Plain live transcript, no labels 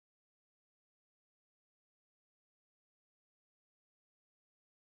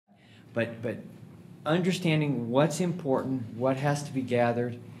but understanding what's important, what has to be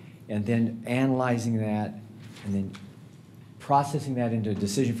gathered, and then analyzing that, and then processing that into a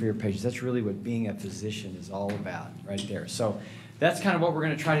decision for your patients. That's really what being a physician is all about right there. So that's kind of what we're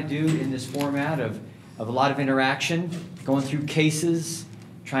going to try to do in this format of a lot of interaction, going through cases,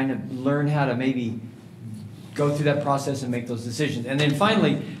 trying to learn how to maybe go through that process and make those decisions. And then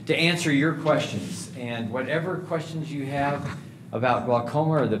finally, to answer your questions, and whatever questions you have about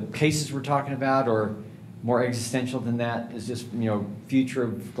glaucoma or the cases we're talking about, or more existential than that, is just, you know, future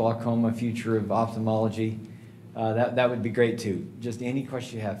of glaucoma, future of ophthalmology, that would be great too. Just any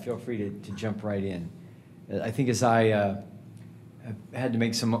question you have, feel free to jump right in. I think as I have had to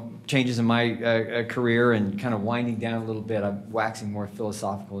make some changes in my career and kind of winding down a little bit, I'm waxing more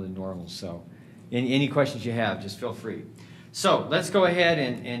philosophical than normal. So any questions you have, just feel free. So let's go ahead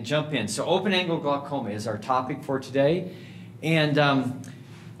and jump in. So open-angle glaucoma is our topic for today. And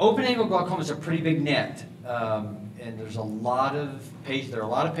open-angle glaucoma is a pretty big net. And there's a lot of patients, there's a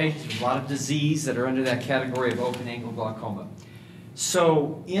lot of disease that are under that category of open-angle glaucoma.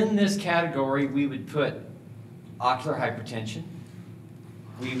 So in this category, we would put ocular hypertension.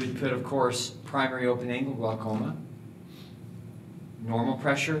 We would put, of course, primary open-angle glaucoma, normal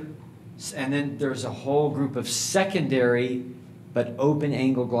pressure, and then there's a whole group of secondary but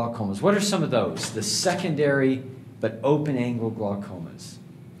open-angle glaucomas. What are some of those? The secondary but open-angle glaucomas.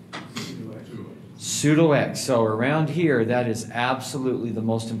 Pseudo-X. So around here, that is absolutely the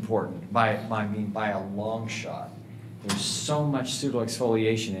most important, by a long shot. There's so much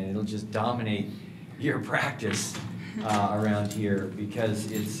pseudo-exfoliation, and it'll just dominate your practice around here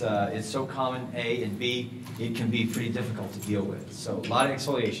because it's so common, A, and B, it can be pretty difficult to deal with. So a lot of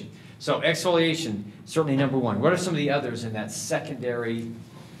exfoliation. So exfoliation, certainly number one. What are some of the others in that secondary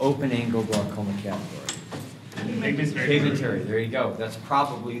open-angle glaucoma category? Pigmentary, there you go. That's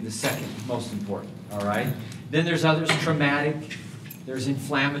probably the second most important, all right? Then there's others, traumatic, there's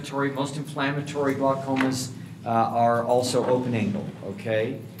inflammatory. Most inflammatory glaucomas are also open-angle,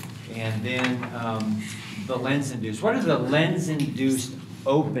 okay? And then the lens-induced. What are the lens-induced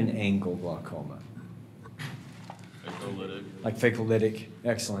open-angle glaucoma? Phacolytic. Like phacolytic,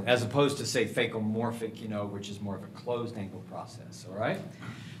 excellent. As opposed to, say, phacomorphic, you know, which is more of a closed-angle process, all right?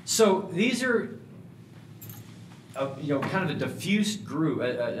 So these are you know, kind of a diffuse group,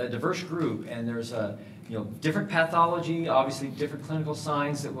 a diverse group, and there's different pathology, obviously different clinical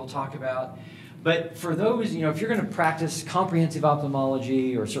signs that we'll talk about. But for those, you know, if you're going to practice comprehensive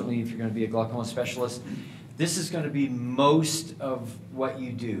ophthalmology, or certainly if you're going to be a glaucoma specialist, this is going to be most of what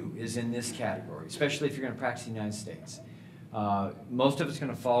you do is in this category, especially if you're going to practice in the United States. Most of it's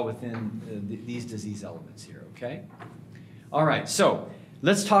going to fall within these disease elements here, okay? All right, so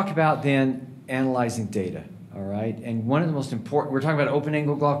let's talk about then analyzing data. All right, and one of the most important, we're talking about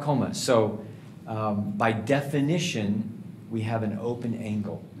open-angle glaucoma. So by definition, we have an open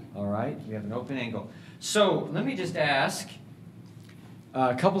angle. All right, we have an open angle. So let me just ask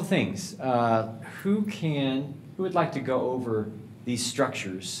a couple of things. Who would like to go over these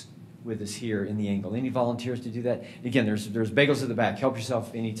structures with us here in the angle? Any volunteers to do that? Again, there's bagels at the back. Help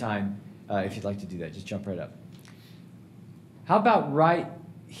yourself anytime if you'd like to do that. Just jump right up. How about right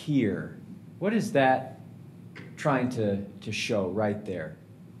here? What is that trying to show right there?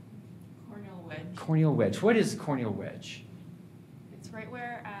 Corneal wedge. Corneal wedge. What is corneal wedge? It's right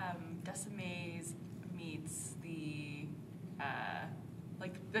where Decimase meets the,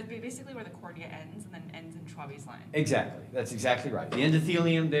 basically where the cornea ends and then ends in Schwabe's line. Exactly. That's exactly right. The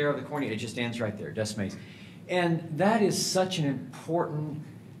endothelium there of the cornea, it just ends right there, Decimase. And that is such an important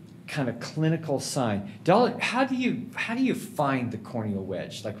kind of clinical sign. How do you find the corneal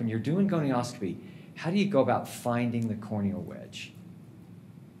wedge? Like when you're doing gonioscopy, how do you go about finding the corneal wedge?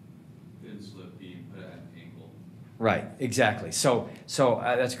 Thin slit beam, put it at an angle. Right, exactly. So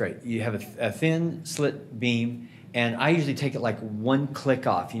that's great. You have a thin slit beam, and I usually take it like one click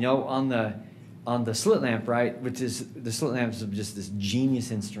off. You know, on the slit lamp, right, which is, the slit lamp is just this genius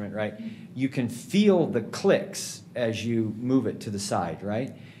instrument, right? You can feel the clicks as you move it to the side,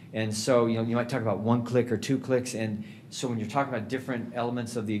 right? And so, you know, you might talk about one click or two clicks, and so when you're talking about different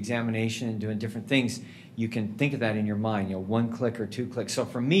elements of the examination and doing different things, you can think of that in your mind, you know, one click or two clicks. So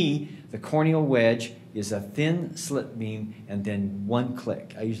for me, the corneal wedge is a thin slit beam and then one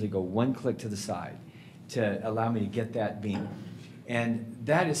click. I usually go one click to the side to allow me to get that beam. And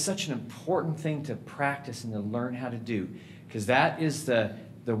that is such an important thing to practice and to learn how to do, because that is the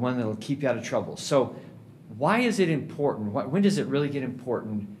one that will keep you out of trouble. So why is it important? When does it really get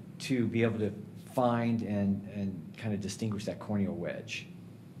important to be able to find and kind of distinguish that corneal wedge?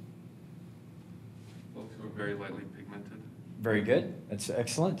 Folks who are very lightly pigmented. Very good. That's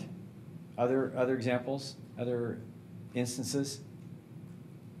excellent. Other examples? Other instances?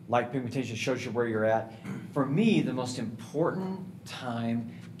 Light pigmentation shows you where you're at. For me, the most important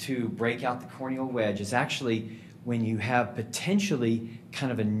time to break out the corneal wedge is actually when you have potentially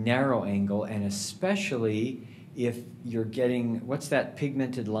kind of a narrow angle, and especially if you're getting, what's that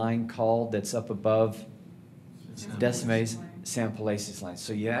pigmented line called that's up above Decimae's? Sampilaceous line.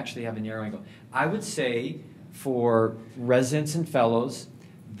 So you actually have a narrow angle. I would say for residents and fellows,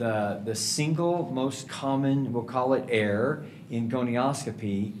 the single most common, we'll call it error, in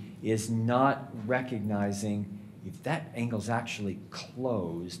gonioscopy is not recognizing if that angle's actually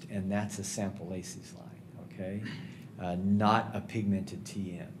closed, and that's a Sampilaceous line, okay? Not a pigmented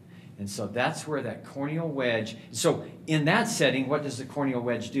TM. And so that's where that corneal wedge, so in that setting, what does the corneal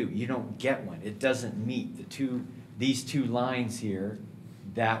wedge do? You don't get one. It doesn't meet these two lines here,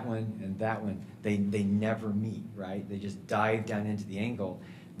 that one and that one. They never meet, right? They just dive down into the angle.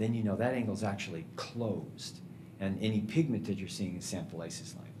 Then you know that angle's actually closed. And any pigmented you're seeing is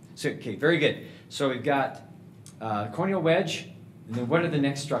Sampilaceous line. So, okay, very good. So we've got corneal wedge, and then what are the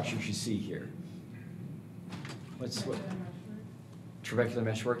next structures you see here? What? Trabecular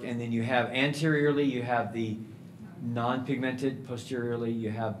meshwork, and then you have anteriorly, you have the non-pigmented, posteriorly,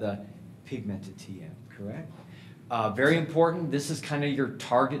 you have the pigmented TM, correct? Very important, this is kind of your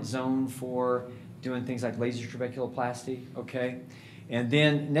target zone for doing things like laser trabeculoplasty, okay? And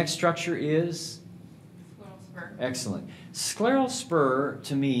then next structure is? Scleral spur. Excellent. Scleral spur,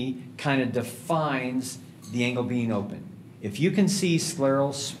 to me, kind of defines the angle being open. If you can see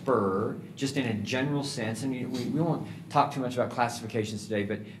scleral spur, just in a general sense, and we won't talk too much about classifications today,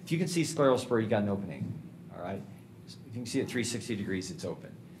 but if you can see scleral spur, you got an opening, all right? If you can see it 360 degrees, it's open.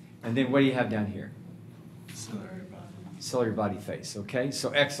 And then what do you have down here? Ciliary body. Ciliary body face, okay?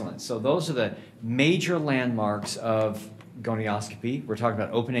 So excellent. So those are the major landmarks of gonioscopy. We're talking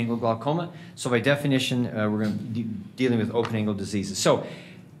about open angle glaucoma. So by definition, we're going to be dealing with open angle diseases. So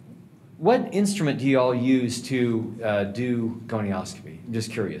what instrument do you all use to do gonioscopy? I'm just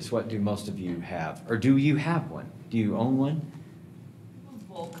curious. What do most of you have? Or do you have one? Do you own one?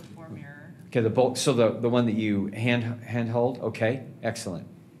 Bulk for mirror. Okay, the bulk, so the one that you hand hold? Okay, excellent.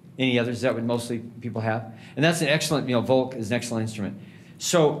 Any others? Is that what mostly people have? And that's an excellent, Volk is an excellent instrument.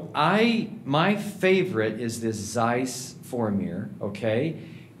 So my favorite is this Zeiss Foramirror, okay?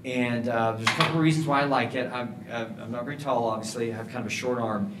 And there's a couple of reasons why I like it. I'm not very tall, obviously. I have kind of a short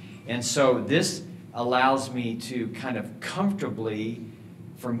arm. And so this allows me to kind of comfortably,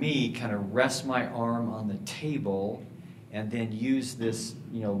 for me, kind of rest my arm on the table and then use this,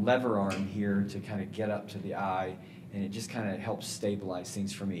 lever arm here to kind of get up to the eye, and it just kind of helps stabilize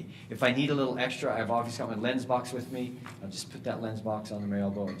things for me. If I need a little extra, I've obviously got my lens box with me. I'll just put that lens box on my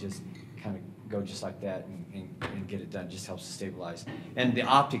elbow and just kind of go just like that and get it done. It just helps to stabilize. And the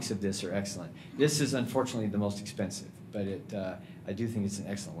optics of this are excellent. This is unfortunately the most expensive, but I do think it's an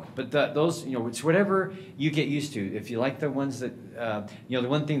excellent one. But those, it's whatever you get used to. If you like the ones that, the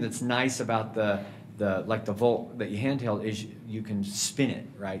one thing that's nice about the Volt that you handheld is you can spin it,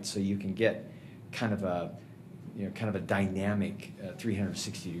 right? So you can get kind of a dynamic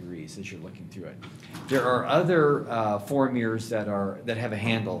 360 degrees as you're looking through it. There are other Foramirrors that have a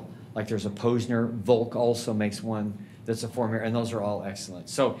handle, like there's a Posner. Volk also makes one that's a Foramirror, and those are all excellent.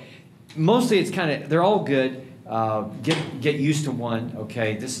 So mostly it's they're all good. Get used to one,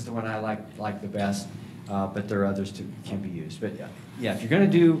 okay? This is the one I like the best, but there are others too can be used. But yeah, if you're going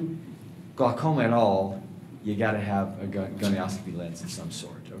to do glaucoma at all, you got to have a gonioscopy lens of some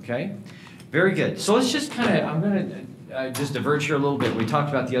sort, okay? Very good. So let's just I'm going to just diverge here a little bit. We talked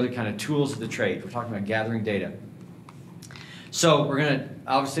about the other kind of tools of the trade. We're talking about gathering data. So we're going to,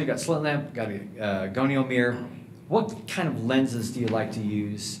 obviously, we've got slit lamp, got a gonio mirror. What kind of lenses do you like to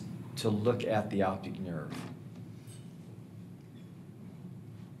use to look at the optic nerve?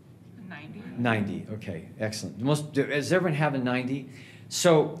 90. 90, okay, excellent. Does everyone have a 90?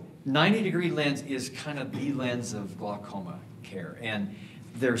 So 90-degree lens is kind of the lens of glaucoma care. And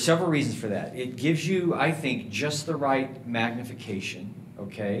there are several reasons for that. It gives you, I think, just the right magnification,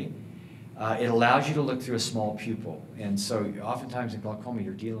 okay? It allows you to look through a small pupil. And so oftentimes in glaucoma,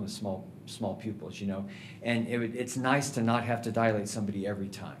 you're dealing with small pupils, And it's nice to not have to dilate somebody every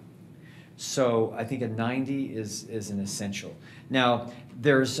time. So I think a 90 is an essential. Now,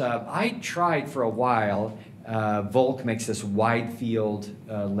 I tried for a while, Volk makes this wide field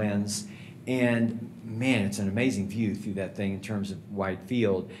lens, and man, it's an amazing view through that thing in terms of wide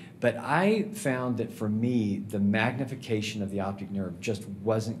field. But I found that for me, the magnification of the optic nerve just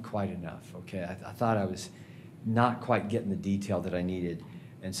wasn't quite enough, okay? I thought I was not quite getting the detail that I needed,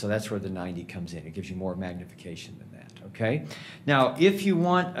 and so that's where the 90 comes in. It gives you more magnification than that, okay? Now, if you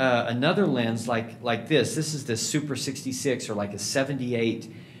want another lens like this is the Super 66 or like a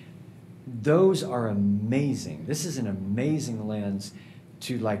 78, those are amazing. This is an amazing lens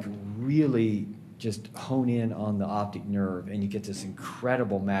to like really just hone in on the optic nerve, and you get this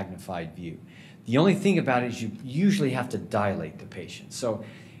incredible magnified view. The only thing about it is you usually have to dilate the patient. So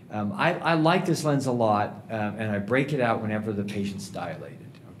I like this lens a lot, and I break it out whenever the patient's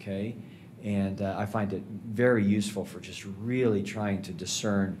dilated, okay? And I find it very useful for just really trying to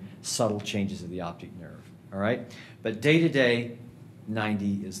discern subtle changes of the optic nerve, all right? But day to day,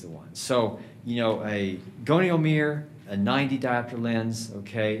 90 is the one. So, you know, a goniomere, a 90 diopter lens,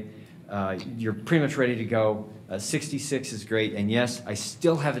 okay? You're pretty much ready to go. 66 is great, and yes, I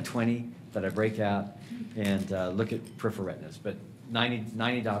still have a 20 that I break out and look at peripheral retinas, but 90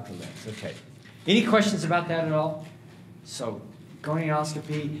 diopter lens, okay. Any questions about that at all? So,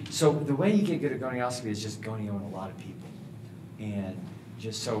 gonioscopy. So the way you get good at gonioscopy is just gonioing a lot of people. And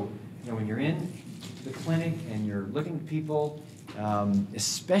just so, you know, when you're in the clinic and you're looking at people,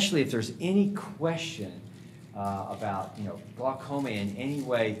 especially if there's any question about, you know, glaucoma in any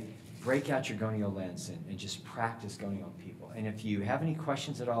way, break out your gonio lens and just practice gonioing people. And if you have any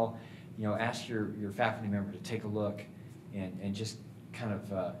questions at all, you know, ask your faculty member to take a look and just kind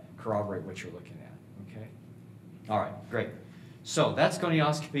of corroborate what you're looking at, okay? All right, great. So that's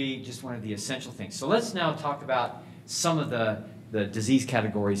gonioscopy, just one of the essential things. So let's now talk about some of the disease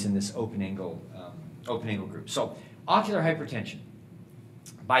categories in this open angle group. So ocular hypertension.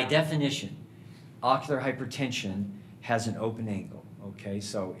 By definition, ocular hypertension has an open angle, okay?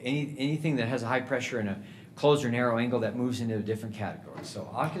 So anything that has a high pressure and a closed or narrow angle, that moves into a different category. So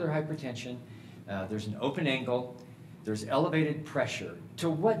ocular hypertension, there's an open angle, there's elevated pressure. To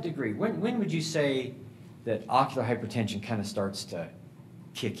what degree? When would you say that ocular hypertension kind of starts to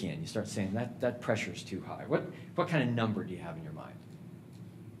kick in? You start saying that pressure is too high. What kind of number do you have in your mind?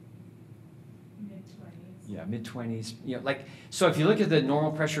 Mid-20s. Yeah, mid-20s. You know, like, so if you look at the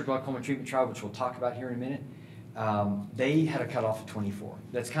normal pressure glaucoma treatment trial, which we'll talk about here in a minute, they had a cutoff of 24.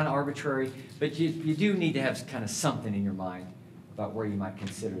 That's kind of arbitrary, but you do need to have kind of something in your mind about where you might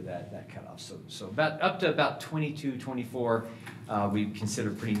consider that cutoff. So up to about 22, 24, we consider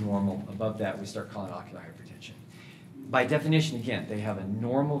pretty normal. Above that, we start calling ocular hypertension. By definition, again, they have a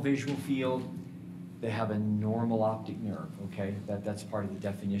normal visual field. They have a normal optic nerve, okay? That's part of the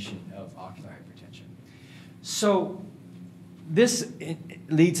definition of ocular hypertension. So this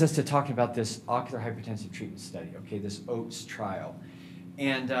leads us to talking about this ocular hypertensive treatment study, okay, this OATS trial.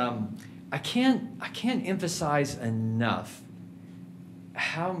 And I can't emphasize enough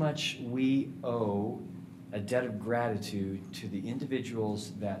how much we owe a debt of gratitude to the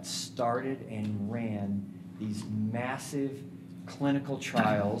individuals that started and ran these massive clinical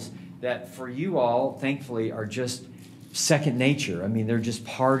trials that for you all, thankfully, are just second nature. I mean, they're just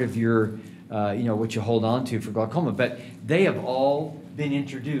part of your, you know, what you hold on to for glaucoma. But they have all been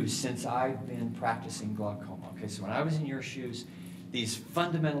introduced since I've been practicing glaucoma. Okay, so when I was in your shoes, these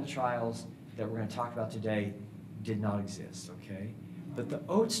fundamental trials that we're going to talk about today did not exist, okay? But the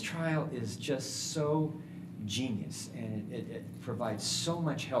OATS trial is just so genius, and it provides so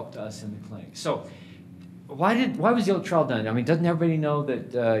much help to us in the clinic. So why was the OATS trial done? I mean, doesn't everybody know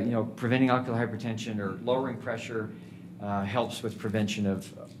that you know, preventing ocular hypertension or lowering pressure helps with prevention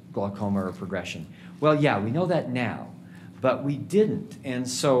of glaucoma or progression? Well, yeah, we know that now, but we didn't. And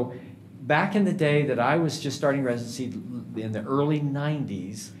so back in the day that I was just starting residency in the early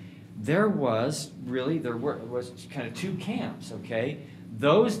 90s, there was kind of two camps, okay?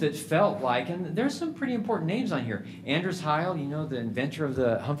 Those that felt like, and there's some pretty important names on here. Anders Heil, you know, the inventor of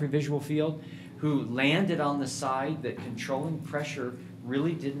the Humphrey visual field, who landed on the side that controlling pressure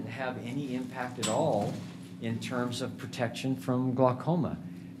really didn't have any impact at all in terms of protection from glaucoma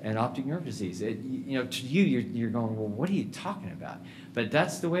and optic nerve disease. You know, to you, you're going, well, what are you talking about? But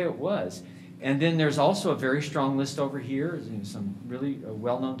that's the way it was. And then there's also a very strong list over here, some really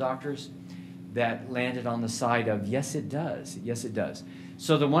well-known doctors that landed on the side of, yes, it does. Yes, it does.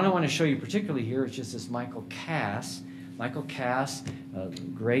 So the one I want to show you particularly here is just this Michael Cass. Michael Cass, a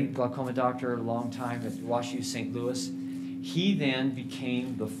great glaucoma doctor, a long time at WashU St. Louis. He then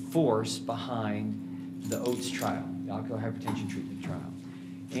became the force behind the OATS trial, the ocular hypertension treatment trial.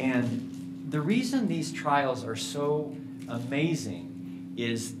 And the reason these trials are so amazing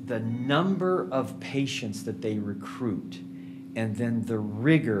is the number of patients that they recruit and then the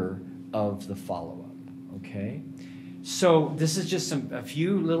rigor of the follow-up, okay? So this is just a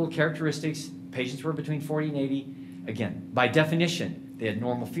few little characteristics. Patients were between 40 and 80. Again, by definition, they had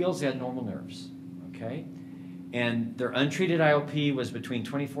normal fields, they had normal nerves, okay? And their untreated IOP was between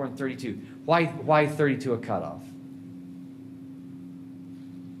 24 and 32. Why 32 a cutoff?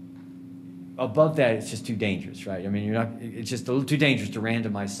 above that, it's just too dangerous, right? I mean, it's just a little too dangerous to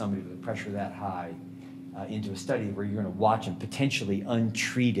randomize somebody with a pressure that high into a study where you're going to watch them potentially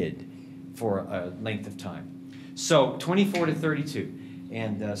untreated for a length of time. So 24 to 32.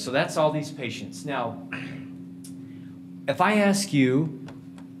 And so that's all these patients. Now, if I ask you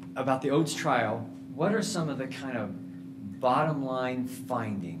about the Oates trial, what are some of the kind of bottom line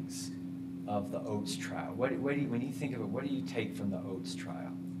findings of the Oates trial? When you think of it, what do you take from the Oates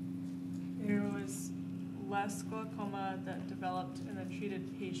trial? There was less glaucoma that developed in the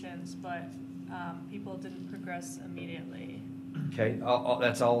treated patients, but people didn't progress immediately. Okay,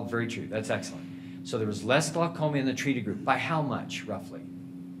 that's all very true. That's excellent. So there was less glaucoma in the treated group. By how much, roughly?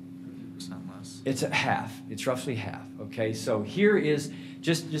 50% less. It's a half. It's roughly half. Okay, so here is,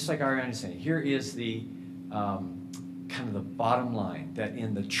 just like Ariane is saying, here is the kind of the bottom line, that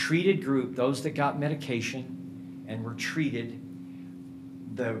in the treated group, those that got medication and were treated,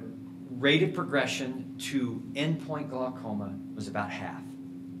 the rate of progression to endpoint glaucoma was about half.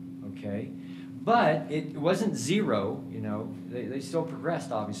 Okay? But it wasn't zero, you know, they still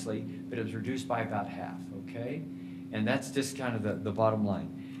progressed, obviously, but it was reduced by about half, okay? And that's just kind of the bottom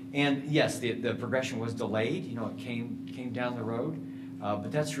line. And yes, the progression was delayed, you know, it came down the road,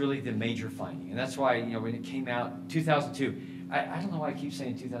 but that's really the major finding. And that's why, you know, when it came out, 2002, I don't know why I keep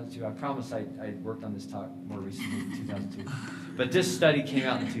saying 2002. I promise I worked on this talk more recently in 2002. But this study came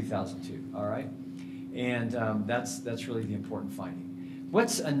out in 2002, all right? And that's really the important finding.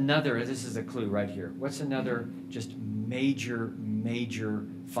 What's another, this is a clue right here, what's another just major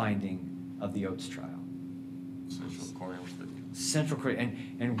finding of the Oates trial? Central corneal thickness. Central corneal,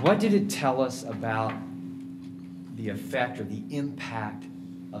 and what did it tell us about the effect or the impact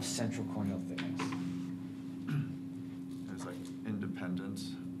of central corneal thickness? It's like independent,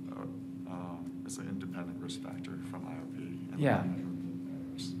 it's an independent risk factor from IOP. Yeah.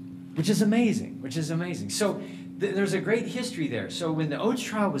 Which is amazing. So there's a great history there. So when the Oates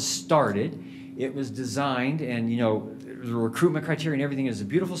trial was started, it was designed, and you know, the recruitment criteria and everything is a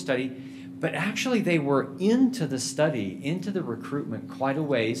beautiful study, but actually they were into the study, into the recruitment quite a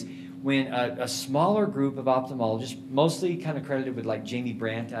ways when a smaller group of ophthalmologists, mostly kind of credited with like Jamie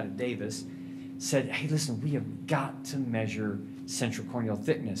Brandt out of Davis, said, hey, listen, we have got to measure central corneal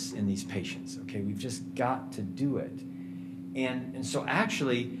thickness in these patients, okay? We've just got to do it. And so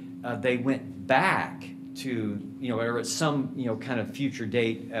actually, they went back to, you know, or at some, you know, kind of future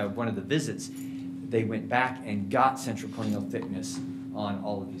date, one of the visits, they went back and got central corneal thickness on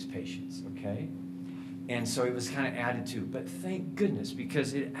all of these patients, okay? And so it was kind of added to, but thank goodness,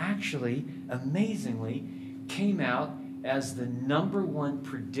 because it actually, amazingly, came out as the #1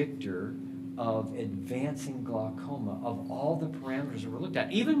 predictor of advancing glaucoma of all the parameters that were looked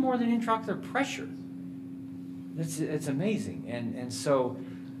at, even more than intraocular pressure. It's amazing. And so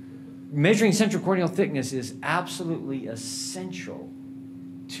measuring central corneal thickness is absolutely essential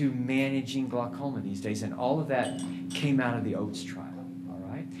to managing glaucoma these days, and all of that came out of the Oates trial, all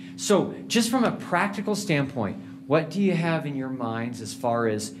right? So just from a practical standpoint, what do you have in your minds as far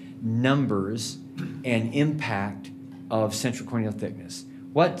as numbers and impact of central corneal thickness?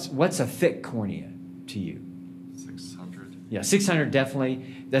 What's a thick cornea to you? 600. Yeah, 600 definitely.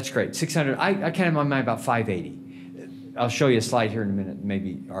 That's great. 600, I kind of in my mind about 580. I'll show you a slide here in a minute,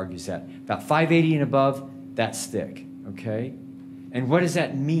 maybe argues that. About 580 and above, that's thick, okay? And what does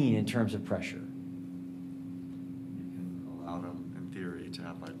that mean in terms of pressure? You can allow them, in theory, to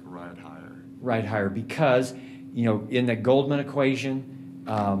have like ride higher. Ride higher because, you know, in the Goldman equation,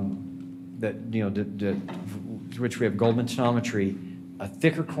 that, you know, which we have Goldman tonometry, a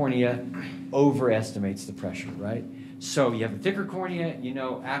thicker cornea overestimates the pressure, right? So you have a thicker cornea, you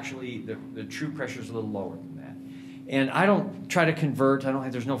know, actually the true pressure is a little lower than that. And I don't try to convert.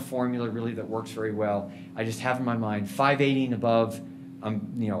 There's no formula really that works very well. I just have in my mind 580 and above,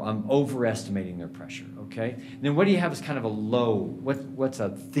 I'm overestimating their pressure, okay? And then what do you have as kind of a low, what's a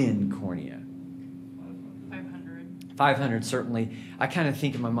thin cornea? 500. 500 certainly. I kind of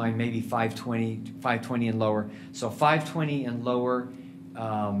think in my mind maybe 520 and lower. So 520 and lower,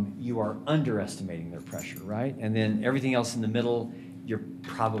 you are underestimating their pressure, right? And then everything else in the middle, you're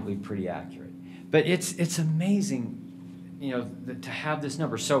probably pretty accurate. But it's amazing, you know, to have this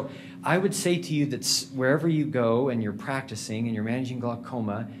number. So I would say to you that wherever you go and you're practicing and you're managing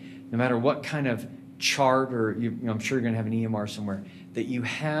glaucoma, no matter what kind of chart or you know, I'm sure you're going to have an EMR somewhere, that you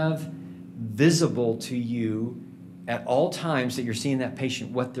have visible to you at all times that you're seeing that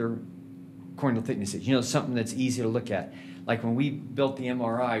patient what their corneal thickness is. You know, something that's easy to look at. Like when we built the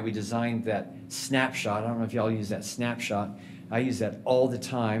MRI, we designed that snapshot. I don't know if y'all use that snapshot. I use that all the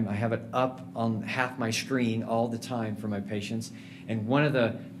time. I have it up on half my screen all the time for my patients. And one of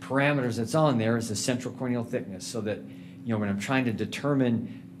the parameters that's on there is the central corneal thickness, so that, you know, when I'm trying to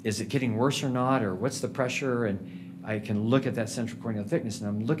determine is it getting worse or not, or what's the pressure, and I can look at that central corneal thickness, and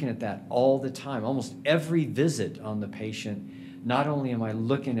I'm looking at that all the time. Almost every visit on the patient, not only am I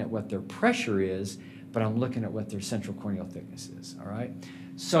looking at what their pressure is, but I'm looking at what their central corneal thickness is, all right?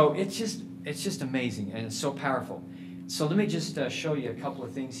 So it's just amazing, and it's so powerful. So let me just show you a couple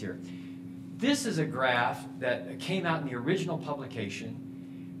of things here. This is a graph that came out in the original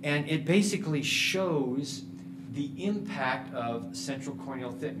publication, and it basically shows the impact of central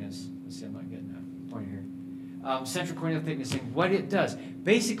corneal thickness. Let's see, I'm not getting that point here. Central corneal thickness and what it does.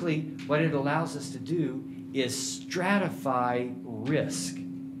 Basically, what it allows us to do is stratify risk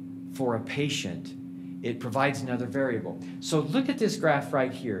for a patient. It provides another variable. So look at this graph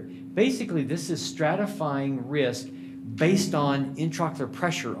right here. Basically, this is stratifying risk based on intraocular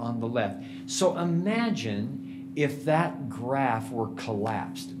pressure on the left. So imagine if that graph were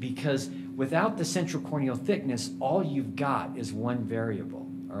collapsed, because without the central corneal thickness, all you've got is one variable,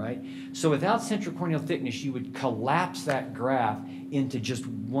 all right? So without central corneal thickness, you would collapse that graph into just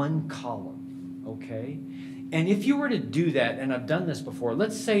one column, okay? And if you were to do that, and I've done this before,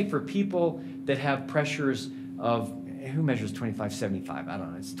 let's say for people that have pressures of, who measures 25/75? I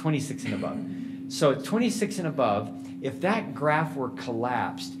don't know, it's 26 and above. So 26 and above, if that graph were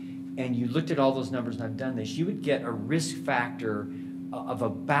collapsed and you looked at all those numbers, and I've done this, you would get a risk factor of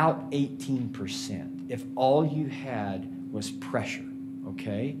about 18% if all you had was pressure,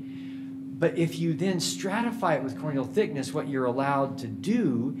 okay? But if you then stratify it with corneal thickness, what you're allowed to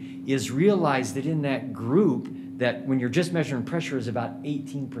do is realize that in that group, that when you're just measuring pressure is about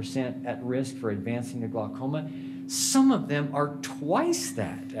 18% at risk for advancing to glaucoma, some of them are twice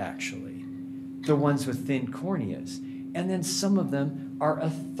that, actually, the ones with thin corneas. And then some of them are a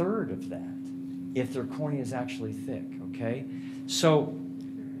third of that if their cornea is actually thick, okay? So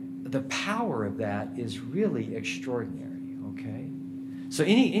the power of that is really extraordinary, okay? So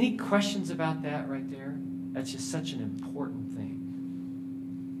any questions about that right there? That's just such an important thing.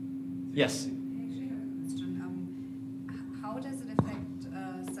 Yes? Actually, I have a question. How does it affect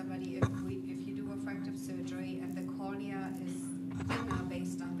somebody if you do refractive surgery and the cornea is thinner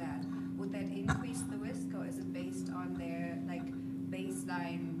based on that? Would that increase the risk, or is it based on their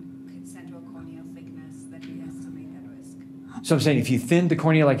baseline central corneal thickness that we estimate that risk? So I'm saying if you thinned the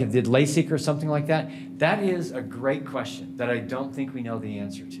cornea like it did LASIK or something like that, that is a great question that I don't think we know the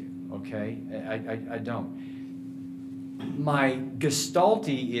answer to, okay? I don't. My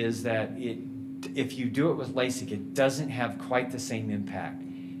gestalty is that if you do it with LASIK, it doesn't have quite the same impact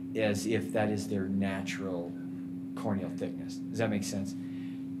as if that is their natural corneal thickness. Does that make sense?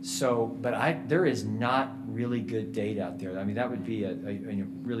 So, but there is not really good data out there. I mean, that would be a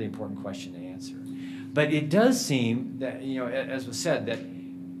really important question to answer. But it does seem that, you know, as was said, that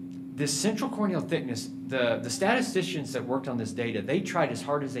this central corneal thickness, the statisticians that worked on this data, they tried as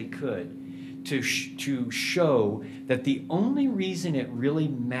hard as they could to show that the only reason it really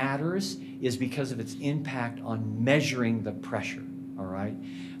matters is because of its impact on measuring the pressure, all right?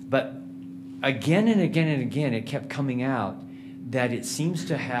 But again and again and again, it kept coming out that it seems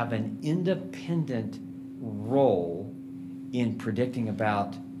to have an independent role in predicting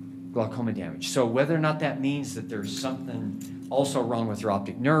about glaucoma damage. So whether or not that means that there's something also wrong with your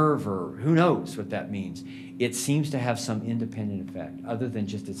optic nerve, or who knows what that means, it seems to have some independent effect other than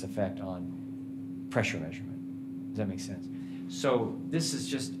just its effect on pressure measurement. Does that make sense? So this is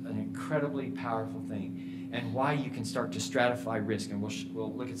just an incredibly powerful thing, and why you can start to stratify risk, and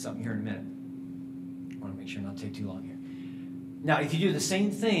we'll look at something here in a minute. I want to make sure not to take too long here. Now, if you do the same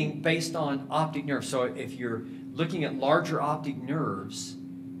thing based on optic nerve, so if you're looking at larger optic nerves,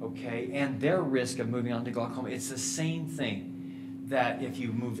 okay, and their risk of moving on to glaucoma, it's the same thing, that if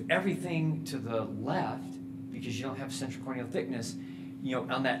you move everything to the left, because you don't have central corneal thickness, you know,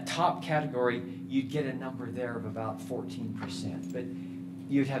 on that top category, you'd get a number there of about 14%. But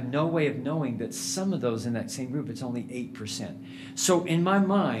you'd have no way of knowing that some of those in that same group, it's only 8%. So in my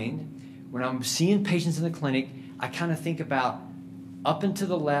mind, when I'm seeing patients in the clinic, I kind of think about up and to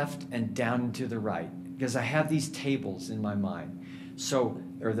the left and down and to the right, because I have these tables in my mind. So,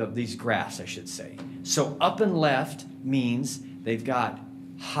 or these graphs, I should say. So up and left means they've got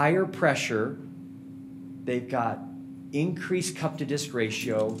higher pressure, they've got increased cup to disc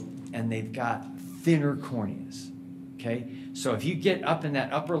ratio, and they've got thinner corneas, okay? So if you get up in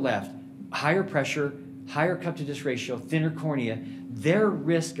that upper left, higher pressure, higher cup to disc ratio, thinner cornea, their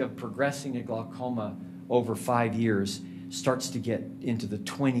risk of progressing to glaucoma over 5 years starts to get into the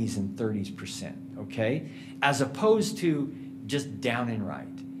 20s and 30s%, okay? As opposed to just down and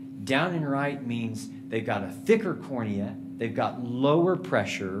right. Down and right means they've got a thicker cornea, they've got lower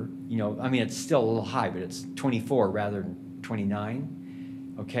pressure, you know, I mean, it's still a little high, but it's 24 rather than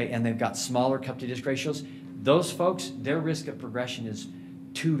 29, okay, and they've got smaller cup-to-disc ratios. Those folks, their risk of progression is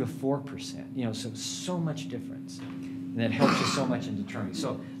 2 to 4%, you know, so much difference. And that helps you so much in determining.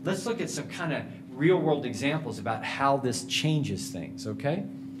 So let's look at some kind of real-world examples about how this changes things, okay?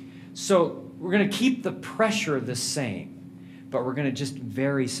 So we're going to keep the pressure the same, but we're going to just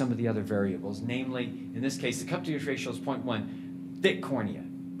vary some of the other variables. Namely, in this case, the cup-to-disc ratio is 0.1, thick cornea,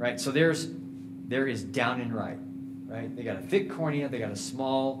 right? So there is down and right, right? They got a thick cornea, they got a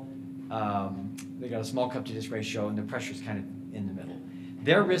small cup-to-disc ratio, and the pressure is kind of in the middle.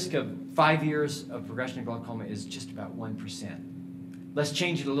 Their risk of 5 years of progression of glaucoma is just about 1%. Let's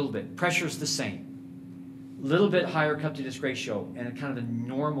change it a little bit. Pressure is the same. Little bit higher cup-to-disc ratio and a kind of a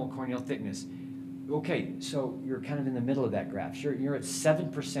normal corneal thickness. Okay, so you're kind of in the middle of that graph. You're at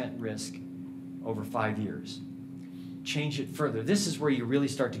 7% risk over 5 years. Change it further. This is where you really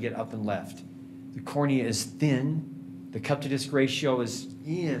start to get up and left. The cornea is thin. The cup-to-disc ratio is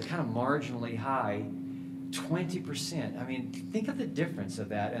kind of marginally high. 20%. I mean, think of the difference of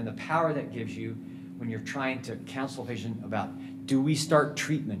that and the power that gives you when you're trying to counsel a patient about, do we start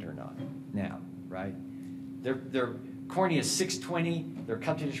treatment or not now, right? Their cornea is 620, their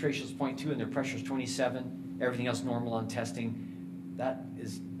cup-to-disc ratio is 0.2, and their pressure is 27. Everything else normal on testing. That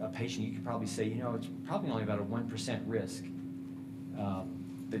is a patient you could probably say, you know, it's probably only about a 1% risk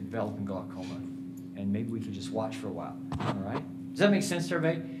developing glaucoma. And maybe we could just watch for a while, all right? Does that make sense to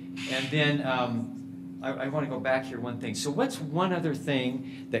everybody? And then I want to go back here one thing. So what's one other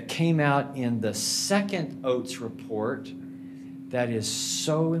thing that came out in the second Oates report that is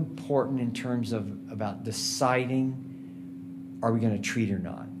so important in terms of about deciding, are we going to treat or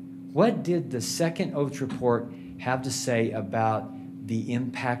not? What did the second Oates report have to say about the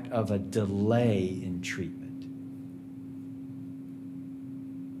impact of a delay in treatment?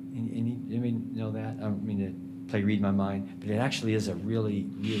 Anybody know that? I don't mean to play read my mind, but it actually is a really,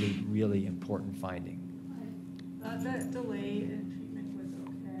 really, really important finding. That delay in treatment was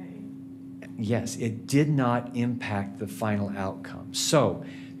okay. Yes, it did not impact the final outcome. So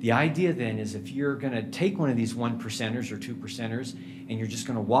the idea then is if you're going to take one of these 1%ers or 2%ers and you're just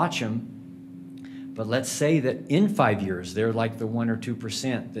going to watch them, but let's say that in 5 years they're like the 1 or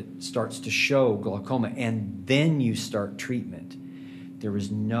 2% that starts to show glaucoma, and then you start treatment. There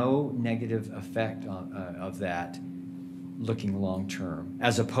was no negative effect of that looking long term,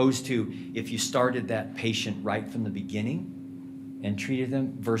 as opposed to if you started that patient right from the beginning and treated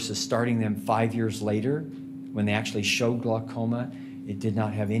them versus starting them 5 years later when they actually showed glaucoma. It did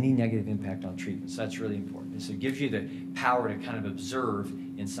not have any negative impact on treatment. So that's really important. So it gives you the power to kind of observe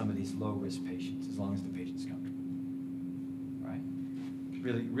in some of these low-risk patients, as long as the patient's comfortable. All right?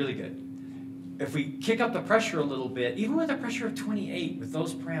 Really, really good. If we kick up the pressure a little bit, even with a pressure of 28, with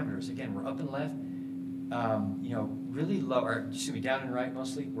those parameters, again, we're up and left, you know, really low, or excuse me, down and right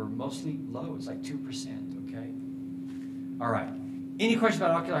mostly, we're mostly low. It's like 2%, okay? All right. Any questions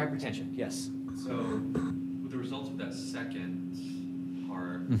about ocular hypertension? Yes? So, with the results of that second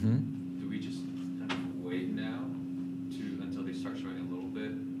part, do we just kind of wait now until they start showing a little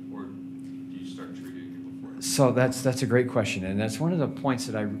bit, or do you start treating it before? So that's a great question, and that's one of the points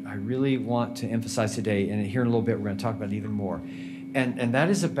that I really want to emphasize today, and here in a little bit we're going to talk about it even more. And that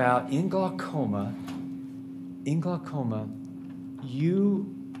is about in glaucoma, you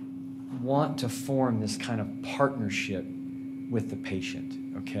want to form this kind of partnership with the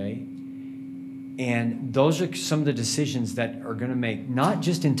patient, okay? And those are some of the decisions that are going to make, not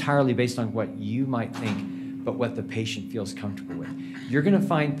just entirely based on what you might think, but what the patient feels comfortable with. You're going to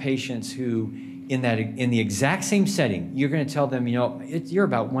find patients who, in the exact same setting, you're going to tell them, you know, you're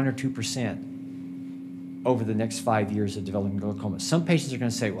about 1 or 2% over the next 5 years of developing glaucoma. Some patients are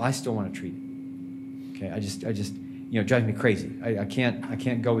going to say, well, I still want to treat it. Okay, I just, you know, it drives me crazy. I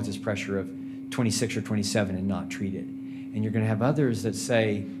can't go with this pressure of 26 or 27 and not treat it. And you're going to have others that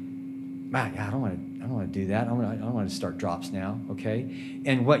say, I don't want to do that. I don't want to start drops now, okay?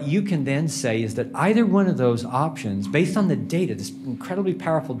 And what you can then say is that either one of those options, based on the data, this incredibly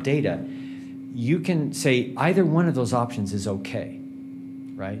powerful data, you can say either one of those options is okay,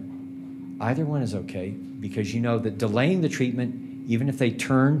 right? Either one is okay because you know that delaying the treatment, even if they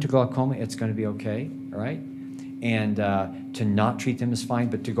turn to glaucoma, it's going to be okay, all right? And to not treat them is fine,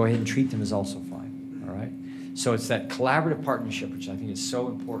 but to go ahead and treat them is also fine, all right? So it's that collaborative partnership, which I think is so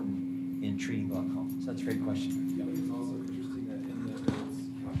important in treating glaucoma. So that's a great question. I think it's also interesting that in the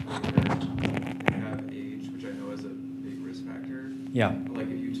calculator, they have age, which I know is a big risk factor. Yeah. But like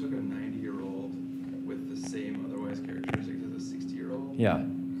if you took a 90-year-old with the same otherwise characteristics as a Yeah. A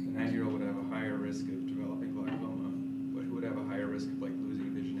 9-year-old would have a higher risk of developing glaucoma, but who would have a higher risk of like losing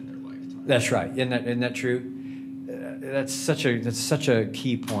vision in their lifetime? That's right. Isn't that true? That's such a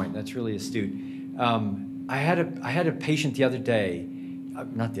key point. That's really astute. I had a patient the other day,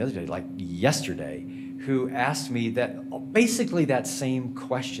 not the other day, like yesterday, who asked me that basically that same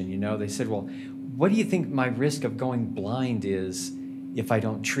question. You know, they said, "Well, what do you think my risk of going blind is if I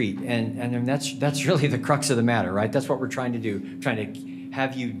don't treat?" And that's really the crux of the matter, right? That's what we're trying to do, trying to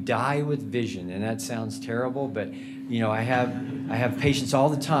have you die with vision. And that sounds terrible, but you know, I have patients all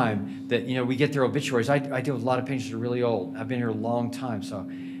the time that, you know, we get their obituaries. I deal with a lot of patients who are really old. I've been here a long time, so a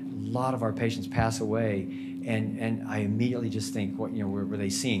lot of our patients pass away, and I immediately just think, what, you know, were they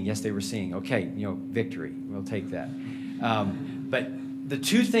seeing? Yes, they were seeing. Okay, you know, victory. We'll take that. But the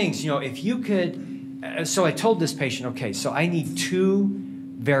two things, you know, if you could, so I told this patient, okay, so I need two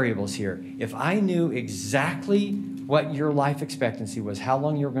variables here. If I knew exactly what your life expectancy was, how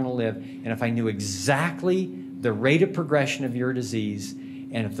long you were going to live, and if I knew exactly the rate of progression of your disease,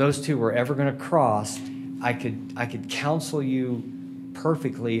 and if those two were ever going to cross, I could counsel you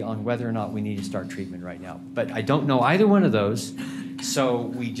perfectly on whether or not we need to start treatment right now. But I don't know either one of those, so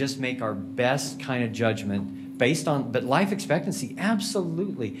we just make our best kind of judgment based on, but life expectancy,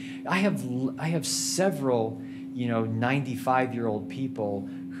 absolutely. I have several, you know, 95-year-old people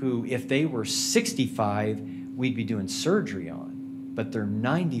who, if they were 65, we'd be doing surgery on, but they're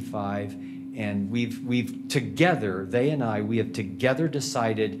 95, and we've together, they and I, we have together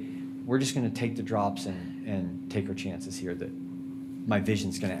decided we're just going to take the drops and take our chances here that my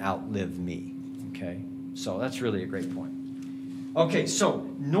vision's going to outlive me, okay? So that's really a great point. Okay, so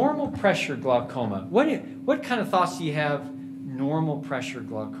normal pressure glaucoma. What kind of thoughts do you have normal pressure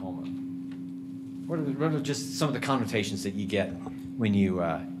glaucoma? What are just some of the connotations that you get when you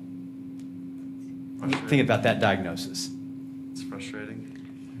think about that diagnosis? It's frustrating.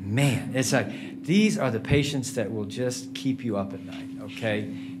 Man, it's like, these are the patients that will just keep you up at night,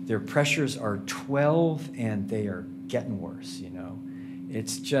 okay? Their pressures are 12 and they are getting worse, you know? It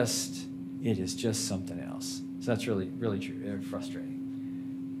is just something else. So that's really, really true, frustrating.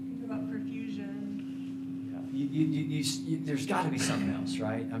 Think about perfusion. Yeah. There's got to be something else,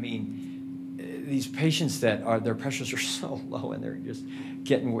 right? I mean, these patients their pressures are so low and they're just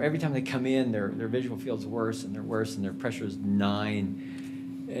getting, every time they come in, their visual field's worse and their pressure is 9.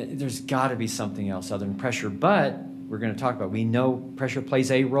 There's got to be something else other than pressure, but we're going to talk about, we know pressure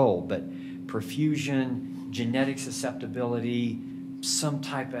plays a role, but perfusion, genetic susceptibility, some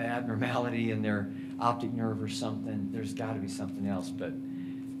type of abnormality in their optic nerve or something, there's got to be something else, but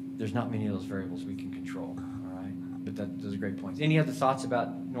there's not many of those variables we can control, all right? But those are great points. Any other thoughts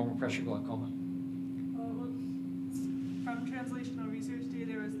about normal pressure glaucoma? Well, from translational research day,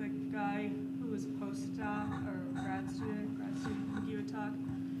 there was the guy who was postdoc or grad student he would talk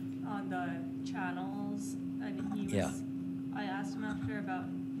on the channels, and he was, Yeah. I asked him after about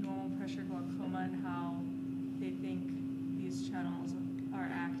normal pressure glaucoma and how they think these channels are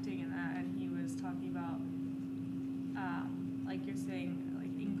acting in that, and he was talking about, like you're saying,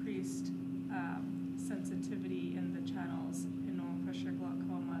 like increased sensitivity in the channels in normal pressure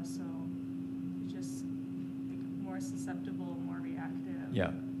glaucoma, so you're just like more susceptible, more reactive.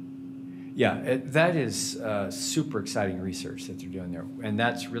 Yeah. Yeah, that is super exciting research that they're doing there. And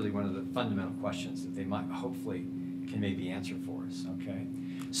that's really one of the fundamental questions that they might hopefully can maybe answer for us, okay?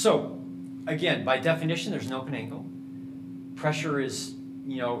 So, again, by definition, there's an open angle. Pressure is,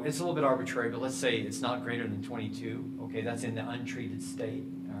 you know, it's a little bit arbitrary, but let's say it's not greater than 22, okay? That's in the untreated state,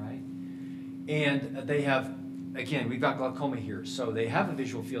 all right? And they have, again, we've got glaucoma here, so they have a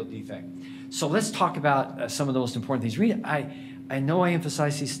visual field defect. So let's talk about some of the most important things. I know I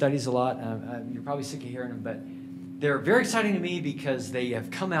emphasize these studies a lot. You're probably sick of hearing them, but they're very exciting to me because they have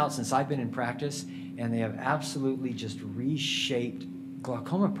come out since I've been in practice, and they have absolutely just reshaped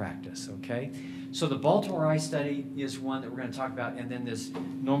glaucoma practice, okay? So the Baltimore Eye Study is one that we're going to talk about, and then this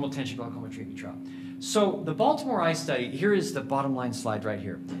normal tension glaucoma treatment trial. So the Baltimore Eye Study, here is the bottom line slide right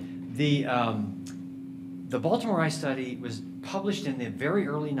here. The Baltimore Eye Study was published in the very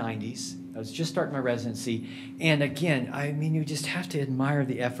early 90s. I was just starting my residency. And again, I mean, you just have to admire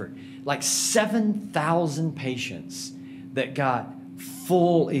the effort. Like 7,000 patients that got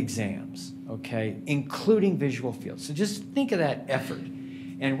full exams, okay, including visual fields. So just think of that effort.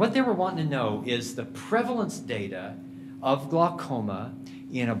 And what they were wanting to know is the prevalence data of glaucoma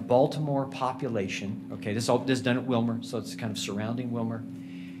in a Baltimore population. Okay, this is done at Wilmer, so it's kind of surrounding Wilmer.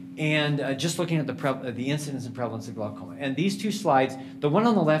 And just looking at the incidence and prevalence of glaucoma. And these two slides, the one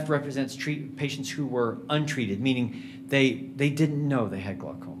on the left represents patients who were untreated, meaning they didn't know they had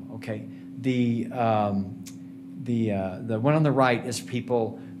glaucoma, okay? The the one on the right is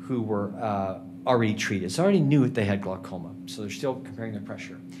people who were already treated. So already knew they had glaucoma. So they're still comparing their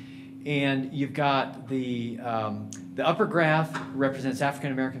pressure. And you've got the upper graph represents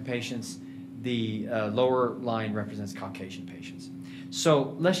African American patients. The lower line represents Caucasian patients.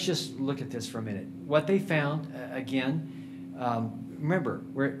 So let's just look at this for a minute. What they found, again, remember,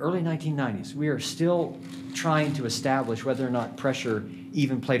 we're early 1990s. We are still trying to establish whether or not pressure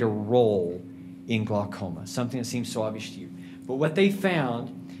even played a role in glaucoma, something that seems so obvious to you. But what they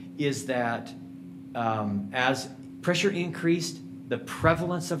found is that as pressure increased, the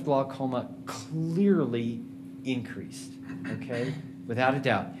prevalence of glaucoma clearly increased, okay, without a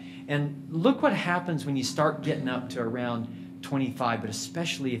doubt. And look what happens when you start getting up to around 25, but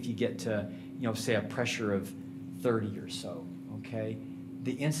especially if you get to, you know, say a pressure of 30 or so, okay?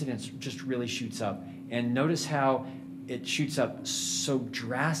 The incidence just really shoots up. And notice how it shoots up so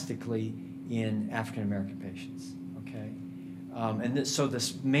drastically in African American patients, okay? So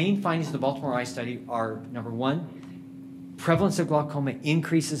the main findings of the Baltimore Eye Study are, number one, prevalence of glaucoma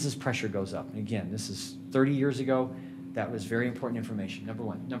increases as pressure goes up. And again, this is 30 years ago. That was very important information, number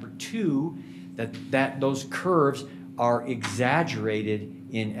one. Number two, that those curves are exaggerated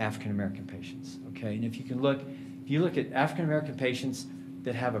in African American patients, okay? And if you look at African American patients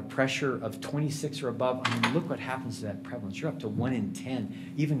that have a pressure of 26 or above, I mean, look what happens to that prevalence. You're up to 1 in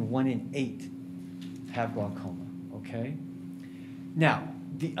 10, even 1 in 8 have glaucoma, okay? Now,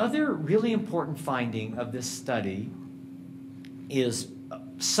 the other really important finding of this study is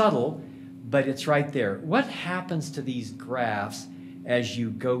subtle, but it's right there. What happens to these graphs as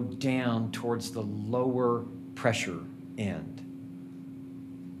you go down towards the lower pressure end?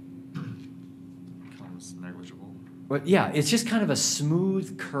 Becomes negligible. Well, yeah, it's just kind of a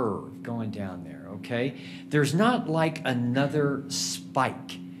smooth curve going down there, okay? There's not like another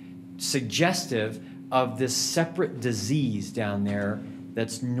spike suggestive of this separate disease down there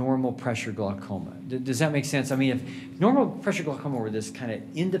that's normal pressure glaucoma. Does that make sense? I mean, if normal pressure glaucoma were this kind of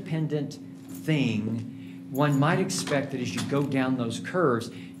independent thing, one might expect that as you go down those curves,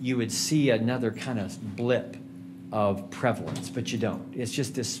 you would see another kind of blip of prevalence, but you don't. It's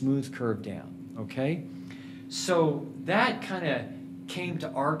just this smooth curve down, okay? So that kind of came to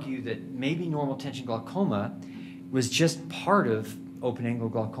argue that maybe normal tension glaucoma was just part of open-angle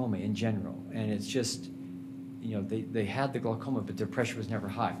glaucoma in general, and it's just, you know, they had the glaucoma, but their pressure was never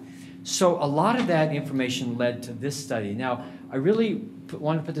high. So a lot of that information led to this study. Now, I really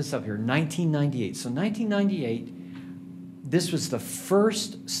want to put this up here, 1998. So 1998, this was the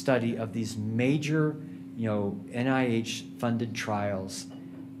first study of these major, you know, NIH-funded trials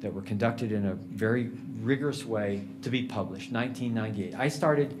that were conducted in a very rigorous way to be published, 1998.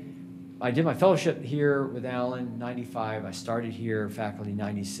 I did my fellowship here with Alan, 95. I started here, faculty,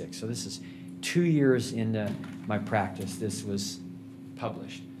 96. So this is 2 years into my practice, this was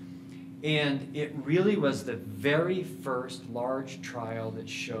published. And it really was the very first large trial that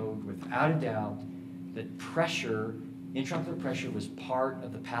showed without a doubt that pressure, intraocular pressure, was part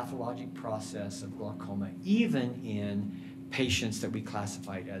of the pathologic process of glaucoma, even in patients that we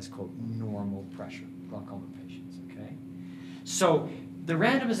classified as, quote, normal pressure glaucoma patients, okay? So the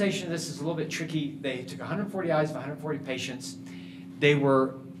randomization of this is a little bit tricky. They took 140 eyes of 140 patients. They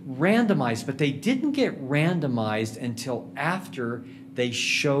were randomized, but they didn't get randomized until after they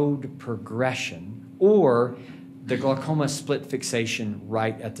showed progression or the glaucoma split fixation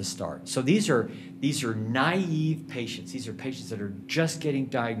right at the start. So these are naive patients. These are patients that are just getting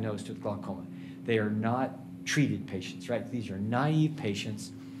diagnosed with glaucoma. They are not treated patients, right? These are naive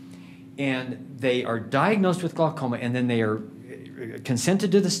patients, and they are diagnosed with glaucoma, and then they are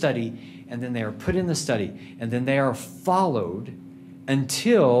consented to the study, and then they are put in the study, and then they are followed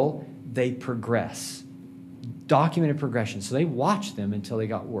until they progress, documented progression. So they watched them until they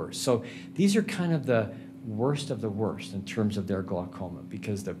got worse. So these are kind of the worst of the worst in terms of their glaucoma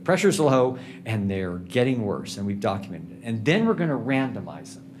because the pressure's low and they're getting worse, and we've documented it. And then we're going to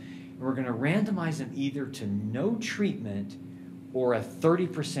randomize them. We're going to randomize them either to no treatment or a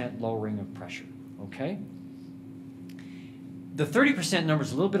 30% lowering of pressure, okay? The 30% number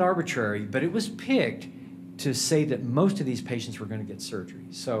is a little bit arbitrary, but it was picked to say that most of these patients were going to get surgery.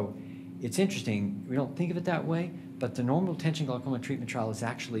 So it's interesting. We don't think of it that way, but the normal tension glaucoma treatment trial is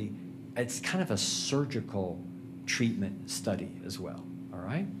actually, it's kind of a surgical treatment study as well, all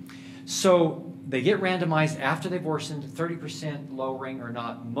right? So they get randomized after they've worsened, 30% lowering or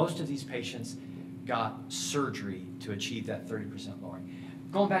not. Most of these patients got surgery to achieve that 30% lowering.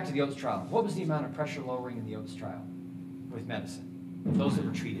 Going back to the Oates trial, what was the amount of pressure lowering in the Oates trial with medicine? Those that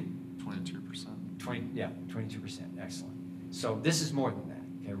were treated? 22%. 22%, excellent. So this is more than that,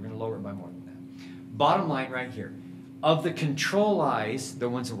 okay? We're going to lower it by more than that. Bottom line right here. Of the control eyes, the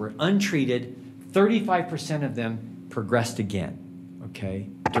ones that were untreated, 35% of them progressed again, okay,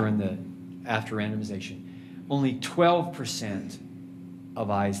 after randomization. Only 12% of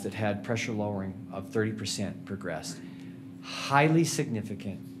eyes that had pressure lowering of 30% progressed. Highly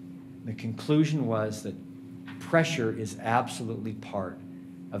significant. The conclusion was that pressure is absolutely part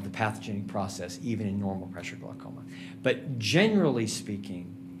of the pathogenic process, even in normal pressure glaucoma. But generally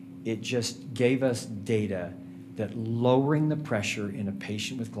speaking, it just gave us data that lowering the pressure in a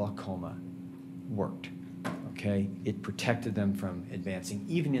patient with glaucoma worked, okay? It protected them from advancing,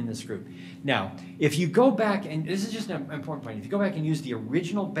 even in this group. Now, if you go back, and this is just an important point, if you go back and use the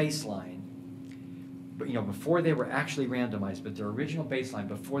original baseline, but, you know, before they were actually randomized, but their original baseline,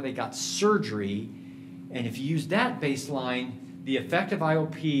 before they got surgery, and if you use that baseline, the effect of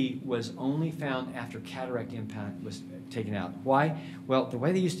IOP was only found after cataract impact was taken out. Why? Well, the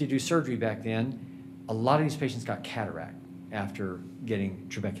way they used to do surgery back then, a lot of these patients got cataract after getting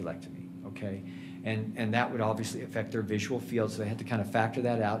trabeculectomy, okay? And that would obviously affect their visual field, so they had to kind of factor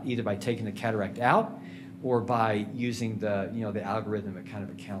that out, either by taking the cataract out or by using the, you know, the algorithm that kind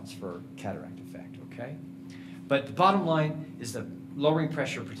of accounts for cataract effect, okay? But the bottom line is that lowering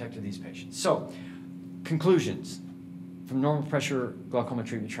pressure protected these patients. So, conclusions from normal pressure glaucoma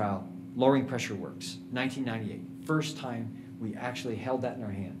treatment trial, lowering pressure works. 1998, first time we actually held that in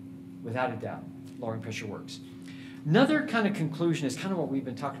our hand, without a doubt, lowering pressure works. Another kind of conclusion is kind of what we've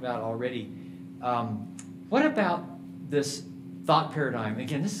been talking about already. What about this thought paradigm?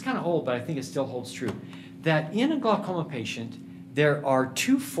 Again, this is kind of old, but I think it still holds true. That in a glaucoma patient, there are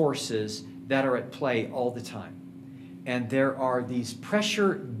two forces that are at play all the time. And there are these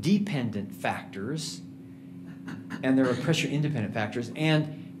pressure-dependent factors, and there are pressure-independent factors.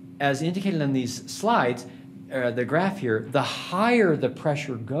 And as indicated on these slides, the graph here, the higher the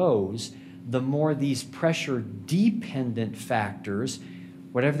pressure goes, the more these pressure-dependent factors,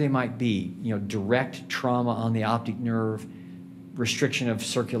 whatever they might be, you know, direct trauma on the optic nerve, restriction of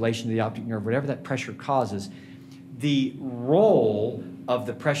circulation to the optic nerve, whatever that pressure causes, the role of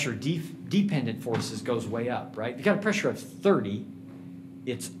the pressure-dependent forces goes way up, right? If you've got a pressure of 30,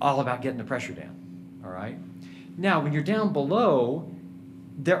 it's all about getting the pressure down, all right? Now, when you're down below,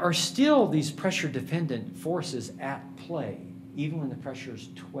 there are still these pressure-dependent forces at play, even when the pressure is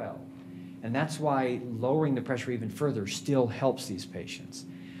 12. And that's why lowering the pressure even further still helps these patients.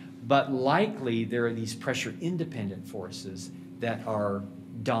 But likely, there are these pressure-independent forces that are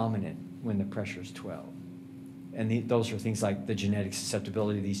dominant when the pressure is 12. And those are things like the genetic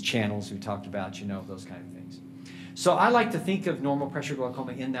susceptibility of these channels we talked about, you know, those kind of things. So I like to think of normal pressure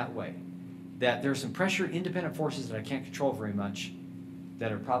glaucoma in that way, that there's some pressure-independent forces that I can't control very much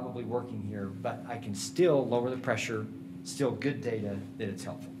that are probably working here, but I can still lower the pressure, still good data that it's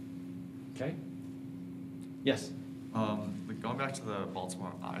helpful. Okay? Yes? Going back to the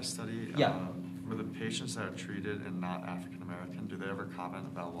Baltimore eye study, yeah. For the patients that are treated and not African American, do they ever comment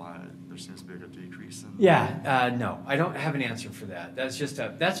about why there seems to be a decrease in? Yeah, no, I don't have an answer for that. That's just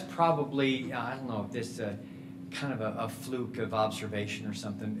that's probably, I don't know if this kind of a fluke of observation or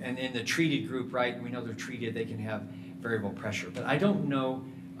something. And in the treated group, right, we know they're treated, they can have variable pressure. But I don't know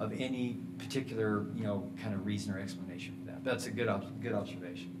of any particular, you know, kind of reason or explanation for that. That's a good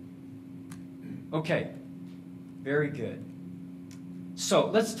observation. Okay, very good. So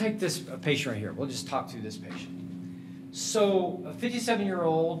let's take this patient right here. We'll just talk through this patient. So a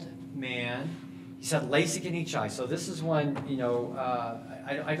 57-year-old man, he's had LASIK in each eye. So this is one, you know,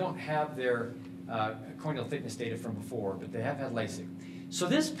 I don't have their corneal thickness data from before, but they have had LASIK. So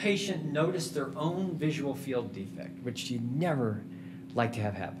this patient noticed their own visual field defect, which you never like to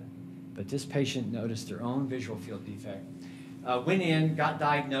have happen. But this patient noticed their own visual field defect. Went in, got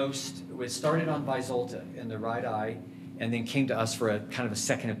diagnosed, started on Vyzulta in the right eye, and then came to us for a kind of a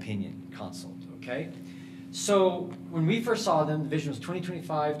second opinion consult, okay? So when we first saw them, the vision was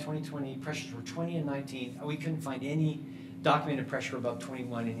 20/25, 20/20, pressures were 20 and 19. We couldn't find any documented pressure above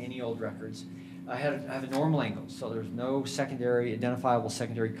 21 in any old records. I have a normal angle, so there's no identifiable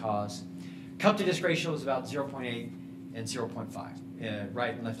secondary cause. Cup to disc ratio was about 0.8 and 0.5,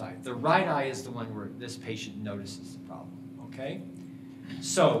 right and left eye. The right eye is the one where this patient notices the problem, okay?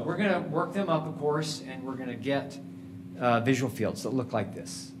 So we're gonna work them up, of course, and we're gonna get visual fields that look like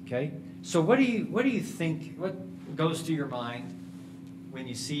this, okay? So what do you think, what goes through your mind when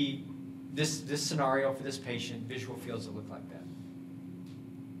you see this scenario for this patient, visual fields that look like that?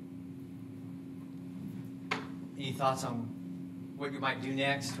 Any thoughts on what you might do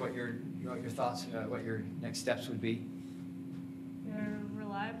next, what your thoughts, what your next steps would be? Their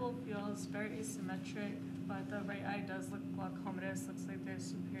reliable fields, very asymmetric, but the right eye does look glaucomatous, looks like there's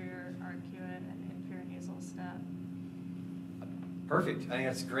superior arcuate and that. Perfect. I think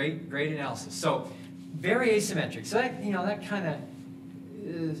that's great analysis. So very asymmetric. So that, that kind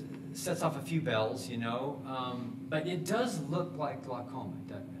of sets off a few bells, but it does look like glaucoma,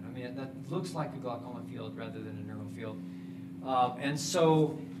 doesn't it? I mean, that looks like a glaucoma field rather than a neural field. And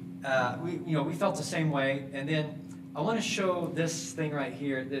so we felt the same way. And then I want to show this thing right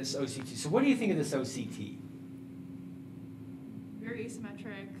here, this OCT. So what do you think of this OCT? Very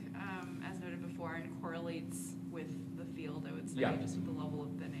asymmetric, as noted before, and correlates with the field, I would say, Yeah. just with the level of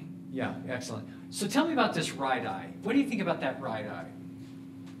thinning. Yeah, excellent. So tell me about this right eye. What do you think about that right eye?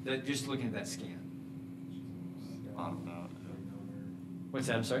 Just looking at that scan. Bottomed out. What's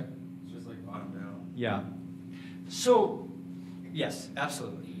that? I'm sorry? It's just like bottomed out. Yeah. So, yes,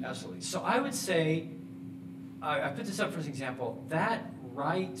 absolutely, absolutely. So I would say, I put this up for an example, that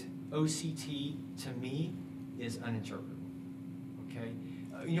right OCT to me is uninterpretable, okay?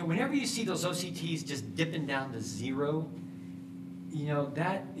 Whenever you see those OCTs just dipping down to 0,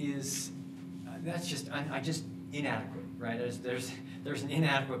 that's just inadequate, right? There's an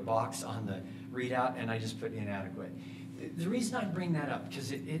inadequate box on the readout, and I just put inadequate. The reason I bring that up, because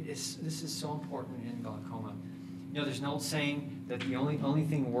this is so important in glaucoma. There's an old saying that the only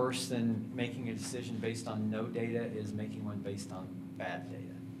thing worse than making a decision based on no data is making one based on bad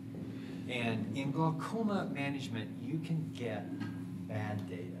data. And in glaucoma management, you can get bad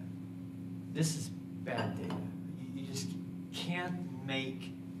data. This is bad data. You just can't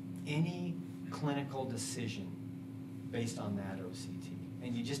make any clinical decision based on that OCT.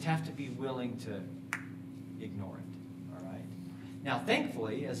 And you just have to be willing to ignore it, all right? Now,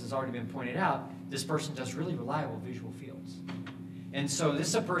 thankfully, as has already been pointed out, this person does really reliable visual fields. And so this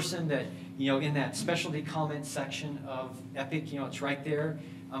is a person that, in that specialty comment section of EPIC, it's right there.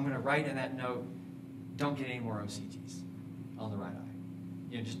 I'm going to write in that note, don't get any more OCTs on the right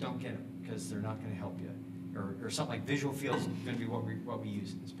eye. Just don't get them, because they're not going to help you. Or something like visual fields is going to be what we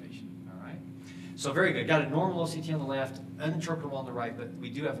use in this patient, all right? So very good. Got a normal OCT on the left, uninterpretable on the right, but we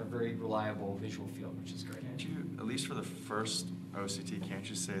do have a very reliable visual field, which is great. Can't you, at least for the first OCT, can't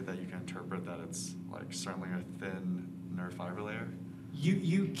you say that you can interpret that it's like certainly a thin nerve fiber layer?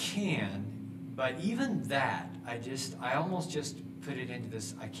 You can, but even that, I almost just put it into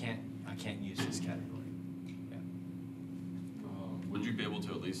this, I can't use this category. Yeah. Would you be able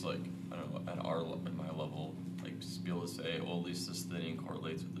to at least, like, I don't know, at my level, like, just be able to say, well, at least this thinning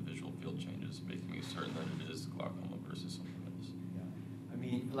correlates with the visual field changes, making me certain that it is glaucoma versus something else? Yeah. I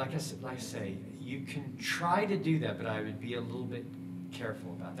mean, like I say, you can try to do that, but I would be a little bit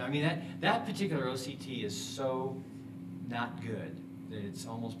careful about that. I mean, that particular OCT is so not good that it's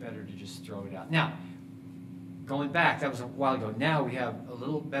almost better to just throw it out. Now, going back, that was a while ago. Now we have a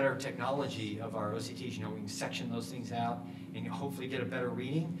little better technology of our OCTs. We can section those things out and hopefully get a better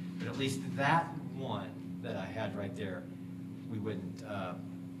reading. But at least that one that I had right there, we wouldn't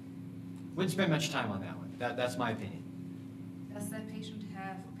spend much time on that one. That's my opinion. Does that patient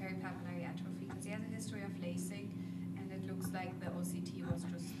have peripapillary atrophy? Because he has a history of LASIK, and it looks like the OCT was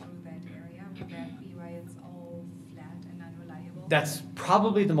just through that area. Would that be why it's all flat and unreliable? That's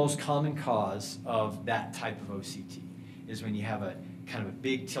probably the most common cause of that type of OCT, is when you have a kind of a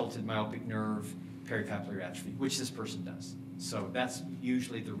big tilted myopic nerve peripapillary atrophy, which this person does. So that's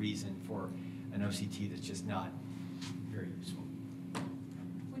usually the reason for an OCT that's just not very useful.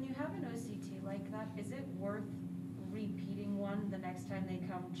 When you have an OCT like that, is it worth repeating one the next time they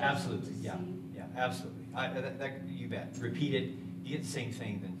come? Just Absolutely, to yeah, see? yeah, absolutely. You bet. Repeat it, you get the same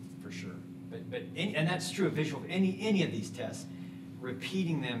thing then for sure. And that's true of visual. Any of these tests,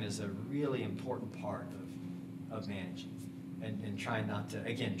 repeating them is a really important part of managing, and trying not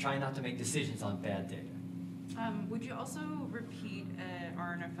to make decisions on bad data. Would you also repeat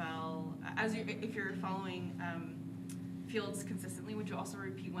RNFL if you're following fields consistently? Would you also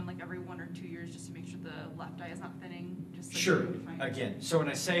repeat one like every 1 or 2 years just to make sure the left eye is not thinning? Just like Sure. Again, so when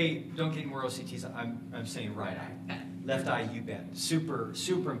I say don't get any more OCTs, I'm saying right eye, left eye. You bet. Super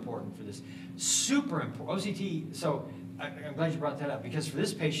important for this. Super important OCT. So I'm glad you brought that up, because for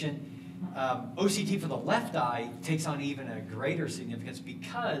this patient, OCT for the left eye takes on even a greater significance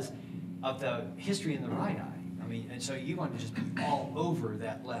because of the history in the right eye. I mean, and so you want to just be all over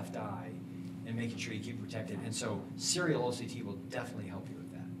that left eye and making sure you keep it protected. And so serial OCT will definitely help you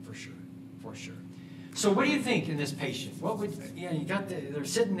with that, for sure. So what do you think in this patient? What would, you got they're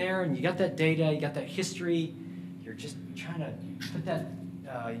sitting there and you got that data, you got that history, you're just trying to put that,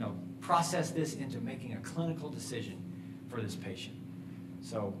 process this into making a clinical decision for this patient.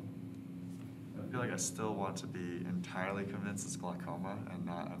 So. I feel like I still want to be entirely convinced it's glaucoma and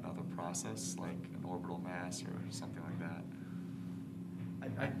not another process like an orbital mass or something like that.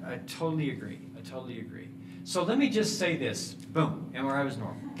 I totally agree. So let me just say this. Boom, MRI was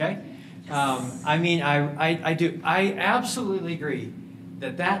normal, okay? I mean, I absolutely agree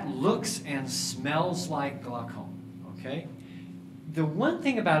that that looks and smells like glaucoma, okay? The one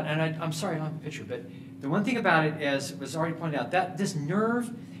thing about, and I'm sorry I don't have a picture, but the one thing about it, as was already pointed out, that this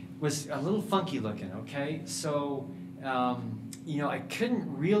nerve was a little funky looking, okay? So, you know, I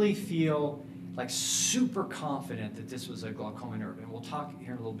couldn't really feel like super confident that this was a glaucoma nerve. And we'll talk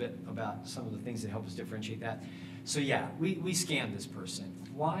here in a little bit about some of the things that help us differentiate that. So yeah, we scanned this person.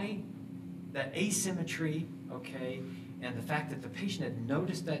 Why? That asymmetry, okay, and the fact that the patient had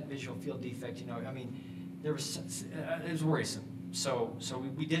noticed that visual field defect, you know, I mean, there was, it was worrisome. So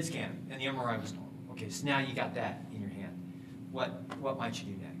we did scan him, and the MRI was normal. Okay, so now you got that in your hand. What might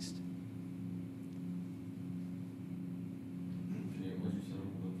you do next? Can you emergency center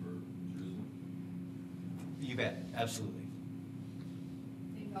for treatment? You bet, absolutely.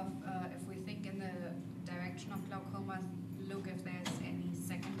 Think of, if we think in the direction of glaucoma, look if there's any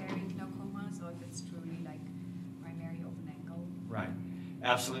secondary glaucoma, so if it's truly like primary open angle. Right,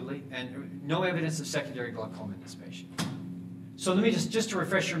 absolutely, and no evidence of secondary glaucoma in this patient. So let me just to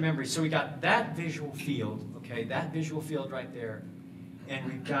refresh your memory, so we got that visual field, okay, that visual field right there, and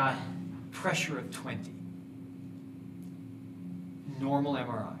we've got pressure of 20. Normal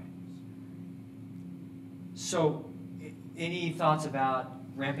MRI. So any thoughts about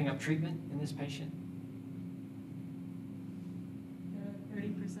ramping up treatment in this patient? 30%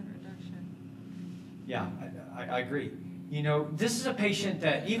 reduction. Yeah, I agree. You know, this is a patient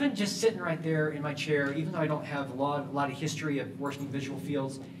that even just sitting right there in my chair, even though I don't have a lot of history of worsening visual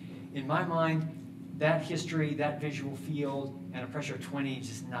fields, in my mind, that history, that visual field, and a pressure of 20 is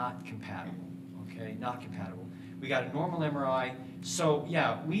just not compatible, okay? Not compatible. We got a normal MRI, so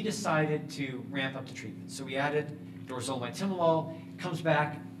yeah, we decided to ramp up the treatment. So we added dorzolamide timolol, comes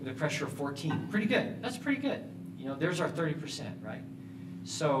back with a pressure of 14. Pretty good, that's pretty good. You know, there's our 30%, right?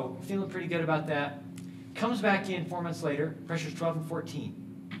 So feeling pretty good about that. Comes back in 4 months later, pressure's 12 and 14.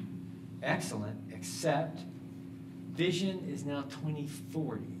 Excellent, except vision is now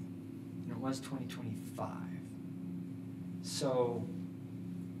 20/40, and it was 20/25. So,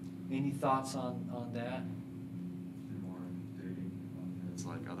 any thoughts on that? More digging on his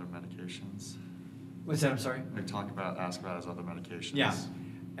like other medications. What's that, I'm sorry? Like ask about his other medications. Yeah,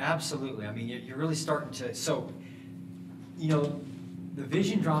 absolutely. I mean, you're really starting to, so, you know, the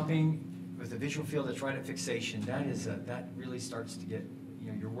vision dropping with the visual field that's right at fixation, that really starts to get,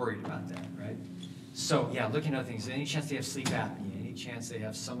 you know, you're worried about that, right? So yeah, looking at other things, any chance they have sleep apnea, any chance they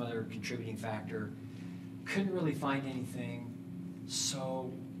have some other contributing factor, couldn't really find anything,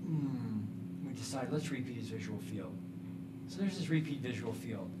 so we decided let's repeat his visual field. So there's his repeat visual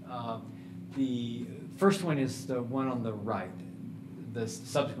field. The first one is the one on the right. The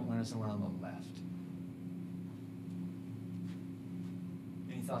subsequent one is the one on the left.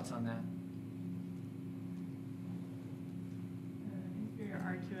 Any thoughts on that? I think for your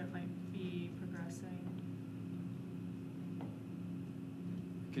R2 it might be progressing.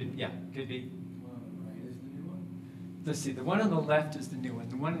 Could be. Right is the new one? Let's see, the one on the left is the new one.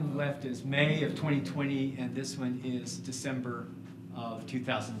 The one on the left is May of 2020, and this one is December of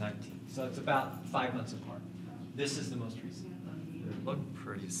 2019. So it's about 5 months apart. This is the most recent. They look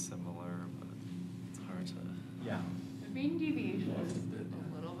pretty similar, but it's hard to. Yeah. The mean deviation is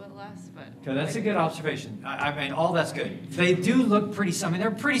a little bit less, but. Okay, that's a good observation. I mean, all that's good. They do look pretty. I mean,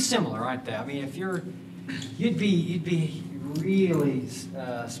 they're pretty similar, aren't they? I mean, if you'd be really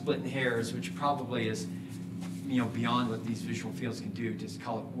splitting hairs, which probably is, you know, beyond what these visual fields can do. Just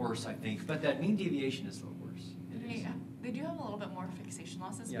call it worse, I think. But that mean deviation is a little worse. It is. Yeah, they do have a little bit more fixation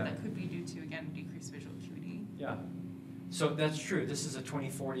losses, Yeah. but that could be due to, again, decreased visual acuity. Yeah. So that's true. This is a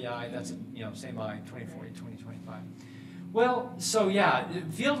 20/40 eye. That's a, you know, same eye, 20/40, 20/25. Well, so yeah, the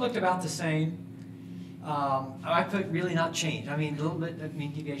field looked about the same. I put really not changed. I mean, a little bit of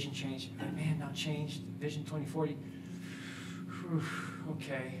mean deviation changed, but man, not changed. Vision 20/40. Whew,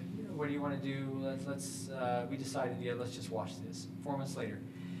 okay, what do you want to do? We decided, yeah, let's just watch this. 4 months later,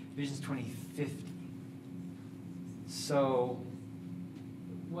 vision's 20/50. So,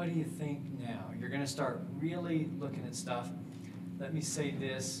 what do you think now? You're going to start really looking at stuff. Let me say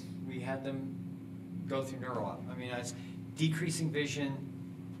this: we had them go through neuro-op. I mean, it's decreasing vision.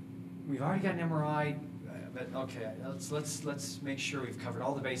 We've already got an MRI, but okay, let's make sure we've covered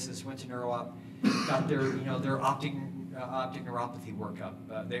all the bases. Went to neuro-op, got their optic neuropathy workup.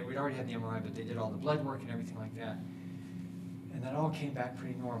 We'd already had the MRI, but they did all the blood work and everything like that, and that all came back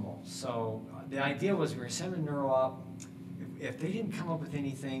pretty normal. So the idea was we were sending them to neuro-op. If they didn't come up with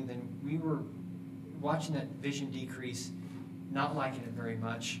anything, then we were watching that vision decrease, not liking it very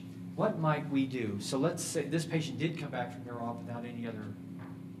much. what might we do? So let's say this patient did come back from neuro-op without any other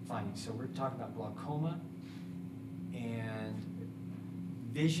findings. So we're talking about glaucoma and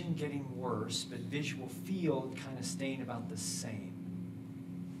vision getting worse, but visual field kind of staying about the same.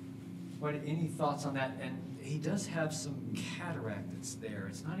 Any thoughts on that? And he does have some cataract that's there.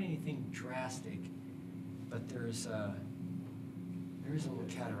 It's not anything drastic, but there is a little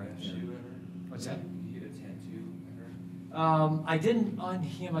cataract there. What's that? You get a tattoo, I heard. I didn't on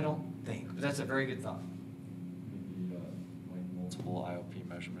him, I don't think, but that's a very good thought. Maybe like multiple IOP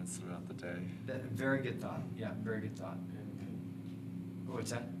measurements throughout the day. Very good thought. Yeah, very good thought. What's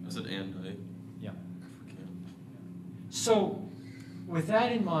that? I said and, right? Yeah. I forget. So, with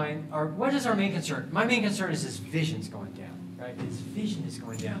that in mind, what is our main concern? My main concern is his vision's going down, right? His vision is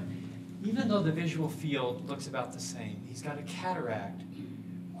going down. Even though the visual field looks about the same, he's got a cataract.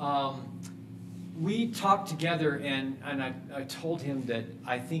 We talked together, and I told him that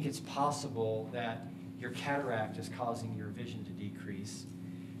I think it's possible that your cataract is causing your vision to decrease,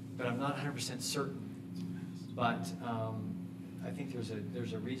 but I'm not 100% certain. But I think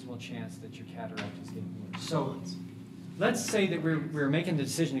there's a reasonable chance that your cataract is getting worse. So let's say that we're making the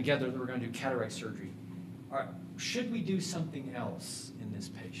decision together that we're going to do cataract surgery. All right, should we do something else in this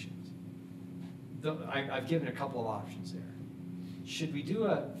patient? I've given a couple of options there. Should we do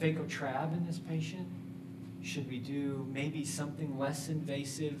a phacotrab in this patient? Should we do maybe something less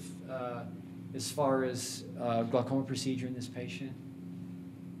invasive as far as glaucoma procedure in this patient?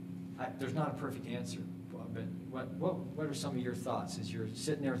 There's not a perfect answer, but what are some of your thoughts as you're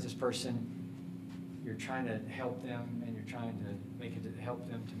sitting there with this person, you're trying to help them, and you're trying to help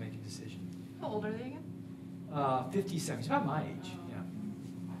them to make a decision? How old are they again? 57. He's about my age. Yeah.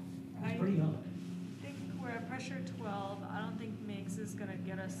 He's pretty young. I think we're at pressure 12. I don't think MIGS is going to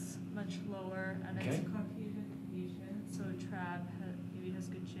get us much lower, and it's a Caucasian patient, so trab maybe has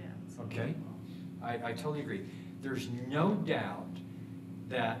a good chance. Okay, I totally agree. There's no doubt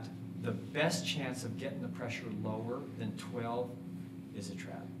that the best chance of getting the pressure lower than 12 is a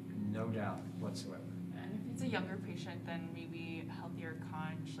trab. No doubt whatsoever. And if it's a younger patient, then maybe healthier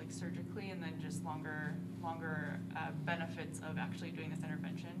conch, like surgically, and then just longer benefits of actually doing this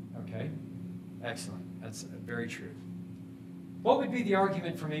intervention. Okay, excellent. That's very true. What would be the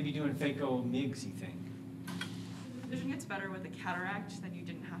argument for maybe doing phaco MIGS, you think? Vision gets better with a cataract, then you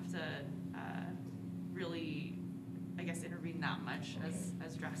didn't have to really, I guess, intervene that much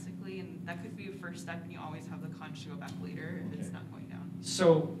as drastically, and that could be a first step, and you always have the conch to go back later if it's not going down.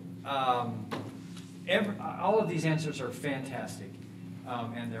 So, all of these answers are fantastic,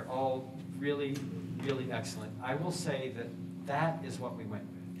 and they're all really, really excellent. I will say that is what we went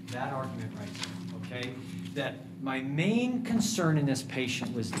with, that argument right there, okay? That my main concern in this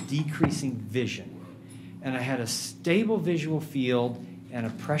patient was decreasing vision, and I had a stable visual field and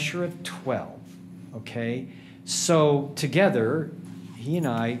a pressure of 12, okay? So together, he and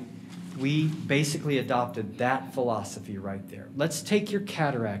I, we basically adopted that philosophy right there. Let's take your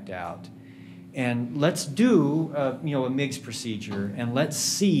cataract out, and let's do a MIGS procedure, and let's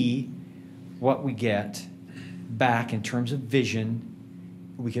see what we get back in terms of vision.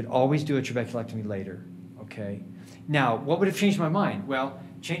 We could always do a trabeculectomy later, okay? Now, what would have changed my mind? Well,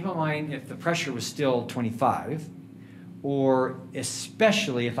 changed my mind if the pressure was still 25, or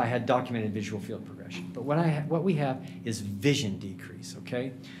especially if I had documented visual field progression. But what we have is vision decrease,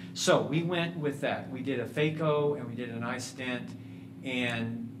 okay? So we went with that. We did a phaco and we did an eye stent,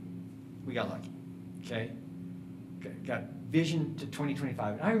 and we got lucky, okay? Got vision to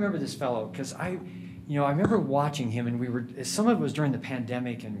 20/25. And I remember this fellow because I remember watching him, and some of it was during the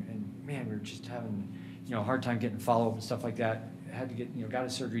pandemic, and man, we were just having a hard time getting follow-up and stuff like that. Had to get got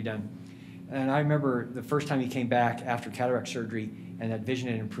his surgery done. And I remember the first time he came back after cataract surgery, and that vision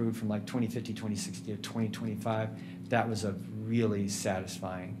had improved from like 20/50, 20/60 to 20/25. That was a really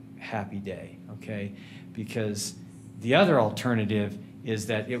satisfying, happy day, okay? Because the other alternative is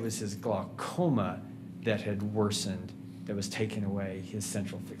that it was his glaucoma that had worsened, that was taking away his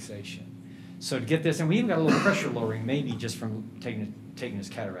central fixation. So to get this, and we even got a little pressure lowering, maybe just from taking his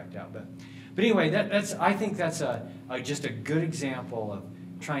cataract out. But anyway, I think that's just a good example of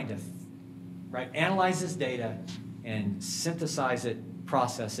trying to analyze this data and synthesize it,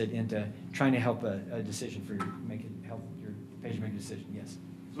 process it into trying to help a decision for help your patient make a decision. Yes.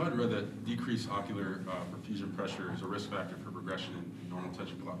 So I'd read that decreased ocular perfusion pressure is a risk factor for progression in normal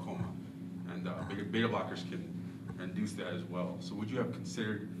tension glaucoma, and beta blockers can induce that as well. So would you have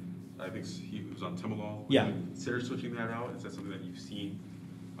considered? I think he was on timolol. Yeah. Would you consider switching that out? Is that something that you've seen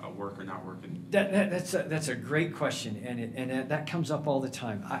work or not work? That's a great question, and that comes up all the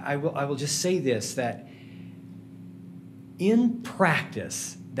time. I will just say this, that in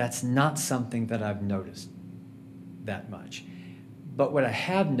practice, that's not something that I've noticed that much. But what I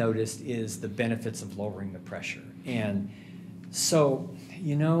have noticed is the benefits of lowering the pressure. And so,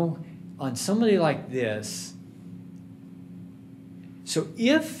 you know, on somebody like this, so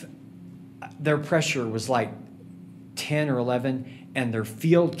if their pressure was like 10 or 11 and their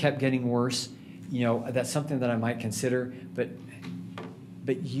field kept getting worse, you know, that's something that I might consider.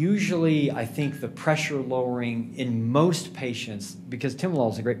 But usually I think the pressure lowering in most patients, because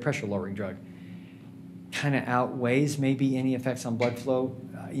timolol is a great pressure lowering drug, kind of outweighs maybe any effects on blood flow.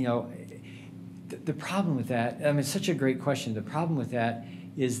 You know, the problem with that, I mean, it's such a great question. The problem with that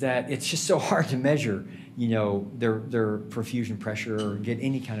is that it's just so hard to measure, you know, their perfusion pressure or get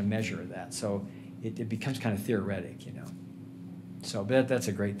any kind of measure of that. So it becomes kind of theoretic, you know. So but that's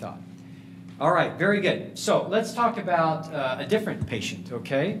a great thought. All right, very good. So let's talk about a different patient,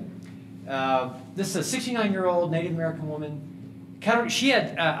 okay? This is a 69-year-old Native American woman. She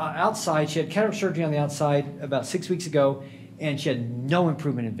had she had cataract surgery on the outside about 6 weeks ago, and she had no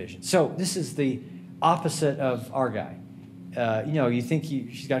improvement in vision. So this is the opposite of our guy. You know, you think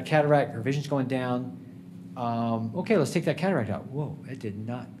she's got a cataract, her vision's going down. Okay, let's take that cataract out. Whoa, it did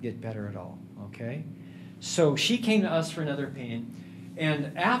not get better at all, okay? So she came to us for another opinion.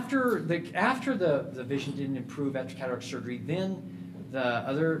 And after the vision didn't improve after cataract surgery, then the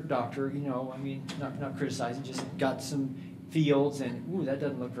other doctor, you know, I mean, not criticizing, just got some fields and, ooh, that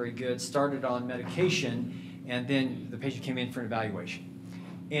doesn't look very good, started on medication, and then the patient came in for an evaluation.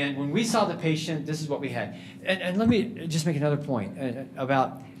 And when we saw the patient, this is what we had. And let me just make another point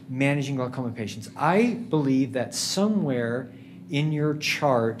about managing glaucoma patients. I believe that somewhere in your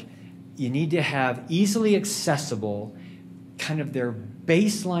chart, you need to have easily accessible kind of their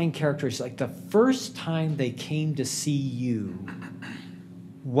baseline characteristics, like the first time they came to see you,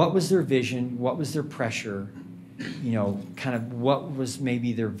 what was their vision, what was their pressure, you know, kind of what was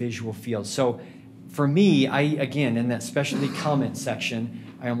maybe their visual field. So for me, again, in that specialty comment section,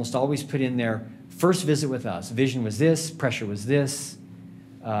 I almost always put in there, first visit with us, vision was this, pressure was this,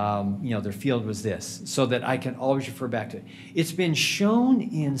 you know, their field was this, so that I can always refer back to it. It's been shown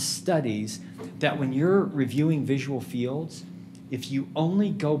in studies that when you're reviewing visual fields, if you only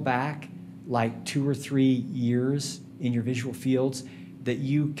go back like 2 or 3 years in your visual fields, that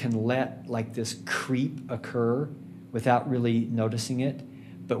you can let like this creep occur without really noticing it.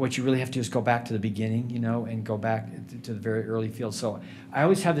 But what you really have to do is go back to the beginning, you know, and go back to the very early field. So I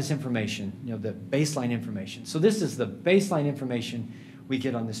always have this information, you know, the baseline information. So this is the baseline information we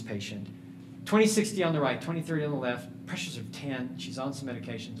get on this patient. 20/60 on the right, 20/30 on the left, pressures of 10, she's on some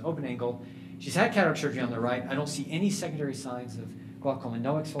medications, open angle. She's had cataract surgery on the right. I don't see any secondary signs of glaucoma,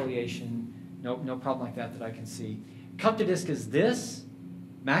 no exfoliation, no problem like that I can see. Cup to disc is this.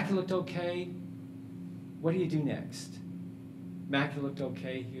 Macula looked okay. What do you do next? Macula looked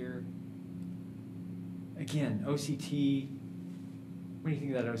okay here. Again, OCT. What do you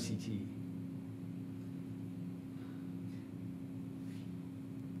think of that OCT?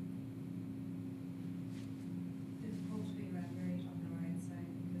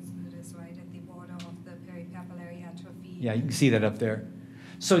 Yeah, you can see that up there.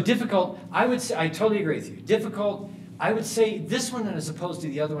 So difficult, I would say, I totally agree with you. Difficult, I would say this one as opposed to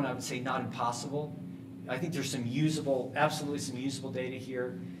the other one, I would say not impossible. I think there's some usable, absolutely some usable data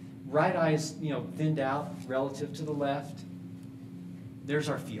here. Right eye is, you know, thinned out relative to the left. There's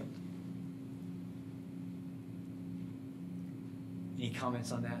our field. Any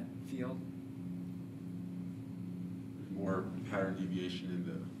comments on that field? More pattern deviation in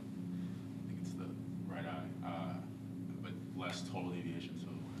the, I think it's the right eye, but less total deviation, so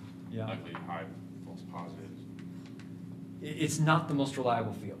Yeah. likely high false positives. It's not the most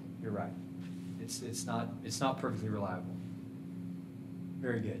reliable field. You're right. It's not perfectly reliable.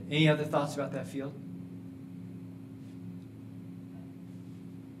 Very good. Any other thoughts about that field?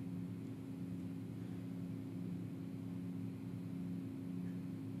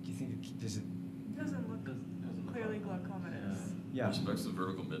 Do you think does it? It doesn't look clearly glaucomatous. Yeah. Respects the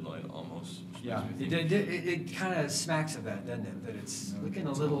vertical midline almost. Yeah. It kind of smacks of that, doesn't it? That it's looking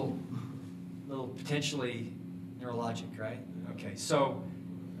a little potentially neurologic, right? Okay. So.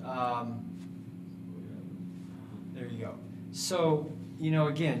 There you go. So, you know,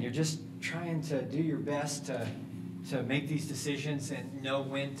 again, you're just trying to do your best to make these decisions and know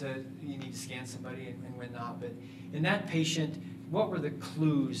when you need to scan somebody and when not. But in that patient, what were the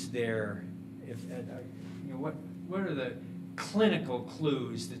clues there? You know, what are the clinical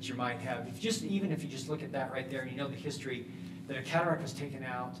clues that you might have? Even if you just look at that right there and you know the history, that a cataract was taken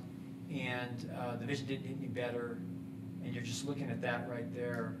out and the vision didn't get any better, and you're just looking at that right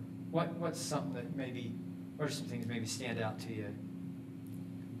there. What's something that maybe? What are some things maybe stand out to you?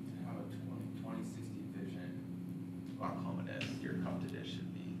 glaucoma is, your cup to dish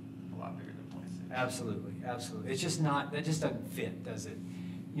should be a lot bigger than 0.6. Absolutely, absolutely. It's just not, that just doesn't fit, does it?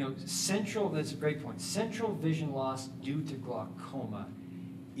 You know, central, that's a great point. Central vision loss due to glaucoma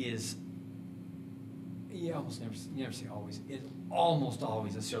is, you never say always, it's almost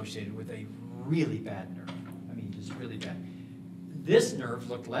always associated with a really bad nerve. I mean, just really bad. This nerve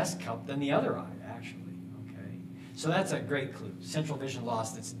looked less cupped than the other eye, actually, okay? So that's a great clue. Central vision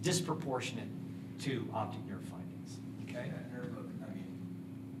loss that's disproportionate to optic nerve findings, okay? That nerve looked, I mean,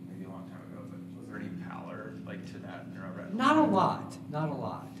 maybe a long time ago, but was there any pallor like to that neuroretinal? Not a lot, not a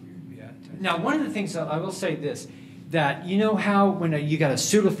lot. Yeah. Now, one of the things that I will say this, that you know how when you got a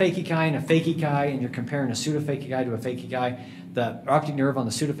pseudophakic eye and a phakic eye, and you're comparing a pseudophakic eye to a phakic eye, the optic nerve on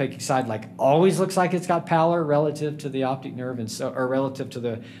the pseudophakic side like always looks like it's got pallor relative to the optic nerve, and so, or relative to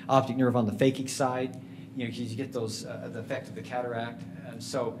the optic nerve on the phakic side. You know, because you get those the effect of the cataract.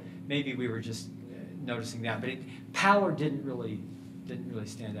 So maybe we were just noticing that, but pallor didn't really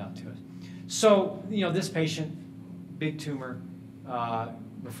stand out to us. So you know, this patient, big tumor,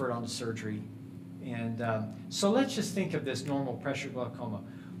 referred on to surgery, and so let's just think of this normal pressure glaucoma.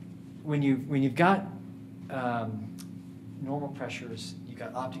 When you've got normal pressures, you've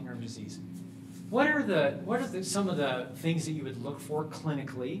got optic nerve disease. What are some of the things that you would look for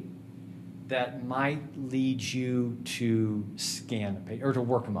clinically that might lead you to scan a patient, or to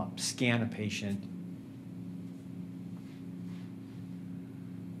work them up, scan a patient,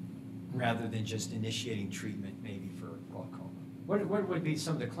 rather than just initiating treatment maybe for glaucoma? What would be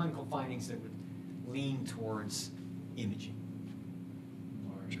some of the clinical findings that would lean towards imaging?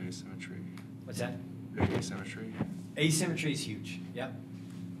 Large asymmetry. What's that? Big asymmetry. Asymmetry is huge. Yep.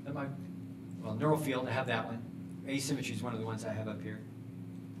 Well, neural field, I have that one. Asymmetry is one of the ones I have up here.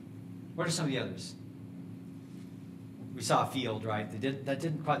 What are some of the others? We saw a field, right? That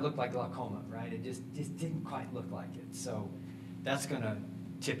didn't quite look like glaucoma, right? It just didn't quite look like it. So that's going to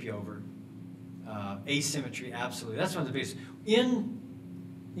tip you over. Asymmetry, absolutely. That's one of the biggest. In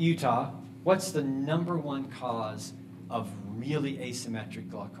Utah, what's the #1 cause of really asymmetric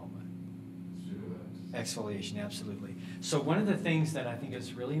glaucoma? Exfoliation, absolutely. So one of the things that I think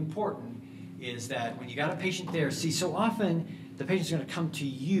is really important is that when you got a patient there, see, so often the patient's going to come to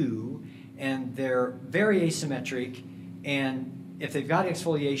you and they're very asymmetric, and if they've got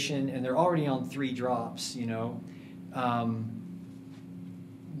exfoliation and they're already on 3 drops, you know,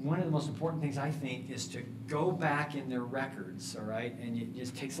 one of the most important things I think is to go back in their records, all right? And it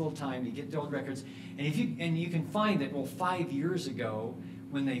just takes a little time to get the old records. And you can find that, well, 5 years ago,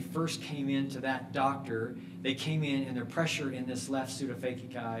 when they first came into that doctor, they came in and their pressure in this left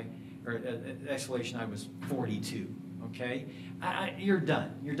pseudophakic eye, or exfoliation eye, was 42, okay? You're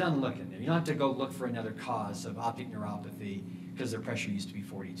done. You're done looking there. You don't have to go look for another cause of optic neuropathy because their pressure used to be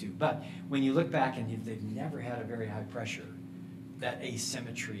 42. But when you look back and they've never had a very high pressure, that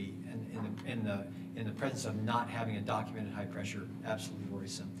asymmetry in the presence of not having a documented high pressure, absolutely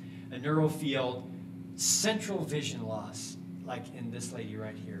worrisome. A neural field, central vision loss, like in this lady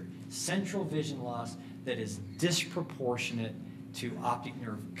right here, central vision loss that is disproportionate to optic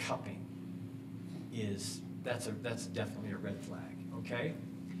nerve cupping, that's definitely a red flag. Okay,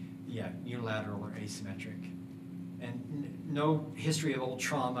 yeah, unilateral or asymmetric, and no history of old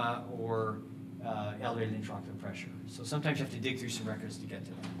trauma or elevated intraocular pressure. So sometimes you have to dig through some records to get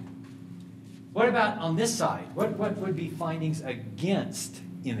to that. What about on this side? What would be findings against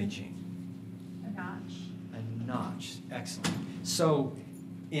imaging? A notch. A notch, excellent. So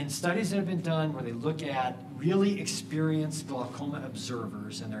in studies that have been done where they look at really experienced glaucoma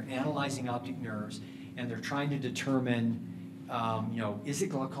observers and they're analyzing optic nerves and they're trying to determine, you know, is it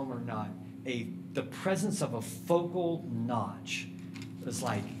glaucoma or not? The presence of a focal notch is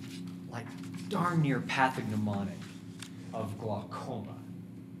like darn near pathognomonic of glaucoma.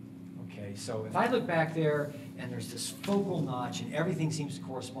 Okay, so if I look back there and there's this focal notch and everything seems to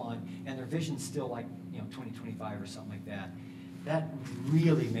correspond and their vision's still like, you know, 20/25 or something like that, that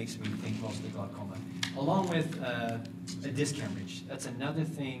really makes me think mostly glaucoma. Along with a disc hemorrhage. That's another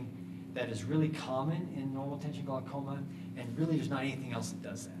thing that is really common in normal tension glaucoma, and really there's not anything else that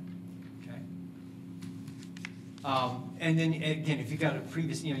does that. And then again, if you got a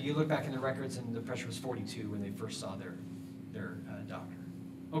previous, you know, you look back in the records and the pressure was 42 when they first saw their doctor.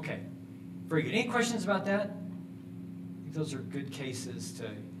 Okay, very good. Any questions about that? I think those are good cases to,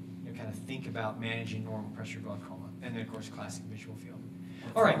 you know, kind of think about managing normal pressure glaucoma, and then of course classic visual field.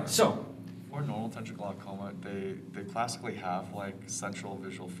 All right, so For normal tension glaucoma, they classically have like central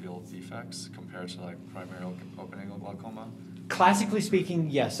visual field defects compared to like primary open angle glaucoma. classically speaking,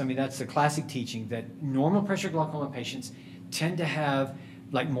 yes. I mean, that's the classic teaching that normal pressure glaucoma patients tend to have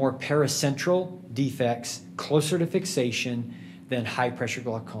like more paracentral defects, closer to fixation than high pressure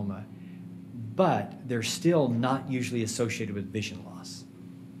glaucoma. But they're still not usually associated with vision loss,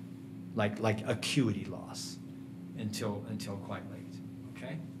 like acuity loss until quite late,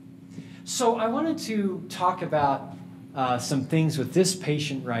 okay? So I wanted to talk about some things with this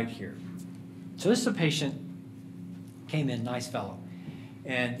patient right here. So this is a patient, came in, nice fellow,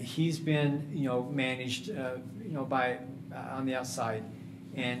 and he's been, managed, by on the outside,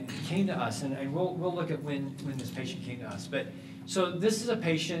 and he came to us, and we'll look at when this patient came to us. But so this is a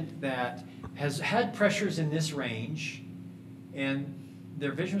patient that has had pressures in this range, and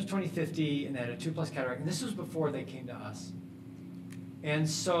their vision was 20/50, and they had a 2+ cataract, and this was before they came to us. And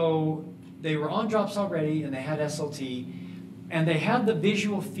so they were on drops already, and they had SLT, and they had the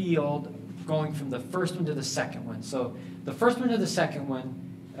visual field going from the first one to the second one. So the first one to the second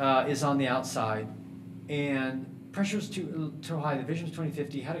one is on the outside, and pressure's too high. The vision was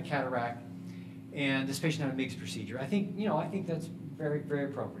 20/50, had a cataract, and this patient had a MIGS procedure. I think that's very, very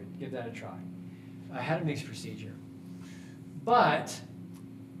appropriate. Give that a try. Had a MIGS procedure. But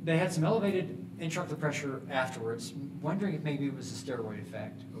they had some elevated intraocular pressure afterwards, wondering if maybe it was a steroid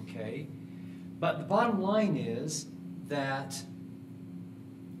effect, okay? But the bottom line is that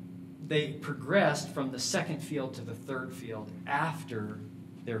they progressed from the second field to the third field after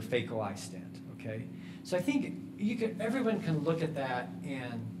their phaco eye stent, okay? So I think everyone can look at that,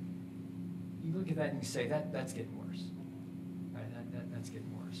 and you look at that and you say, that's getting worse, right? That's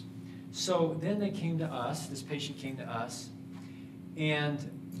getting worse. So then they came to us, this patient came to us, and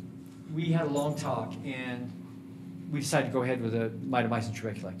we had a long talk, and we decided to go ahead with a mitomycin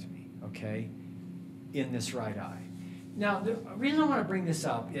trabeculectomy, okay, in this right eye. Now, the reason I want to bring this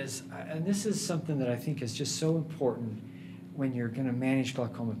up is, and this is something that I think is just so important when you're going to manage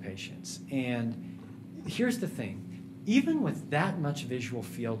glaucoma patients, and here's the thing. Even with that much visual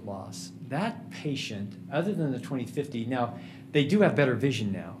field loss, that patient, other than the 20/50, now, they do have better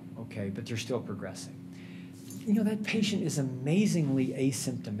vision now, okay, but they're still progressing. That patient is amazingly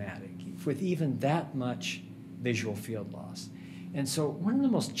asymptomatic with even that much visual field loss. And so one of the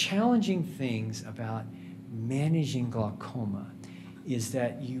most challenging things about managing glaucoma is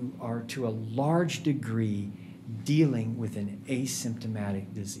that you are, to a large degree, dealing with an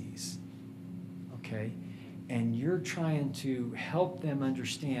asymptomatic disease, okay? And you're trying to help them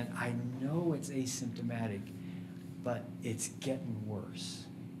understand, I know it's asymptomatic, but it's getting worse.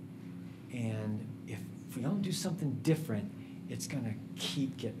 And if we don't do something different, it's going to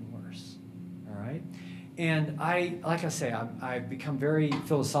keep getting worse, all right? And like I say, I've become very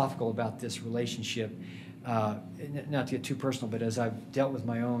philosophical about this relationship, not to get too personal, but as I've dealt with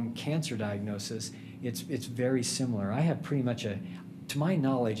my own cancer diagnosis, it's very similar. I have pretty much to my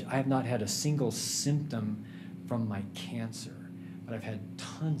knowledge, I have not had a single symptom from my cancer, but I've had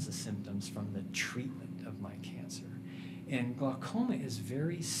tons of symptoms from the treatment of my cancer. And glaucoma is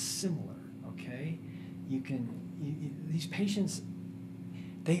very similar, okay? These patients,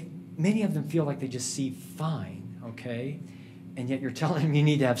 many of them feel like they just see fine, okay? And yet you're telling them you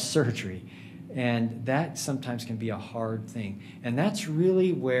need to have surgery. And that sometimes can be a hard thing. And that's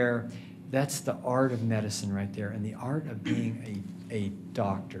really that's the art of medicine right there, and the art of being a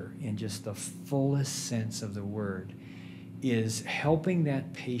doctor in just the fullest sense of the word is helping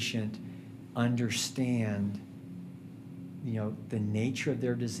that patient understand the nature of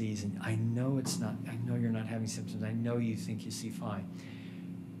their disease. And I know you're not having symptoms. I know you think you see fine.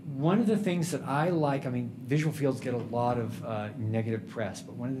 One of the things that I like, visual fields get a lot of negative press,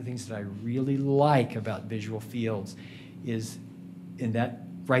 but one of the things that I really like about visual fields is in that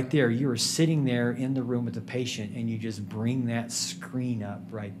right there, you are sitting there in the room with the patient, and you just bring that screen up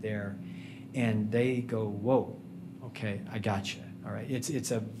right there, and they go, whoa, okay, I got you. All right,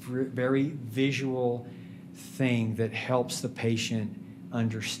 it's a very visual thing that helps the patient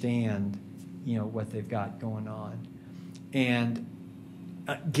understand, what they've got going on. And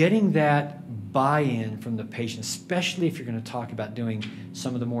getting that buy-in from the patient, especially if you're going to talk about doing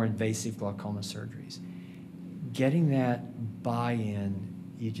some of the more invasive glaucoma surgeries, getting that buy-in,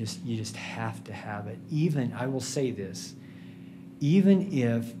 you just have to have it. Even, I will say this, even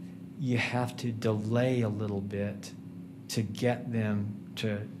if you have to delay a little bit to get them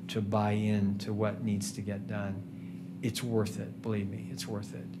to buy in to what needs to get done, it's worth it. Believe me, it's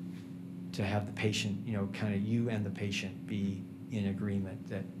worth it to have the patient, kind of you and the patient be in agreement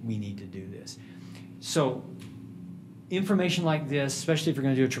that we need to do this. So information like this, especially if you're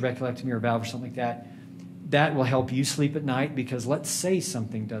going to do a trabeculectomy or a valve or something like that, that will help you sleep at night, because let's say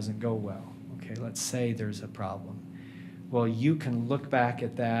something doesn't go well, okay? Let's say there's a problem. Well, you can look back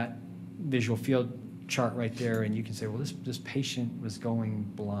at that visual field chart right there, and you can say, well, this patient was going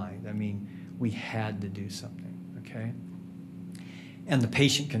blind. I mean, we had to do something, okay? And the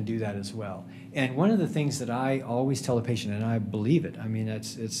patient can do that as well. And one of the things that I always tell the patient, and I believe it, I mean, I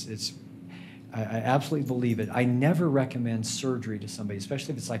absolutely believe it. I never recommend surgery to somebody,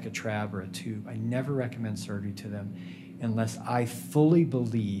 especially if it's like a trab or a tube. I never recommend surgery to them unless I fully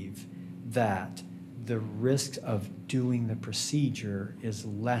believe that the risk of doing the procedure is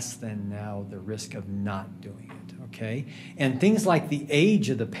less than now the risk of not doing it, okay? And things like the age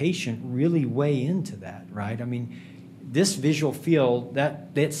of the patient really weigh into that, right? I mean, this visual field,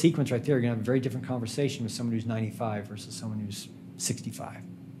 that sequence right there, you're going to have a very different conversation with someone who's 95 versus someone who's 65,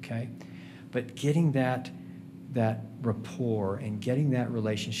 okay? But getting that rapport and getting that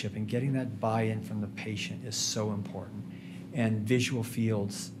relationship and getting that buy-in from the patient is so important. And visual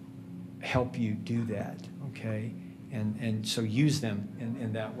fields help you do that, okay? And so use them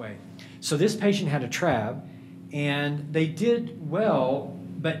in that way. So this patient had a trab, and they did well,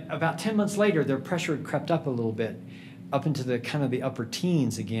 but about 10 months later, their pressure had crept up a little bit, up into the kind of the upper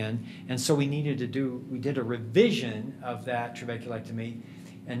teens again. And so we did a revision of that trabeculectomy,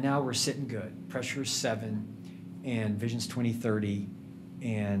 and now we're sitting good. Pressure is 7, and vision's 20/30,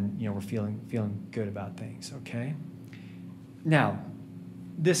 and we're feeling good about things, okay? Now,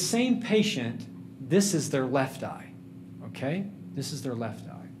 this same patient, this is their left eye, okay? This is their left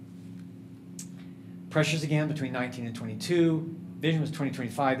eye. Pressures again between 19 and 22. Vision was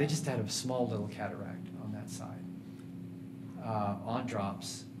 20/25. They just had a small little cataract on that side. On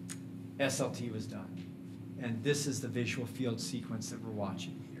drops. SLT was done. And this is the visual field sequence that we're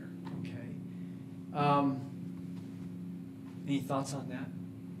watching here, okay? Any thoughts on that?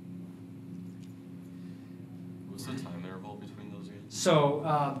 What's the time interval between those again?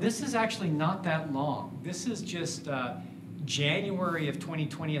 So this is actually not that long. This is just January of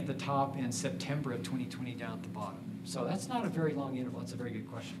 2020 at the top and September of 2020 down at the bottom. So that's not a very long interval. That's a very good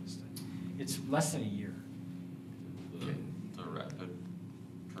question. It's less than a year. The rapid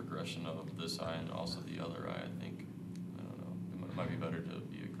progression of this eye and also the other eye, I think, I don't know, it might be better to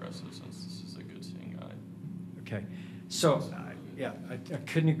be aggressive since this is a good seeing eye. Okay, so yeah, I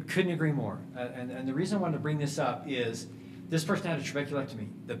couldn't agree more. And the reason I wanted to bring this up is this person had a trabeculectomy.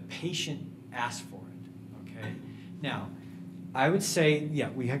 The patient asked for it, okay? Now, I would say, yeah,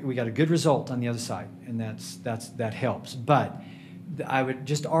 we got a good result on the other side, and that helps. But I would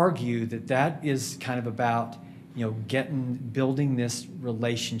just argue that is kind of about, building this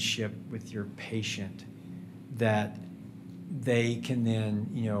relationship with your patient that they can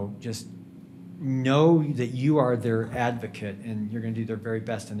then, just know that you are their advocate and you're going to do their very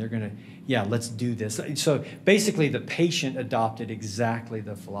best, and they're going to, yeah, let's do this. So basically the patient adopted exactly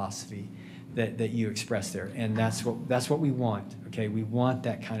the philosophy that you expressed there, and that's what we want, okay? We want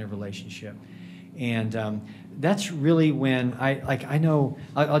that kind of relationship. And that's really when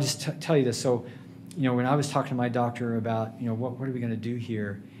I'll just tell you this. So, when I was talking to my doctor about, what are we going to do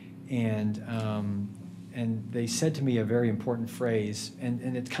here? And they said to me a very important phrase,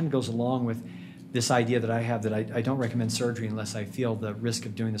 and it kind of goes along with this idea that I have that I don't recommend surgery unless I feel the risk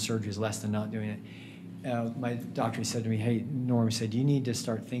of doing the surgery is less than not doing it. My doctor said to me, hey, Norm, he said, you need to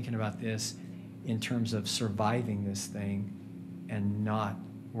start thinking about this in terms of surviving this thing and not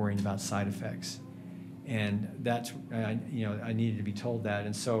worrying about side effects. And that's, I needed to be told that.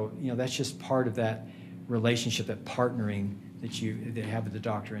 And so, that's just part of that relationship, that partnering that they have with the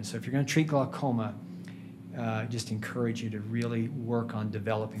doctor. And so if you're going to treat glaucoma, just encourage you to really work on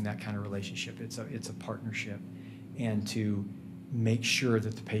developing that kind of relationship. It's a partnership, and to make sure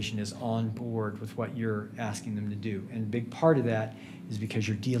that the patient is on board with what you're asking them to do. And a big part of that is because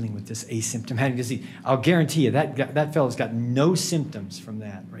you're dealing with this asymptomatic disease. I'll guarantee you that fellow's got no symptoms from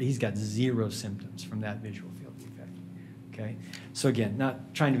that. Right? He's got 0 symptoms from that visual field defect. Okay. So again,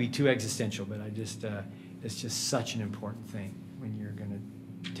 not trying to be too existential, but it's just such an important thing when you're going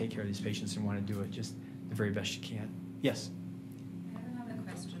to take care of these patients and want to do it just the very best you can. Yes. I have another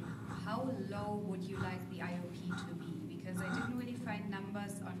question. How low would you like the IOP to be? Because I didn't really find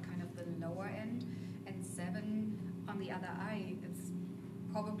numbers on kind of the lower end, and 7 on the other eye. It's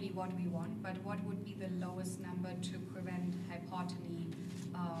probably what we want, but what would be the lowest number to prevent hypotony?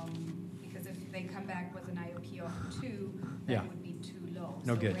 Because if they come back with an IOP of 2, that would be too low.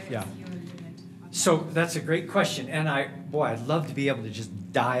 No good. Yeah. Where is your limit on So that? that's a great question, and I'd love to be able to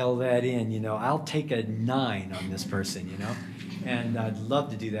just dial that in. I'll take a 9 on this person, and I'd love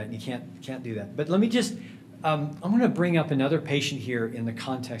to do that, and you can't do that. But let me just, I'm going to bring up another patient here in the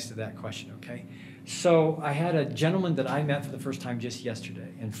context of that question, okay? So I had a gentleman that I met for the first time just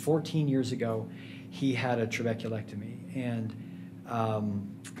yesterday, and 14 years ago, he had a trabeculectomy, and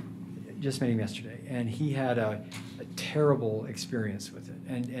just met him yesterday, and he had a terrible experience with it,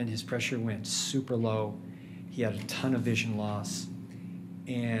 and his pressure went super low. He had a ton of vision loss,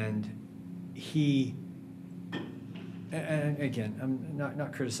 and and again, I'm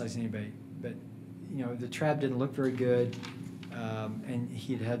not criticizing anybody, but the trab didn't look very good, and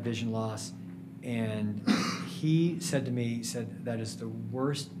he'd had vision loss, and he said to me, that is the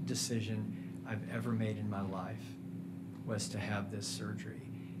worst decision I've ever made in my life, was to have this surgery.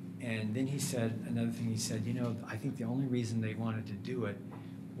 And then he said, another thing he said, I think the only reason they wanted to do it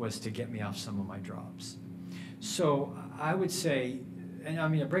was to get me off some of my drops. So I would say, and I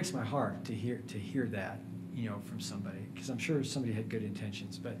mean, it breaks my heart to hear that, from somebody, because I'm sure somebody had good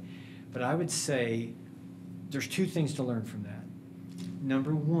intentions, but I would say there's two things to learn from that.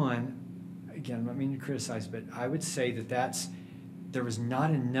 Number one, again, I'm not meaning to criticize, but I would say there was not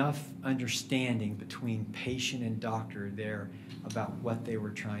enough understanding between patient and doctor there about what they were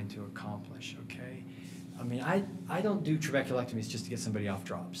trying to accomplish, okay? I mean, I don't do trabeculectomies just to get somebody off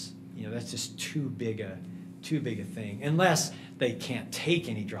drops. That's just too big a thing, unless they can't take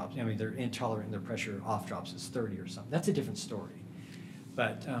any drops. I mean, they're intolerant and their pressure off drops is 30 or something. That's a different story.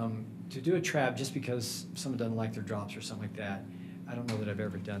 But to do a trab just because someone doesn't like their drops or something like that, I don't know that I've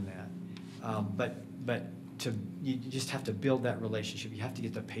ever done that. But you just have to build that relationship. You have to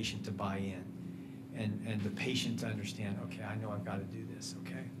get the patient to buy in, and the patient to understand, okay, I know I've got to do this,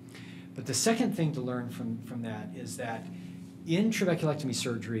 okay? But the second thing to learn from that is that in trabeculectomy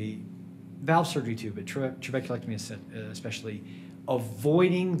surgery, valve surgery too, but trabeculectomy especially,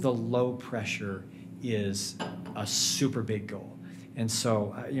 avoiding the low pressure is a super big goal. And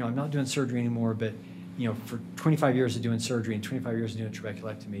so, I'm not doing surgery anymore, but for 25 years of doing surgery and 25 years of doing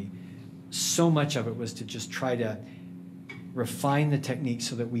trabeculectomy, so much of it was to just try to refine the technique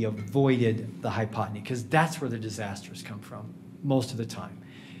so that we avoided the hypotony, because that's where the disasters come from most of the time.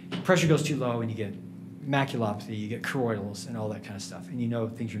 Pressure goes too low and you get maculopathy, you get choroidals and all that kind of stuff,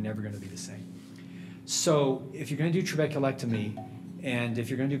 and things are never going to be the same. So if you're going to do trabeculectomy, and if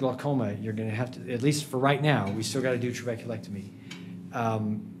you're going to do glaucoma, you're going to have to, at least for right now, we still got to do trabeculectomy.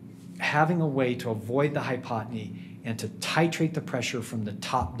 Having a way to avoid the hypotony and to titrate the pressure from the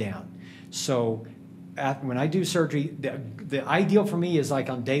top down. So when I do surgery, the ideal for me is like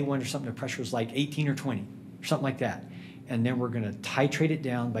on day one or something, the pressure is like 18 or 20 or something like that. And then we're going to titrate it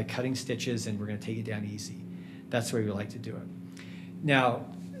down by cutting stitches, and we're going to take it down easy. That's the way we like to do it. Now,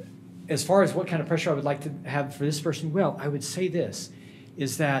 as far as what kind of pressure I would like to have for this person, well, I would say this,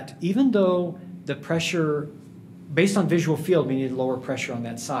 is that even though the pressure, based on visual field, we need lower pressure on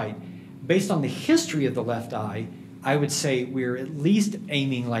that side, based on the history of the left eye, I would say we're at least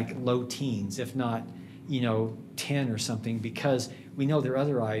aiming like low teens, if not, 10 or something, because we know their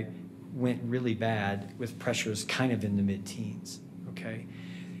other eye went really bad with pressures kind of in the mid-teens, okay?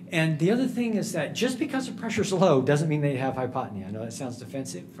 And the other thing is that just because the pressure's low doesn't mean they have hypotony. I know that sounds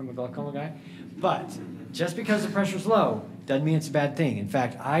defensive from a glaucoma guy, but just because the pressure's low doesn't mean it's a bad thing. In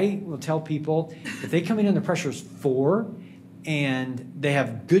fact, I will tell people if they come in and the pressure's 4 and they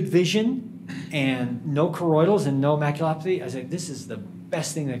have good vision and no choroidals and no maculopathy, I say this is the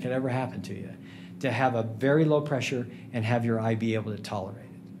best thing that could ever happen to you, to have a very low pressure and have your eye be able to tolerate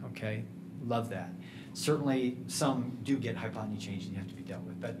it, okay? Love that. Certainly some do get hypotony change and you have to be dealt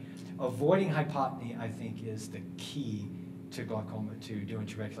with, but avoiding hypotony, I think, is the key to glaucoma, to doing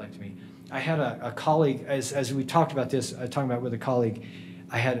trabeculectomy. I had a colleague, as we talked about this, talking about with a colleague,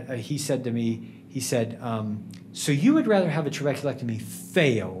 he said to me, so you would rather have a trabeculectomy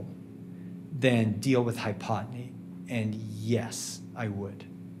fail than deal with hypotony? And yes, I would.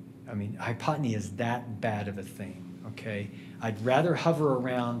 I mean, hypotony is that bad of a thing, okay? I'd rather hover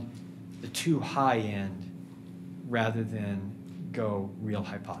around the too high end rather than go real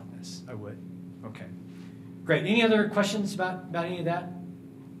hypotenuse. I would. Okay. Great. Any other questions about any of that?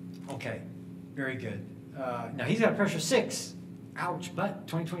 Okay. Very good. Now he's got pressure 6. Ouch. But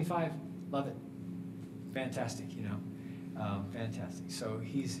 2025. Love it. Fantastic. Fantastic. So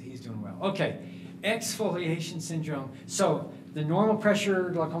he's doing well. Okay. Exfoliation syndrome. So the normal pressure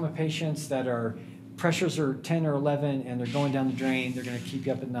glaucoma patients that are pressures are 10 or 11 and they're going down the drain, they're going to keep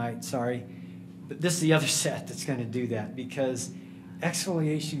you up at night, sorry. But this is the other set that's going to do that, because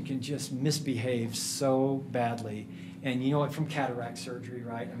exfoliation can just misbehave so badly. And you know it from cataract surgery,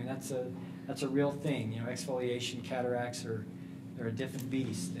 right? I mean, that's a real thing. Exfoliation cataracts they're a different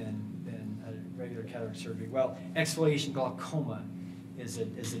beast than a regular cataract surgery. Well, exfoliation glaucoma is a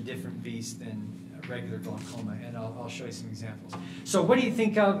different beast than a regular glaucoma, and I'll show you some examples. So what do you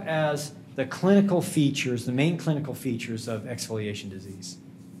think of as the clinical features, the main clinical features of exfoliation disease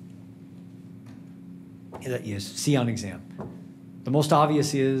that you see on exam? The most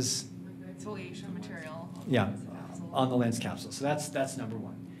obvious is exfoliation material. Yeah, lens capsule. on the lens capsule. So that's number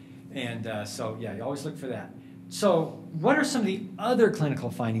one. And so, yeah, you always look for that. So what are some of the other clinical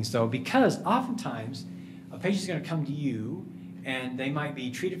findings, though? Because oftentimes a patient's going to come to you and they might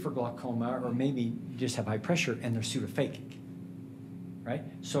be treated for glaucoma or maybe just have high pressure and they're pseudophakic, right?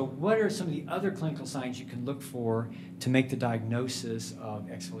 So what are some of the other clinical signs you can look for to make the diagnosis of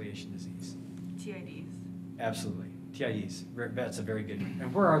exfoliation disease? TIDs. Absolutely. TIDs. That's a very good one.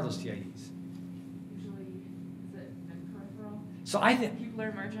 And where are those TIDs? Usually, is it mid-peripheral? So I think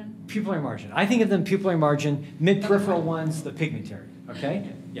Pupillary margin. pupillary margin. I think of them pupillary margin, mid-peripheral ones, the pigmentary.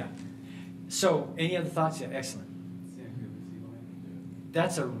 Okay? Yeah. So any other thoughts? Yeah, excellent.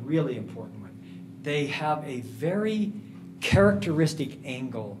 That's a really important one. They have a very characteristic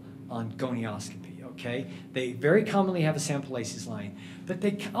angle on gonioscopy, okay? They very commonly have a sample-laces line, but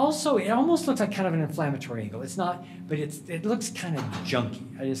they also, it almost looks like kind of an inflammatory angle. It's not, but it looks kind of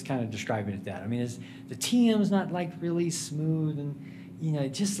junky. I just kind of describe it as that. I mean, the TM's not like really smooth and, you know,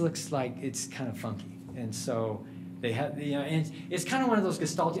 it just looks like it's kind of funky. And so they have, you know, and it's kind of one of those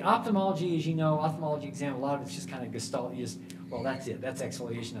gestalt, ophthalmology, as you know, ophthalmology exam, a lot of it's just kind of gestalt, well, that's it, that's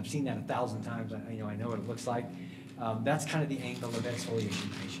exfoliation. I've seen that 1,000 times, I know what it looks like. That's kind of the angle of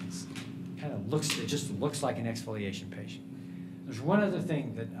exfoliation patients. Kind of looks, it just looks like an exfoliation patient. There's one other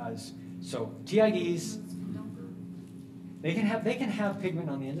thing that so TIDs, they can have pigment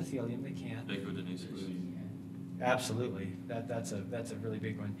on the endothelium, they can. Absolutely, that's a really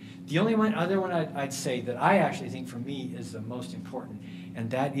big one. The only other one I'd say that I actually think for me is the most important,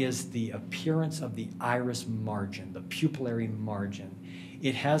 and that is the appearance of the iris margin, the pupillary margin.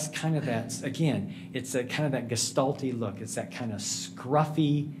 It has kind of that, again, it's a kind of that gestalty look. It's that kind of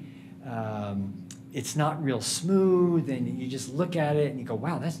scruffy, it's not real smooth, and you just look at it and you go,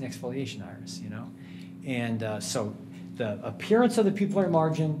 wow, that's an exfoliation iris, you know? And so the appearance of the pupillary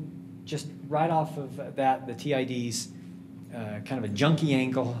margin, just right off of that, the TIDs, kind of a junky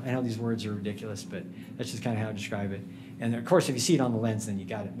angle. I know these words are ridiculous, but that's just kind of how I describe it. And of course, if you see it on the lens, then you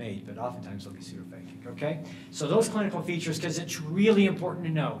got it made, but oftentimes they'll be pseudophakic, okay? So those clinical features, because it's really important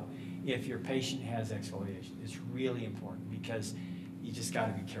to know if your patient has exfoliation. It's really important because you just got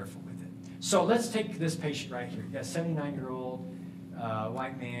to be careful with it. So let's take this patient right here. You got a 79-year-old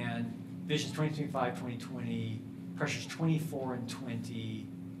white man, vision's 20/25, 20/20, pressure's 24/20,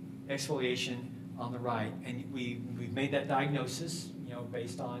 exfoliation on the right, and we've made that diagnosis, you know,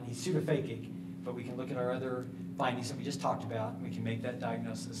 based on he's pseudophakic, but we can look at our other findings that we just talked about, and we can make that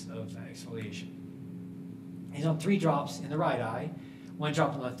diagnosis of exfoliation. He's on 3 drops in the right eye, 1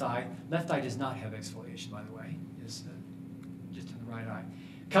 drop in the left eye. Left eye does not have exfoliation, by the way, it's just in the right eye.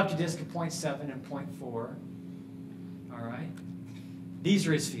 Cup to disc of 0.7 and 0.4. All right, these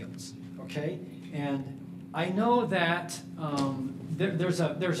are his fields, okay, and I know that there's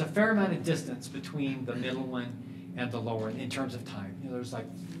a fair amount of distance between the middle one and the lower one in terms of time. You know, there's like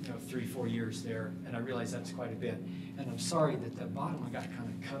 3-4 years there, and I realize that's quite a bit. And I'm sorry that the bottom one got kind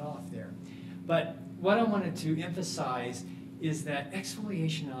of cut off there. But what I wanted to emphasize is that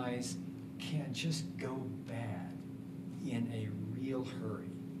exfoliation eyes can just go bad in a real hurry.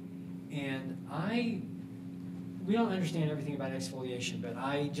 And we don't understand everything about exfoliation, but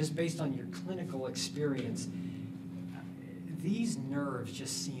just based on your clinical experience, these nerves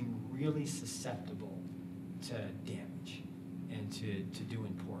just seem really susceptible to damage and to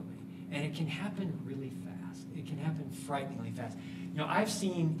doing poorly. And it can happen really fast. It can happen frighteningly fast. You know, I've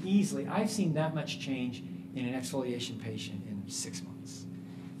seen that much change in an exfoliation patient in 6 months.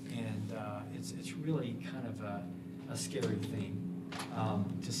 And it's really kind of a scary thing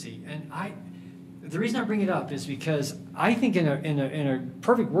to see. And the reason I bring it up is because I think in a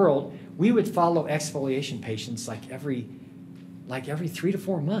perfect world, we would follow exfoliation patients like every 3 to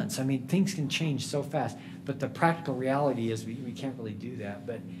 4 months. I mean, things can change so fast. But the practical reality is we can't really do that.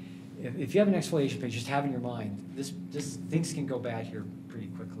 But if you have an exfoliation patient, just have in your mind, this things can go bad here pretty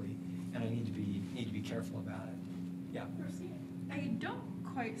quickly, and I need to be careful about it. Yeah. I don't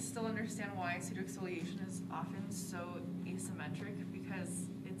quite still understand why pseudoexfoliation is often so asymmetric, because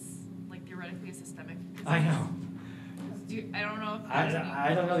it's like theoretically a systemic disease. I know. I don't know if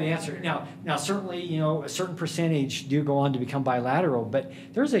I don't know the answer. Now certainly, you know, a certain percentage do go on to become bilateral, but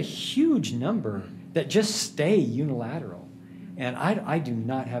there's a huge number that just stay unilateral. And I do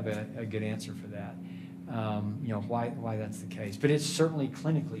not have a good answer for that, you know, why that's the case. But it's certainly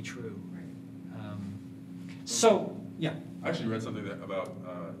clinically true. So, yeah. I actually read something about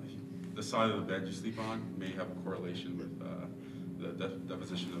the side of the bed you sleep on may have a correlation with the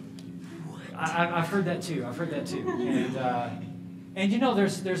deposition of. I've heard that too. And you know,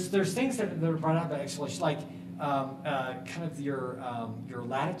 there's things that are brought up by exfoliation, like kind of your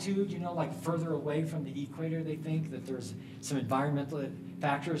latitude, you know, like further away from the equator, they think that there's some environmental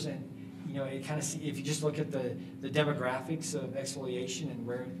factors, and you know, it kind of if you just look at the demographics of exfoliation and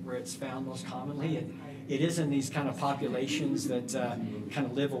where it's found most commonly, it is in these kind of populations that kind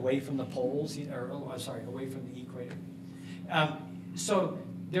of live away from the poles, away from the equator. So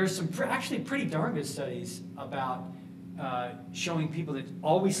there's some actually pretty darn good studies about showing people that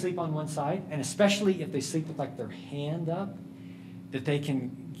always sleep on one side, and especially if they sleep with like their hand up, that they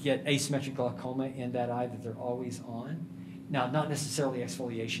can get asymmetric glaucoma in that eye that they're always on. Now, not necessarily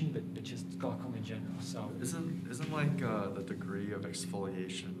exfoliation, but just glaucoma in general. So isn't like the degree of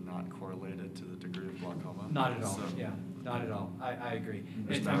exfoliation not correlated to the degree of glaucoma? Not at all. So, Yeah, not at all. I agree.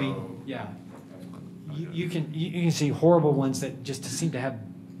 There's I no- mean, yeah. You can see horrible ones that just seem to have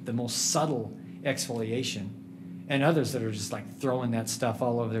the most subtle exfoliation, and others that are just like throwing that stuff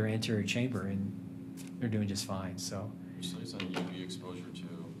all over their anterior chamber, and they're doing just fine. So. Studies on UV exposure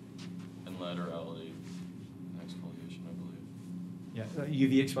too, and laterality and exfoliation, I believe. Yeah,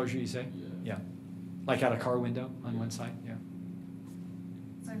 UV exposure, you say? Yeah. Yeah. Like out a car window on one side? Yeah.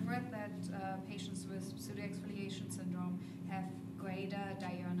 So I've read that patients with pseudoexfoliation syndrome have greater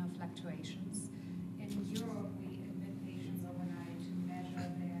diurnal fluctuations. In Europe, we admit patients overnight to measure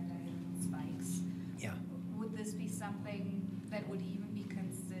their diurnal spikes. Yeah. Would this be something that would even be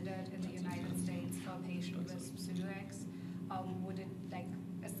considered in the United States for a patient with pseudoex? Would it, like,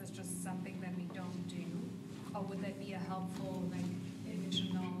 is this just something that we don't do? Or would that be a helpful, like,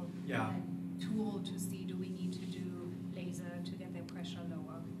 additional tool to see, do we need to do laser to get their pressure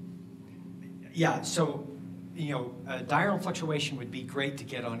lower? Yeah, so, you know, diurnal fluctuation would be great to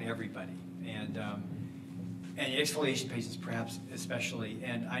get on everybody. And exfoliation patients perhaps especially.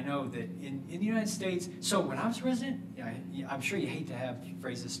 And I know that in the United States, so when I was a resident, I'm sure you hate to have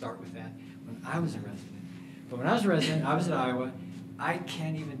phrases start with that, when I was a resident. But when I was a resident, I was at Iowa, I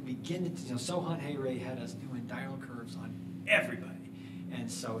can't even begin to, you know, Sohan Hayray had us doing diurnal curves on everybody. And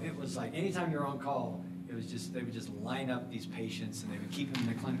so it was like, anytime you're on call, it was just, they would just line up these patients and they would keep them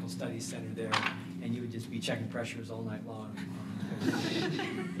in the clinical studies center there, and you would just be checking pressures all night long.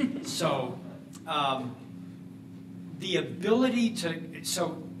 So, the ability to,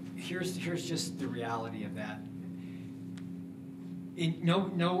 so here's just the reality of that.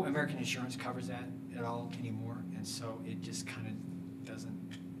 No American insurance covers that at all anymore, and so it just kind of doesn't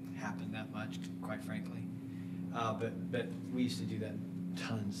happen that much, quite frankly. But we used to do that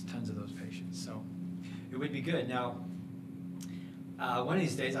tons of those patients, so it would be good. Now, one of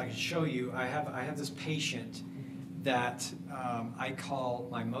these days I can show you. I have this patient that I call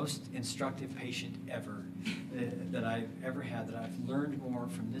my most instructive patient ever, that I've ever had, that I've learned more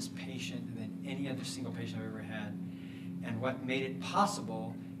from this patient than any other single patient I've ever had. And what made it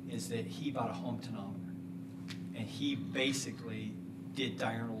possible is that he bought a home tonometer, and he basically did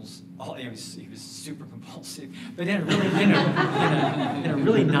diurnals. He was super compulsive, but in a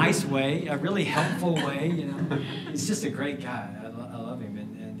really nice way, a really helpful way. You know, he's just a great guy. I love him,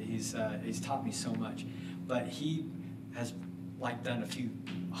 and he's taught me so much. But he has like done a few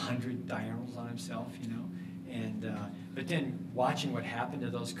hundred diurnals on himself, you know, and but then watching what happened to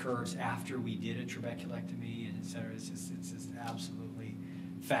those curves after we did a trabeculectomy and et cetera, it's just absolutely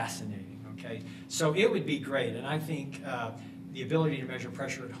fascinating. Okay, so it would be great, and I think the ability to measure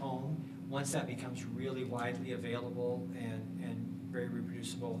pressure at home, once that becomes really widely available and very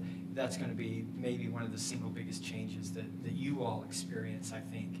reproducible, that's going to be maybe one of the single biggest changes that you all experience, I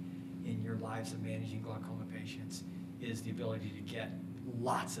think, in your lives of managing glaucoma patients, is the ability to get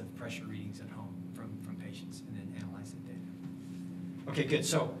lots of pressure readings at home from patients and then analyze the data. Okay, good.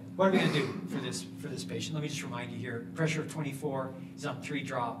 So what are we going to do for this patient? Let me just remind you here. Pressure of 24, he's on 3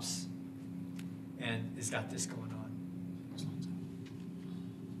 drops, and he's got this going on.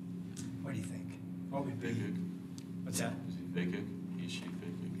 What do you think? What would be? What's that? Is he phakic? Is she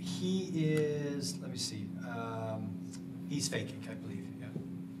phakic? He is, let me see, he's phakic, I believe, yeah.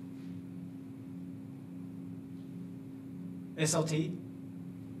 SLT,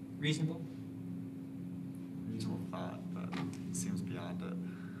 reasonable? Reasonable thought, but it seems beyond it.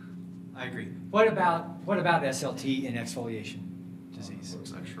 I agree. What about SLT in exfoliation disease?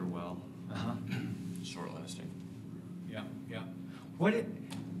 Works extra well. Uh-huh. Short lasting. Yeah, yeah.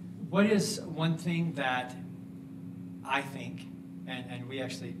 What is one thing that I think, and we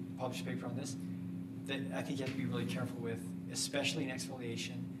actually published a paper on this, that I think you have to be really careful with, especially in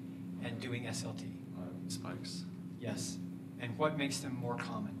exfoliation and doing SLT? Spikes. Yes. And what makes them more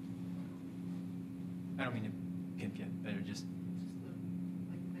common? I don't mean to pimp you, but just...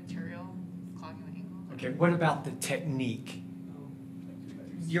 Like material clogging the angle. Okay, what about the technique?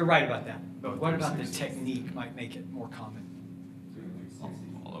 You're right about that, but what about the technique might make it more common?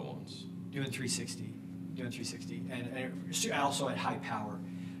 All at once. Doing 360, and also at high power,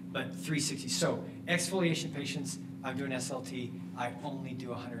 but 360. So exfoliation patients, I'm doing SLT, I only do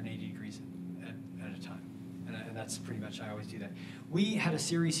 180 degrees at a time, and that's pretty much, I always do that. We had a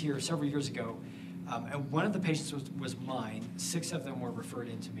series here several years ago, and one of the patients was mine. 6 of them were referred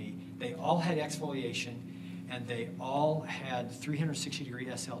in to me. They all had exfoliation, and they all had 360-degree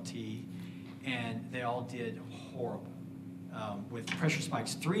SLT, and they all did horrible with pressure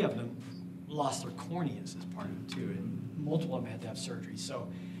spikes. 3 of them lost their corneas as part of it too, and multiple of them had to have surgery. So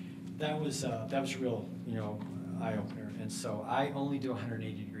that was a real, eye opener. And so I only do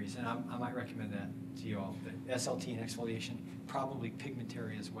 180 degrees, and I might recommend that to you all. But SLT and exfoliation, probably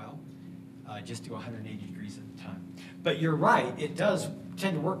pigmentary as well. Just do 180 degrees at a time. But you're right; it does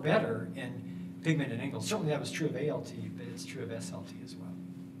tend to work better in pigmented angles. Certainly that was true of ALT, but it's true of SLT as well.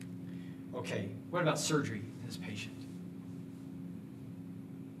 Okay, what about surgery in this patient?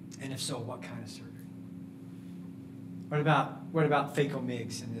 And if so, what kind of surgery? What about phaco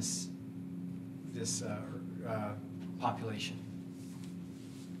MIGS in this population?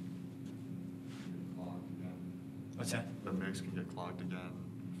 What's that? The MIGS can get clogged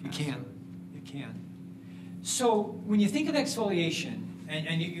again. It can. So when you think of exfoliation,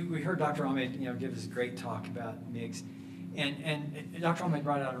 and we heard Dr. Ahmed, give this great talk about MIGS, and Dr. Ahmed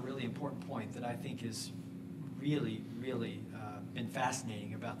brought out a really important point that I think is really, really been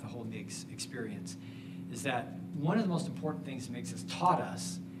fascinating about the whole MIGS experience, is that one of the most important things MIGS has taught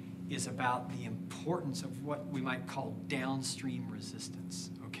us is about the importance of what we might call downstream resistance,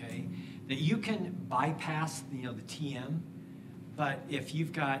 okay? That you can bypass, the TM, but if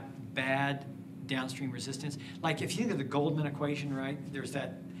you've got bad downstream resistance, like if you think of the Goldman equation, right, there's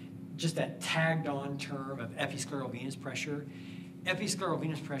just that tagged on term of episcleral venous pressure. Episcleral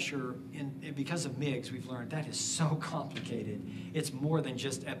venous pressure, because of MIGS, we've learned that is so complicated. It's more than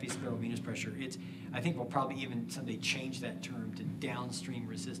just episcleral venous pressure. I think we'll probably even someday change that term to downstream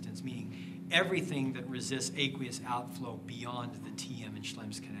resistance, meaning everything that resists aqueous outflow beyond the TM and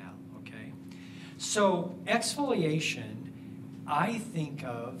Schlemm's canal, okay? So exfoliation, I think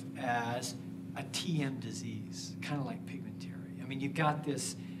of as a TM disease, kind of like pigmentary. I mean, you've got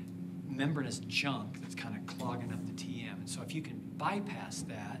this membranous junk that's kind of clogging up the TM. And so if you can bypass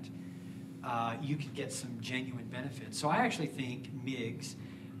that, you can get some genuine benefits. So I actually think MIGS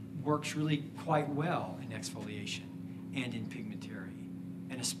works really quite well in exfoliation and in pigmentary,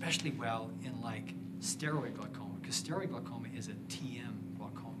 and especially well in like steroid glaucoma, because steroid glaucoma is a TM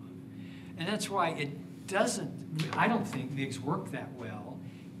glaucoma. And that's why I don't think MIGS work that well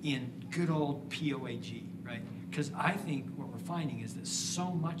in good old POAG, right? Because I think what we're finding is that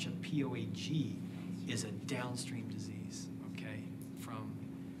so much of POAG is a downstream disease, okay?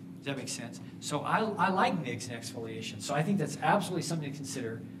 Does that make sense? So I like MIGS and exfoliation. So I think that's absolutely something to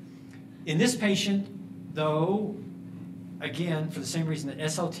consider. In this patient, though, again, for the same reason that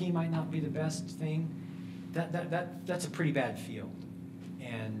SLT might not be the best thing, that's a pretty bad field.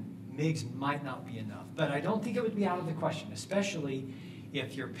 And MIGS might not be enough. But I don't think it would be out of the question, especially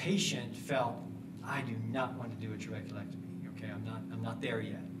if your patient felt, I do not want to do a trabeculectomy, okay? I'm not there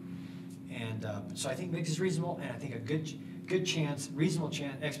yet. And so I think MIGS is reasonable, and I think a good chance, reasonable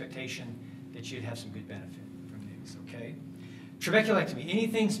chance, expectation that you'd have some good benefit from MIGS, okay? Trabeculectomy,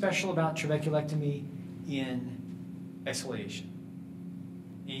 anything special about trabeculectomy in exfoliation?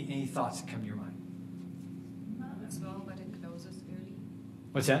 Any thoughts that come to your mind? Not as well, but it closes early.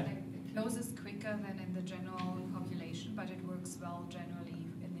 What's that? It closes quicker than in the general population, but it works well generally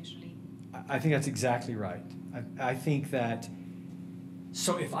initially. I think that's exactly right. I think that,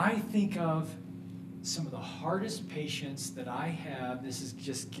 so if I think of some of the hardest patients that I have, this is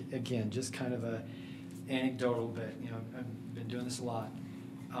just, again, just kind of a anecdotal, but I've been doing this a lot.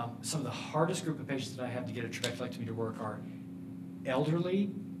 Some of the hardest group of patients that I have to get a trabeculectomy to work are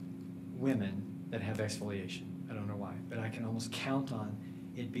elderly women that have exfoliation. I don't know why, but I can almost count on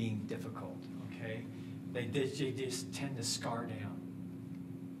it being difficult, okay? They just tend to scar down.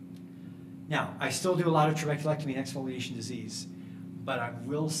 Now, I still do a lot of trabeculectomy and exfoliation disease, but I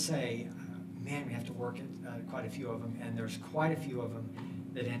will say, man, we have to work at quite a few of them, and there's quite a few of them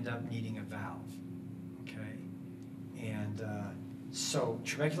that end up needing a valve, okay? And so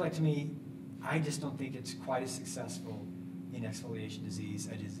trabeculectomy, I just don't think it's quite as successful in exfoliation disease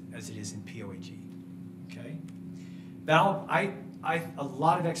as it is in POAG, okay? Valve, a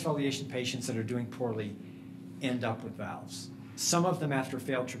lot of exfoliation patients that are doing poorly end up with valves. Some of them after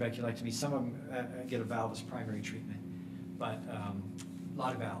failed trabeculectomy, some of them get a valve as primary treatment, but a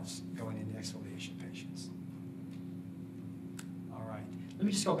lot of valves going into exfoliation patients. All right, let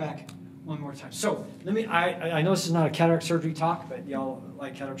me just go back one more time. So I know this is not a cataract surgery talk, but y'all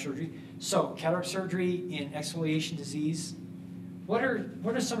like cataract surgery. So cataract surgery in exfoliation disease, what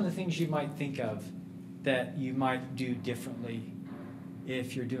are some of the things you might think of that you might do differently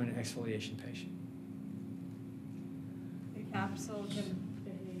if you're doing an exfoliation patient? The capsule can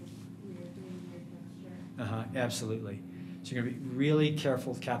behave weirdly in your texture. Absolutely. So you're going to be really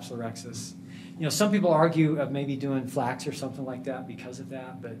careful with capsulorhexis. You know, some people argue of maybe doing flax or something like that because of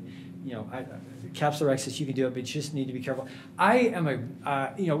that, but you know, capsulorhexis, you can do it, but you just need to be careful. I am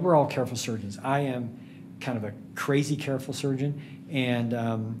you know, we're all careful surgeons. I am kind of a crazy careful surgeon, and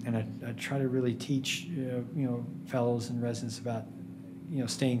I try to really teach you know, fellows and residents about, you know,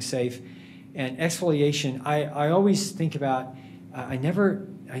 staying safe. And exfoliation, I always think about, I never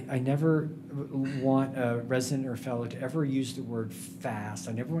want a resident or fellow to ever use the word fast.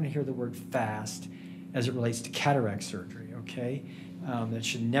 I never want to hear the word fast as it relates to cataract surgery, okay? That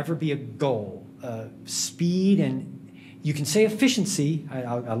should never be a goal. Speed, and you can say efficiency,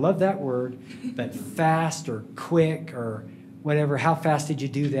 I love that word, but fast or quick or whatever, how fast did you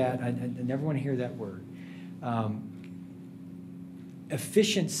do that? I never want to hear that word.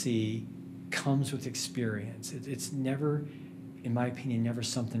 Efficiency comes with experience. It's never, in my opinion, never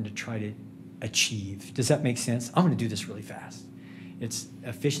something to try to achieve. Does that make sense? I'm going to do this really fast.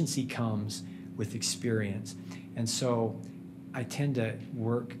 Efficiency comes with experience. And so I tend to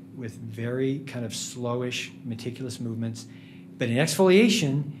work with very kind of slowish, meticulous movements. But in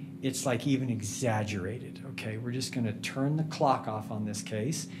exfoliation, it's like even exaggerated, okay? We're just going to turn the clock off on this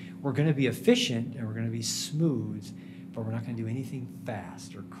case. We're going to be efficient and we're going to be smooth, but we're not going to do anything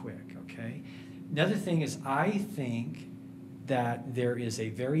fast or quick, okay? Another thing is I think that there is a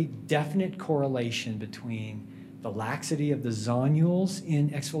very definite correlation between the laxity of the zonules in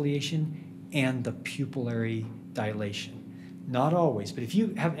exfoliation and the pupillary dilation. Not always, but if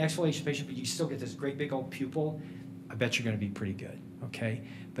you have an exfoliation patient but you still get this great big old pupil, I bet you're going to be pretty good, okay?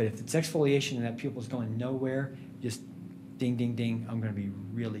 But if it's exfoliation and that pupil is going nowhere, just ding, ding, ding, I'm going to be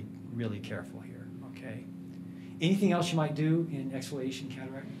really, really careful here, okay? Anything else you might do in exfoliation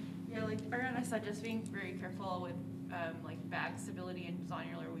cataract? Yeah, like Ariana said, just being very careful with like bag stability and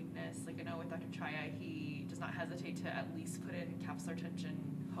zonular weakness. Like I know with Dr. Chaya, he does not hesitate to at least put in capsular tension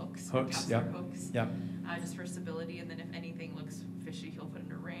hooks, capsular hooks, just for stability. And then if anything looks fishy, he'll put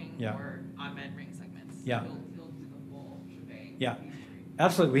in a ring or on-med ring segments. Yeah. He'll do the full shebang. Yeah.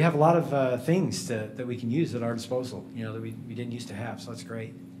 Absolutely. We have a lot of things that we can use at our disposal, you know, that we didn't used to have. So that's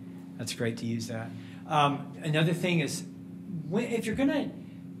great. That's great to use that. Another thing is, if you're going to,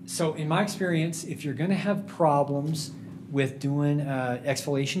 so in my experience, if you're going to have problems with doing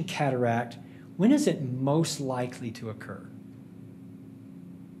exfoliation cataract, when is it most likely to occur?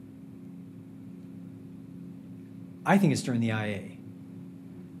 I think it's during the IA,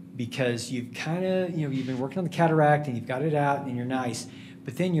 because you've kind of, you know, you've been working on the cataract and you've got it out and you're nice,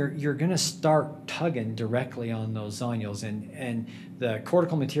 but then you're going to start tugging directly on those zonules, and the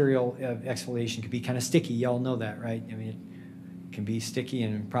cortical material of exfoliation can be kind of sticky. Y'all know that, right? I mean, it can be sticky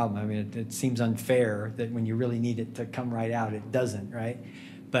and a problem. I mean, it seems unfair that when you really need it to come right out, it doesn't, right?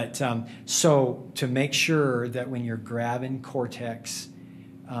 But so to make sure that when you're grabbing cortex,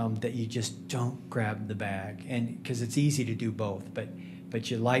 that you just don't grab the bag, and because it's easy to do both,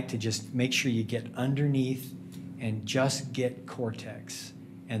 but you like to just make sure you get underneath and just get cortex,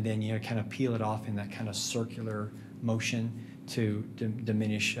 and then you kind of peel it off in that kind of circular motion to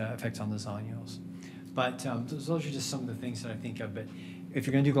diminish effects on the zonules. But those are just some of the things that I think of. But if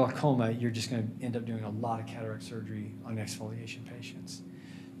you're going to do glaucoma, you're just going to end up doing a lot of cataract surgery on exfoliation patients.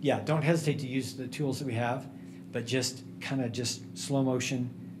 Yeah, don't hesitate to use the tools that we have, but just kind of just slow motion,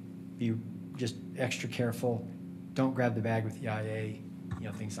 be just extra careful. Don't grab the bag with the IA, you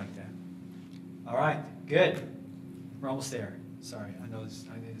know, things like that. All right, good. We're almost there. Sorry, I know this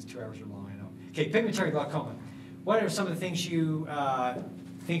 2 hours are long, I know. Okay, pigmentary glaucoma. What are some of the things you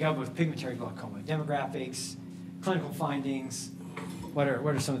think of with pigmentary glaucoma? Demographics, clinical findings. What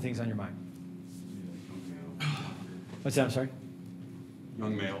are some of the things on your mind? What's that? I'm sorry?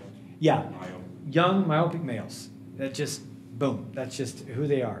 Young male. Yeah, young myopic males. That just, boom, that's just who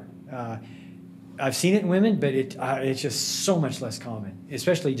they are. I've seen it in women, but it's just so much less common,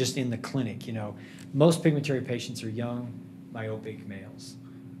 especially just in the clinic, you know. Most pigmentary patients are young myopic males.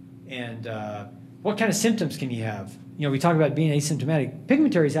 And what kind of symptoms can you have? You know, we talk about being asymptomatic.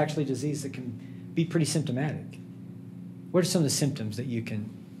 Pigmentary is actually a disease that can be pretty symptomatic. What are some of the symptoms that you can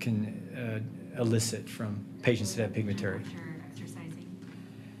elicit from patients that have pigmentary?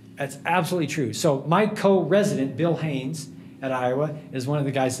 That's absolutely true. So my co-resident, Bill Haynes, at Iowa, is one of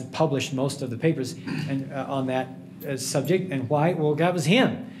the guys that published most of the papers and on that. subject. And why? Well, that was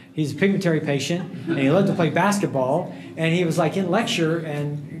him. He's a pigmentary patient, and he loved to play basketball. And he was like in lecture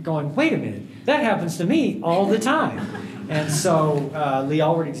and going, wait a minute, that happens to me all the time. And so Lee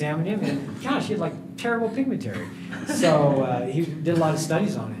Allward examined him, and gosh, he had like terrible pigmentary. So he did a lot of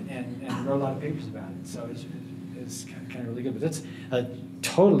studies on it and wrote a lot of papers about it. So it's kind of really good. But that's a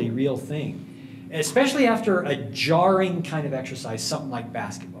totally real thing, especially after a jarring kind of exercise, something like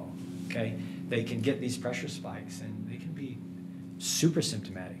basketball. Okay, they can get these pressure spikes, and they can be super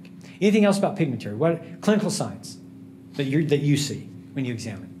symptomatic. Anything else about pigmentary? What clinical signs that you see when you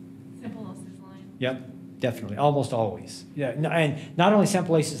examine? Simple osseous line. Yep, definitely, almost always. Yeah, and not only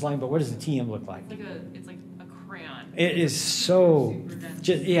simple osseous line, but what does the TM look like? It's like a crayon. It is so, Super dense.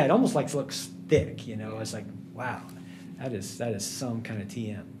 yeah, it almost like looks thick. You know, it's like wow, that is some kind of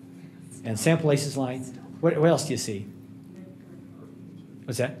TM. And sample osseous line. What else do you see?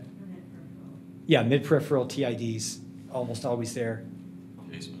 What's that? Yeah, mid-peripheral TIDs, almost always there.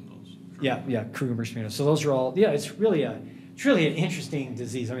 Case spindles. Yeah, Kruger spindles. So those are all. Yeah, it's really an interesting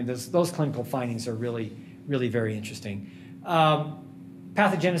disease. I mean, those clinical findings are really very interesting.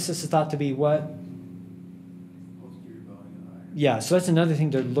 Pathogenesis is thought to be what? Yeah, so that's another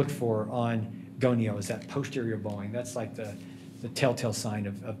thing to look for on gonio is that posterior bowing. That's like the telltale sign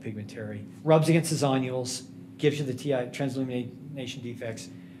of pigmentary. Rubs against the zonules, gives you the TI transillumination defects,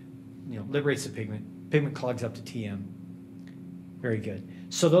 liberates the pigment. Pigment clogs up to TM. Very good.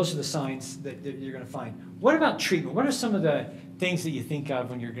 So those are the signs that you're going to find. What about treatment? What are some of the things that you think of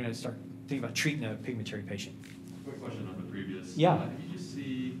when you're going to start thinking about treating a pigmentary patient? Quick question on the previous. Yeah. If you just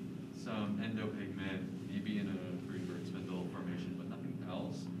see some endopigment, maybe in a Greenberg spindle formation, but nothing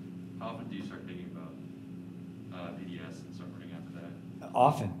else, how often do you start thinking about PDS and start running after that?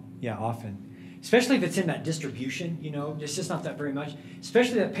 Often. Yeah, often. Especially if it's in that distribution, it's just not that very much.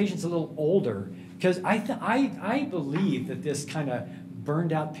 Especially that patient's a little older, because I believe that this kind of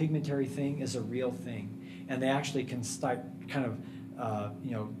burned out pigmentary thing is a real thing, and they actually can start kind of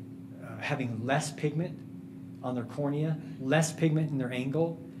having less pigment on their cornea, less pigment in their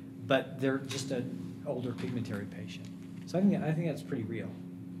angle, but they're just an older pigmentary patient. So I think that's pretty real.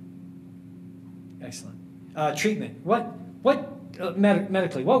 Excellent. Treatment. What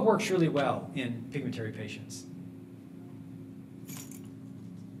medically, what works really well in pigmentary patients?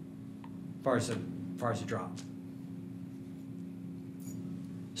 As far as a drop.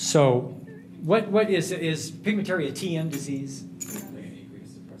 So, what is pigmentary a TM disease?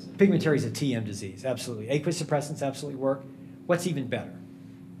 Pigmentary is a TM disease, absolutely. Aqueous suppressants absolutely work. What's even better?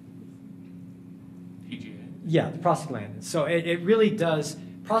 PGA? Yeah, the prostaglandins. So it really does.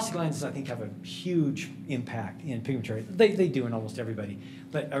 Prostaglandins, I think, have a huge impact in pigmentary. They do in almost everybody,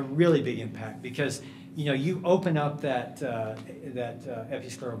 but a really big impact because you open up that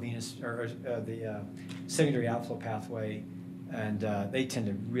episcleral venous or the secondary outflow pathway, and they tend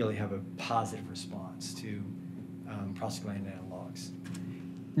to really have a positive response to prostaglandin analogs.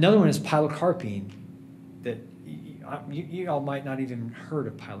 Another one is pilocarpine. That you all might not even heard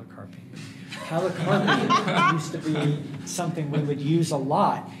of pilocarpine. Pilocarpine used to be something we would use a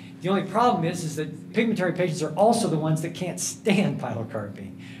lot. The only problem is that pigmentary patients are also the ones that can't stand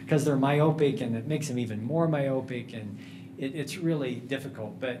pilocarpine because they're myopic, and it makes them even more myopic, and it's really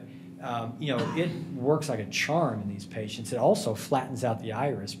difficult. But it works like a charm in these patients. It also flattens out the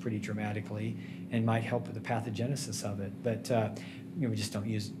iris pretty dramatically and might help with the pathogenesis of it. But we just don't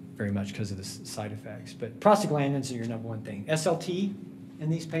use it very much because of the side effects. But prostaglandins are your number one thing. SLT in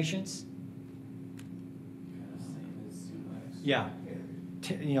these patients? Yeah.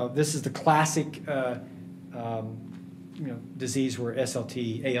 This is the classic disease where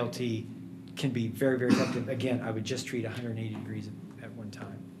SLT, ALT can be very, very effective. Again, I would just treat 180 degrees at one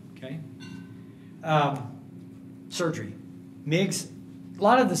time. Okay? Surgery. MIGS, a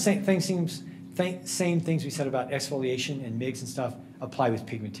lot of the same things we said about exfoliation and MIGS and stuff apply with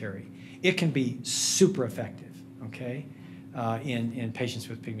pigmentary. It can be super effective, okay, in patients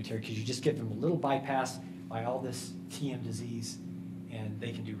with pigmentary because you just give them a little bypass by all this TM disease, and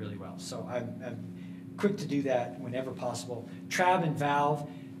they can do really well. So I'm quick to do that whenever possible. Trab and valve.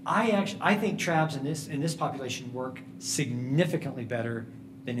 I think trabs in this population work significantly better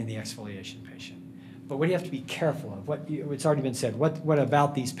than in the exfoliation patient. But what do you have to be careful of? It's already been said. What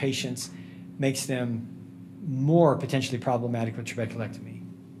about these patients makes them more potentially problematic with trabeculectomy?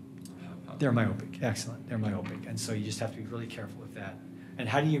 They're myopic. Excellent. They're myopic. And so you just have to be really careful with that. And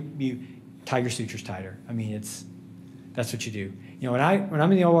how do you tie your sutures tighter? I mean, that's what you do. When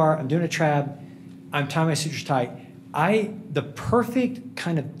I'm in the OR, I'm doing a trab, I'm tying my sutures tight. The perfect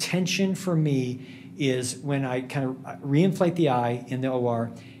kind of tension for me is when I kind of reinflate the eye in the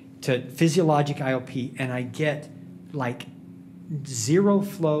OR to physiologic IOP, and I get like zero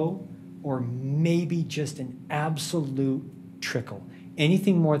flow or maybe just an absolute trickle.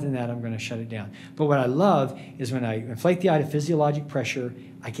 Anything more than that, I'm going to shut it down. But what I love is when I inflate the eye to physiologic pressure,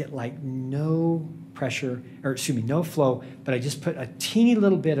 I get like no pressure, or excuse me, no flow, but I just put a teeny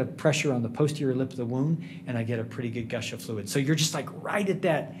little bit of pressure on the posterior lip of the wound, and I get a pretty good gush of fluid. So you're just like right at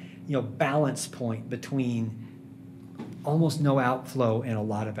that, balance point between almost no outflow and a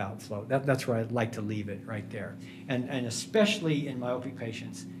lot of outflow. That's where I'd like to leave it, right there. And especially in myopic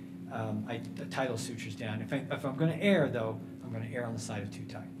patients, I tie those sutures down. If I'm going to err, though, I'm going to err on the side of too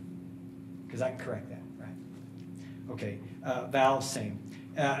tight, because I can correct that, right? Okay, valves, same.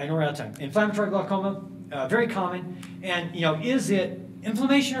 I know we're out of time. Inflammatory glaucoma, very common. And, is it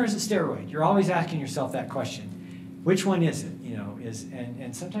inflammation or is it steroid? You're always asking yourself that question. Which one is it?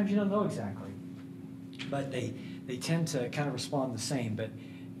 And sometimes you don't know exactly. But they tend to kind of respond the same. But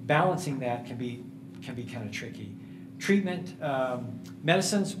balancing that can be kind of tricky. Treatment,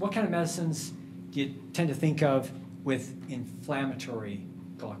 medicines. What kind of medicines do you tend to think of with inflammatory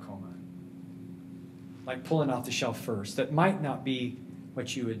glaucoma? Like pulling off the shelf first. That might not be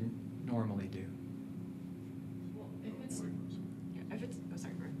what you would normally do. Well,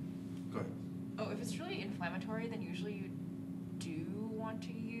 if it's really inflammatory, then usually you do want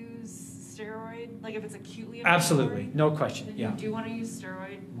to use steroid. Like if it's acutely inflammatory, Absolutely, no question. Then Yeah, you do want to use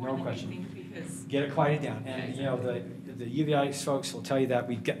steroid more No than question. you think because get it quieted down. And Yeah, the uveitis folks will tell you that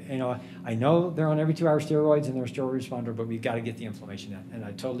I know they're on every 2-hour steroids and they're a steroid responder, but we've got to get the inflammation out. And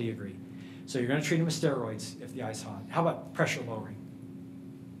I totally agree. So you're going to treat them with steroids if the eye's hot. How about pressure lowering?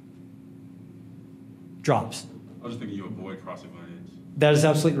 Drops. I was just thinking you avoid crossing lines. That is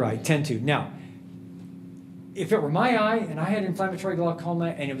absolutely right. Tend to. Now, if it were my eye and I had inflammatory glaucoma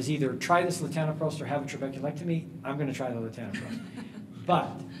and it was either try this latanoprost or have a trabeculectomy, I'm going to try the latanoprost.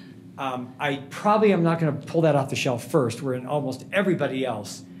 But I probably am not going to pull that off the shelf first, where in almost everybody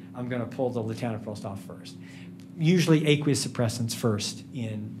else, I'm going to pull the latanoprost off first. Usually aqueous suppressants first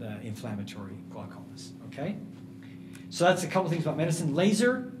in the inflammatory glaucomas, okay? So that's a couple things about medicine.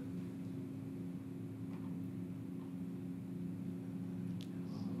 Laser.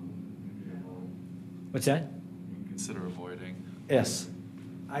 What's that? Consider avoiding. Yes.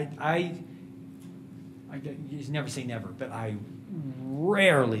 I you never say never, but I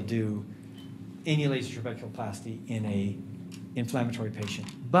rarely do any laser trabeculoplasty in a inflammatory patient.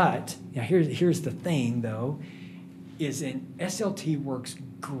 But here's the thing, though, is an SLT works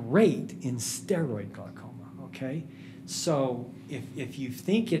great in steroid glaucoma, okay? So if you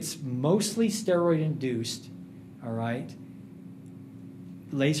think it's mostly steroid-induced, all right,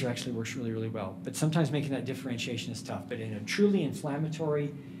 laser actually works really, really well. But sometimes making that differentiation is tough. But in a truly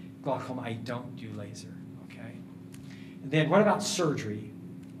inflammatory glaucoma, I don't do laser, okay? And then what about surgery?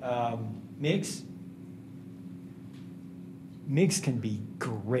 MIGS? MIGS can be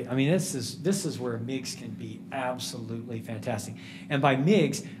great. I mean, this is where MIGS can be absolutely fantastic. And by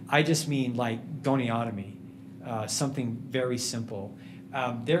MIGS, I just mean like goniotomy, something very simple.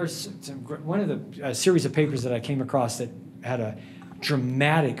 There's one of the series of papers that I came across that had a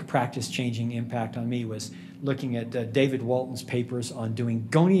dramatic practice-changing impact on me was looking at David Walton's papers on doing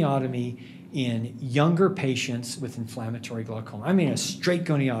goniotomy in younger patients with inflammatory glaucoma. I mean, a straight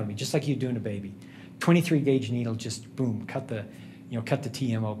goniotomy, just like you do in a baby. 23-gauge needle, just boom, cut the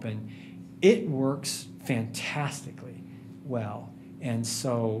TM open. It works fantastically well. And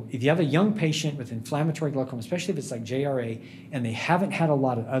so if you have a young patient with inflammatory glaucoma, especially if it's like JRA, and they haven't had a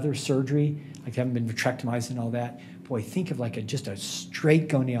lot of other surgery, like they haven't been vitrectomized and all that, boy, think of like just a straight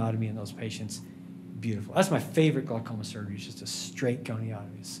goniotomy in those patients. Beautiful. That's my favorite glaucoma surgery, is just a straight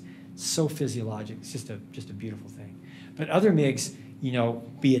goniotomy. It's so physiologic. It's just a beautiful thing. But other MIGs,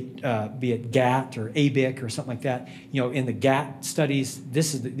 be it GATT or ABIC or something like that, in the GATT studies,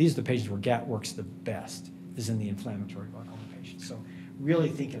 these are the patients where GATT works the best, is in the inflammatory glaucoma patients. So really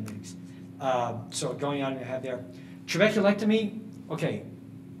think of MIGs. So goniotomy I have there. Trabeculectomy, okay.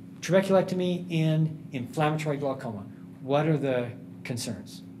 Trabeculectomy in inflammatory glaucoma. What are the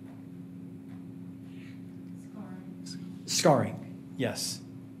concerns? Scarring, yes.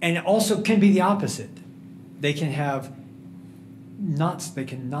 And it also can be the opposite. They can not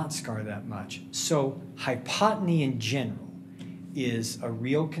scar that much. So hypotony in general is a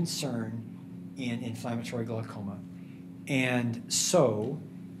real concern in inflammatory glaucoma. And so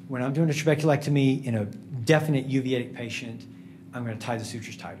when I'm doing a trabeculectomy in a definite uveitic patient, I'm going to tie the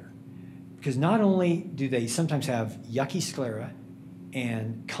sutures tighter. Because not only do they sometimes have yucky sclera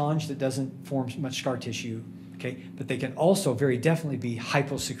and conge that doesn't form much scar tissue, okay, but they can also very definitely be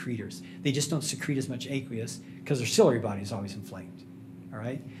hyposecretors. They just don't secrete as much aqueous because their ciliary body is always inflamed, all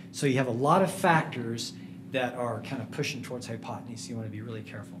right? So you have a lot of factors that are kind of pushing towards hypotony, so you want to be really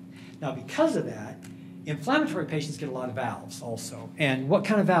careful. Now, because of that, inflammatory patients get a lot of valves also. And what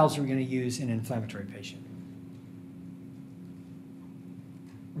kind of valves are we going to use in an inflammatory patient?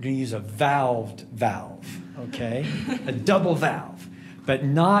 We're going to use a valved valve, okay? A double valve, but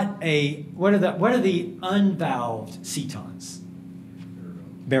not a, what are the unvalved cetons?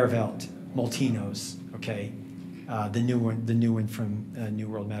 Baravelt, Multinos, okay? The new one from New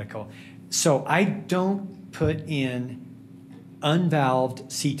World Medical. So I don't put in unvalved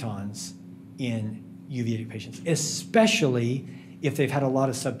cetons in uveitic patients, especially if they've had a lot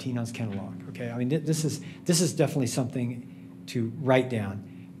of subtenons Kenalog, okay? I mean, this is definitely something to write down.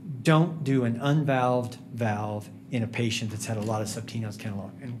 Don't do an unvalved valve in a patient that's had a lot of subtenons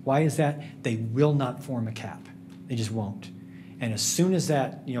Kenalog. And why is that? They will not form a cap. They just won't. And as soon as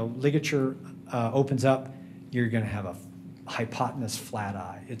that ligature opens up, you're going to have a hypotenuse flat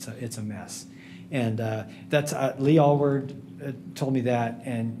eye. It's a mess. And that's Lee Allward told me that,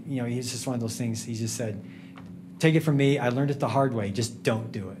 and he's just one of those things. He just said, "Take it from me. I learned it the hard way. Just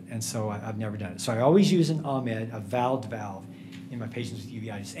don't do it." And so I've never done it. So I always use an Ahmed, a valved valve, in my patients with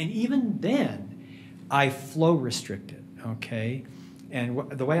uveitis. And even then, I flow restrict it. Okay, and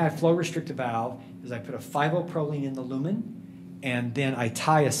the way I flow restrict a valve is I put a 5-O-proline in the lumen, and then I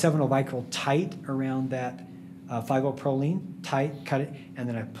tie a 7-O-vicryl tight around that 5-O-proline, tight, cut it, and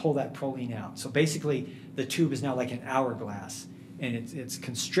then I pull that proline out. So basically, the tube is now like an hourglass, and it's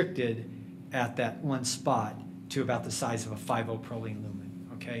constricted at that one spot to about the size of a 5-O-proline lumen,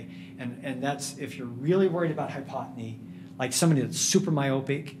 okay? And that's, if you're really worried about hypotony, like somebody that's super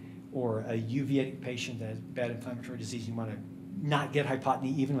myopic or a uveitic patient that has bad inflammatory disease, you want to not get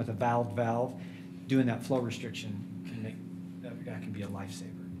hypotony even with a valved valve, doing that flow restriction can make, that can be a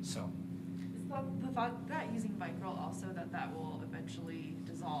lifesaver, so. The thought that using Vicryl also, that will eventually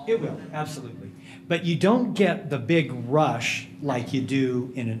dissolve? It will, absolutely. But you don't get the big rush like you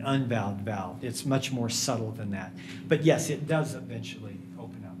do in an unvalved valve. It's much more subtle than that. But yes, it does eventually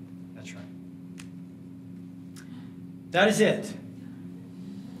open up. That's right. That is it.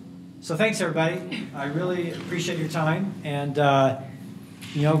 So thanks, everybody. I really appreciate your time. And,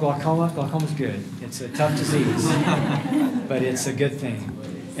 glaucoma's good. It's a tough disease, but it's a good thing.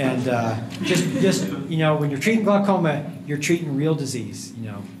 And just when you're treating glaucoma, you're treating real disease,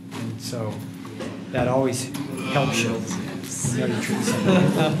 and so that always helps you. You're treating something.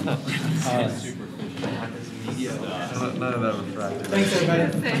 None of that refractive. Thanks, everybody.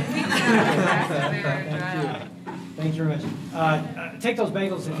 Thank you very much. Take those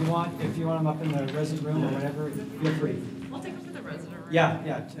bagels if you want. If you want them up in the resident room or whatever, feel free. We'll take them to the resident room. Yeah.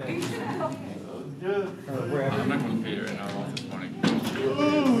 Or wherever. I'm not going to pay you right now. I wrote this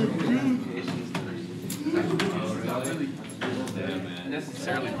morning.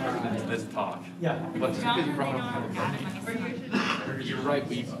 Necessarily pertinent to this talk. Yeah. But just because you brought up you're right,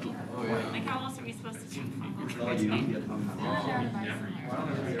 Like, how else are we supposed to do? even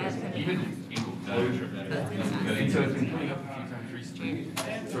ankle closure. So it's been coming up a few times recently.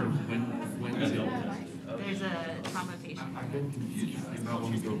 Sort of when is it? There's a trauma patient. I've been confused about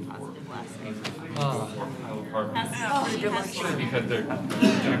when we go to work. Because they're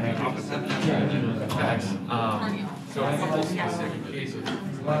exactly opposite effects. So a couple specific cases.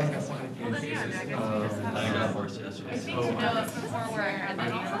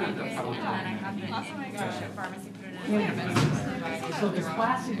 So the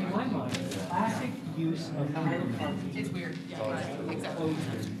classic, in my mind, the classic use of hydrocarbons. It's weird. Yeah, exactly.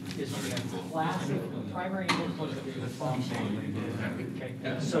 Is the classic primary endpoint of the function. Okay.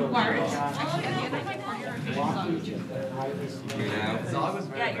 So Yeah,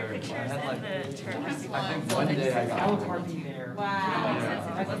 your pictures and the terms. one day I got allocarbine there.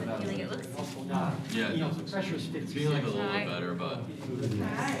 Wow. It wasn't feeling, it looks. Yeah, The pressure is 50. feeling a little bit better, but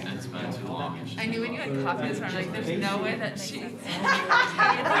it's been too long. I knew when you had coffee this morning, like, there's no way that she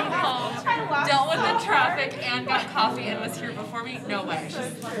dealt with the traffic and got coffee and was here before me. No way. She's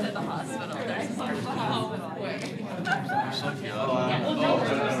at the hospital. There's no way.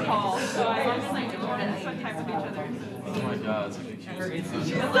 Call. So I was like, spend time with each other. Oh my god, it's like a cute.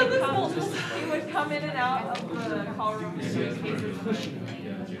 She was like, he would come in and out of the call room in suitcases pushing.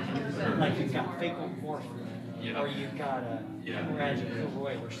 Like you've got fecal morphine, or you've got a hemorrhagic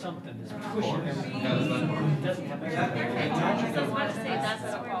overweight, or something that's pushing everything. It doesn't have I was about to say, that's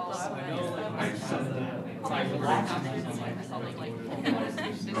where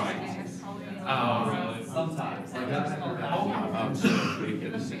Sometimes. Oh,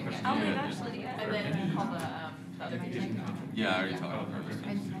 actually, And then call the other patient. Yeah, I already talked about her.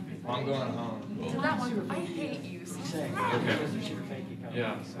 I'm going home. So that one, I hate you. Okay.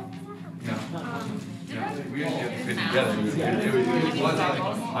 Yeah. We didn't get to fit together. It was like a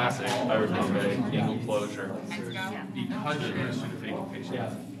classic, I remember, angle closure. Because you're going to fake a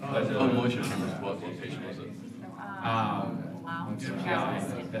patient. Oh, motion cameras, what patient was it?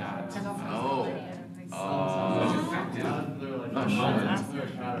 That. Oh.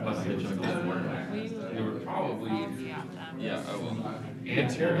 They were probably Yeah, I will.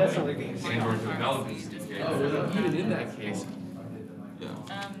 anterior. That's not like being And were developing. Even in that case, Yeah.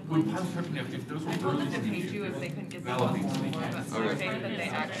 would pilocarpine, if those were People early have to pay you if they couldn't get the developing. but the Okay. data that they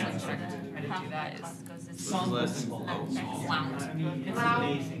actually check to try to do that is Some less people. Mount. I mean, it's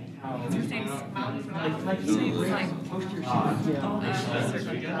amazing how. His name's Mount. Like you say, it's like posterior surgery.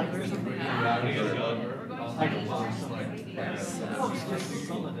 Like a lot of something. Works just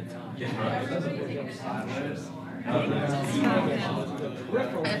some of the time. The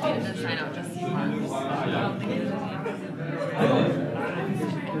peripheral. If you didn't sign up, just. I don't think it is. There is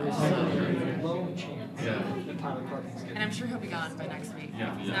some low chance that pilocarpine is And I'm sure he'll be gone by next week.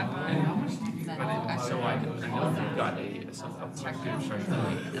 Yeah. If he's not gone, then So I know you've got a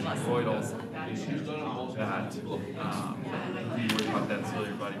colloidal issue that, you worry about that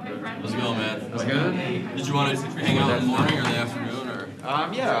ciliary body protein. How's it going, man? How's it going? Did you want to hang out in the morning or the afternoon, or?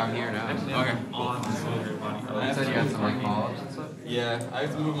 Yeah, I'm here now. Okay. On the ciliary body You said you had some like follow-ups and stuff? Yeah, I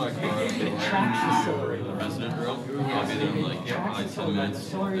have to move my car to the resident room. I'll be there in like 10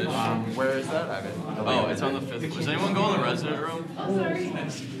 minutes-ish. Where is that? I haven't. Oh, it's on the 5th floor. Does anyone go in the resident room? I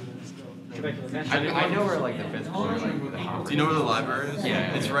know where like the 5th floor, like the hall. Do you know where the library is?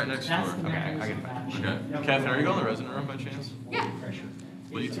 Yeah. It's right next door. Okay, I get it back. Okay. Catherine, are you going to the resident room by chance? Yeah.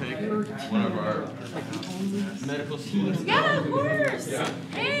 Will you take one of our medical students? Yeah, of course.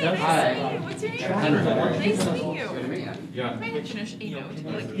 Hey, Hi. what's your name? Henry. Nice to meet you. Yeah. Maybe finish a note.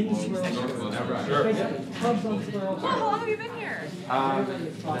 Like, Sure. well, how long have you been here? The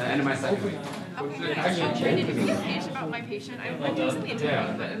end of my second week. Okay. And if you have page about my patient, I'm using the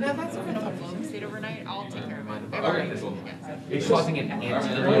interview, but if that's okay to upload stayed overnight, I'll take care of it. I've already, yeah. You're swapping it anterior. You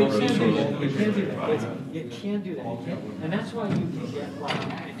can do that. You can do that. And that's why you can get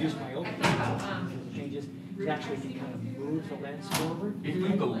like induced myopia changes. It actually can kind of move the lens forward. You can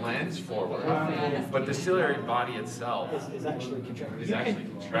move the lens forward, but the ciliary body itself. Is actually contracting. Is You actually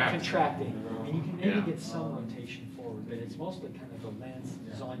can- contracting. Contracting. And you can maybe Yeah. get some rotation forward, but it's mostly kind of the lens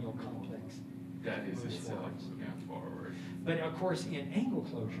zonule complex. That is moves itself forward. moving forward. But of course, in angle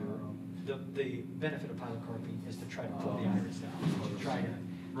closure, the benefit of pilocarpine is to try to pull the iris out, to try to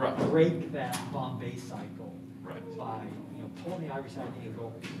Right. break that Bombay cycle Right. by pulling the iris out of the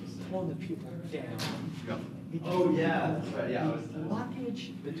angle, pulling the pupil down. Yeah. Oh yeah, that's right. Yeah. The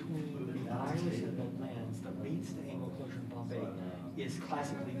blockage between the iris and the lens that leads to angle closure in Bombay is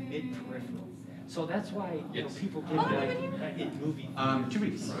classically mid-peripheral. So that's why Yes. people give How long have like you been here? in movie. 2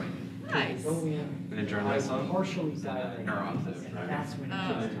 weeks. Nice. Go in, And enjoy myself. partially dilate, Neurologist. and that's when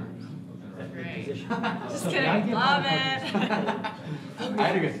it takes time. That Great. position. Just So the kidding. idea Love behind it. pilocarpine I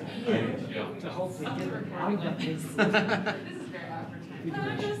had a good time. is to hopefully get it out of that mid-peripheral,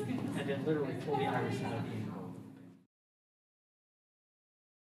 and then literally pull the iris out of the angle.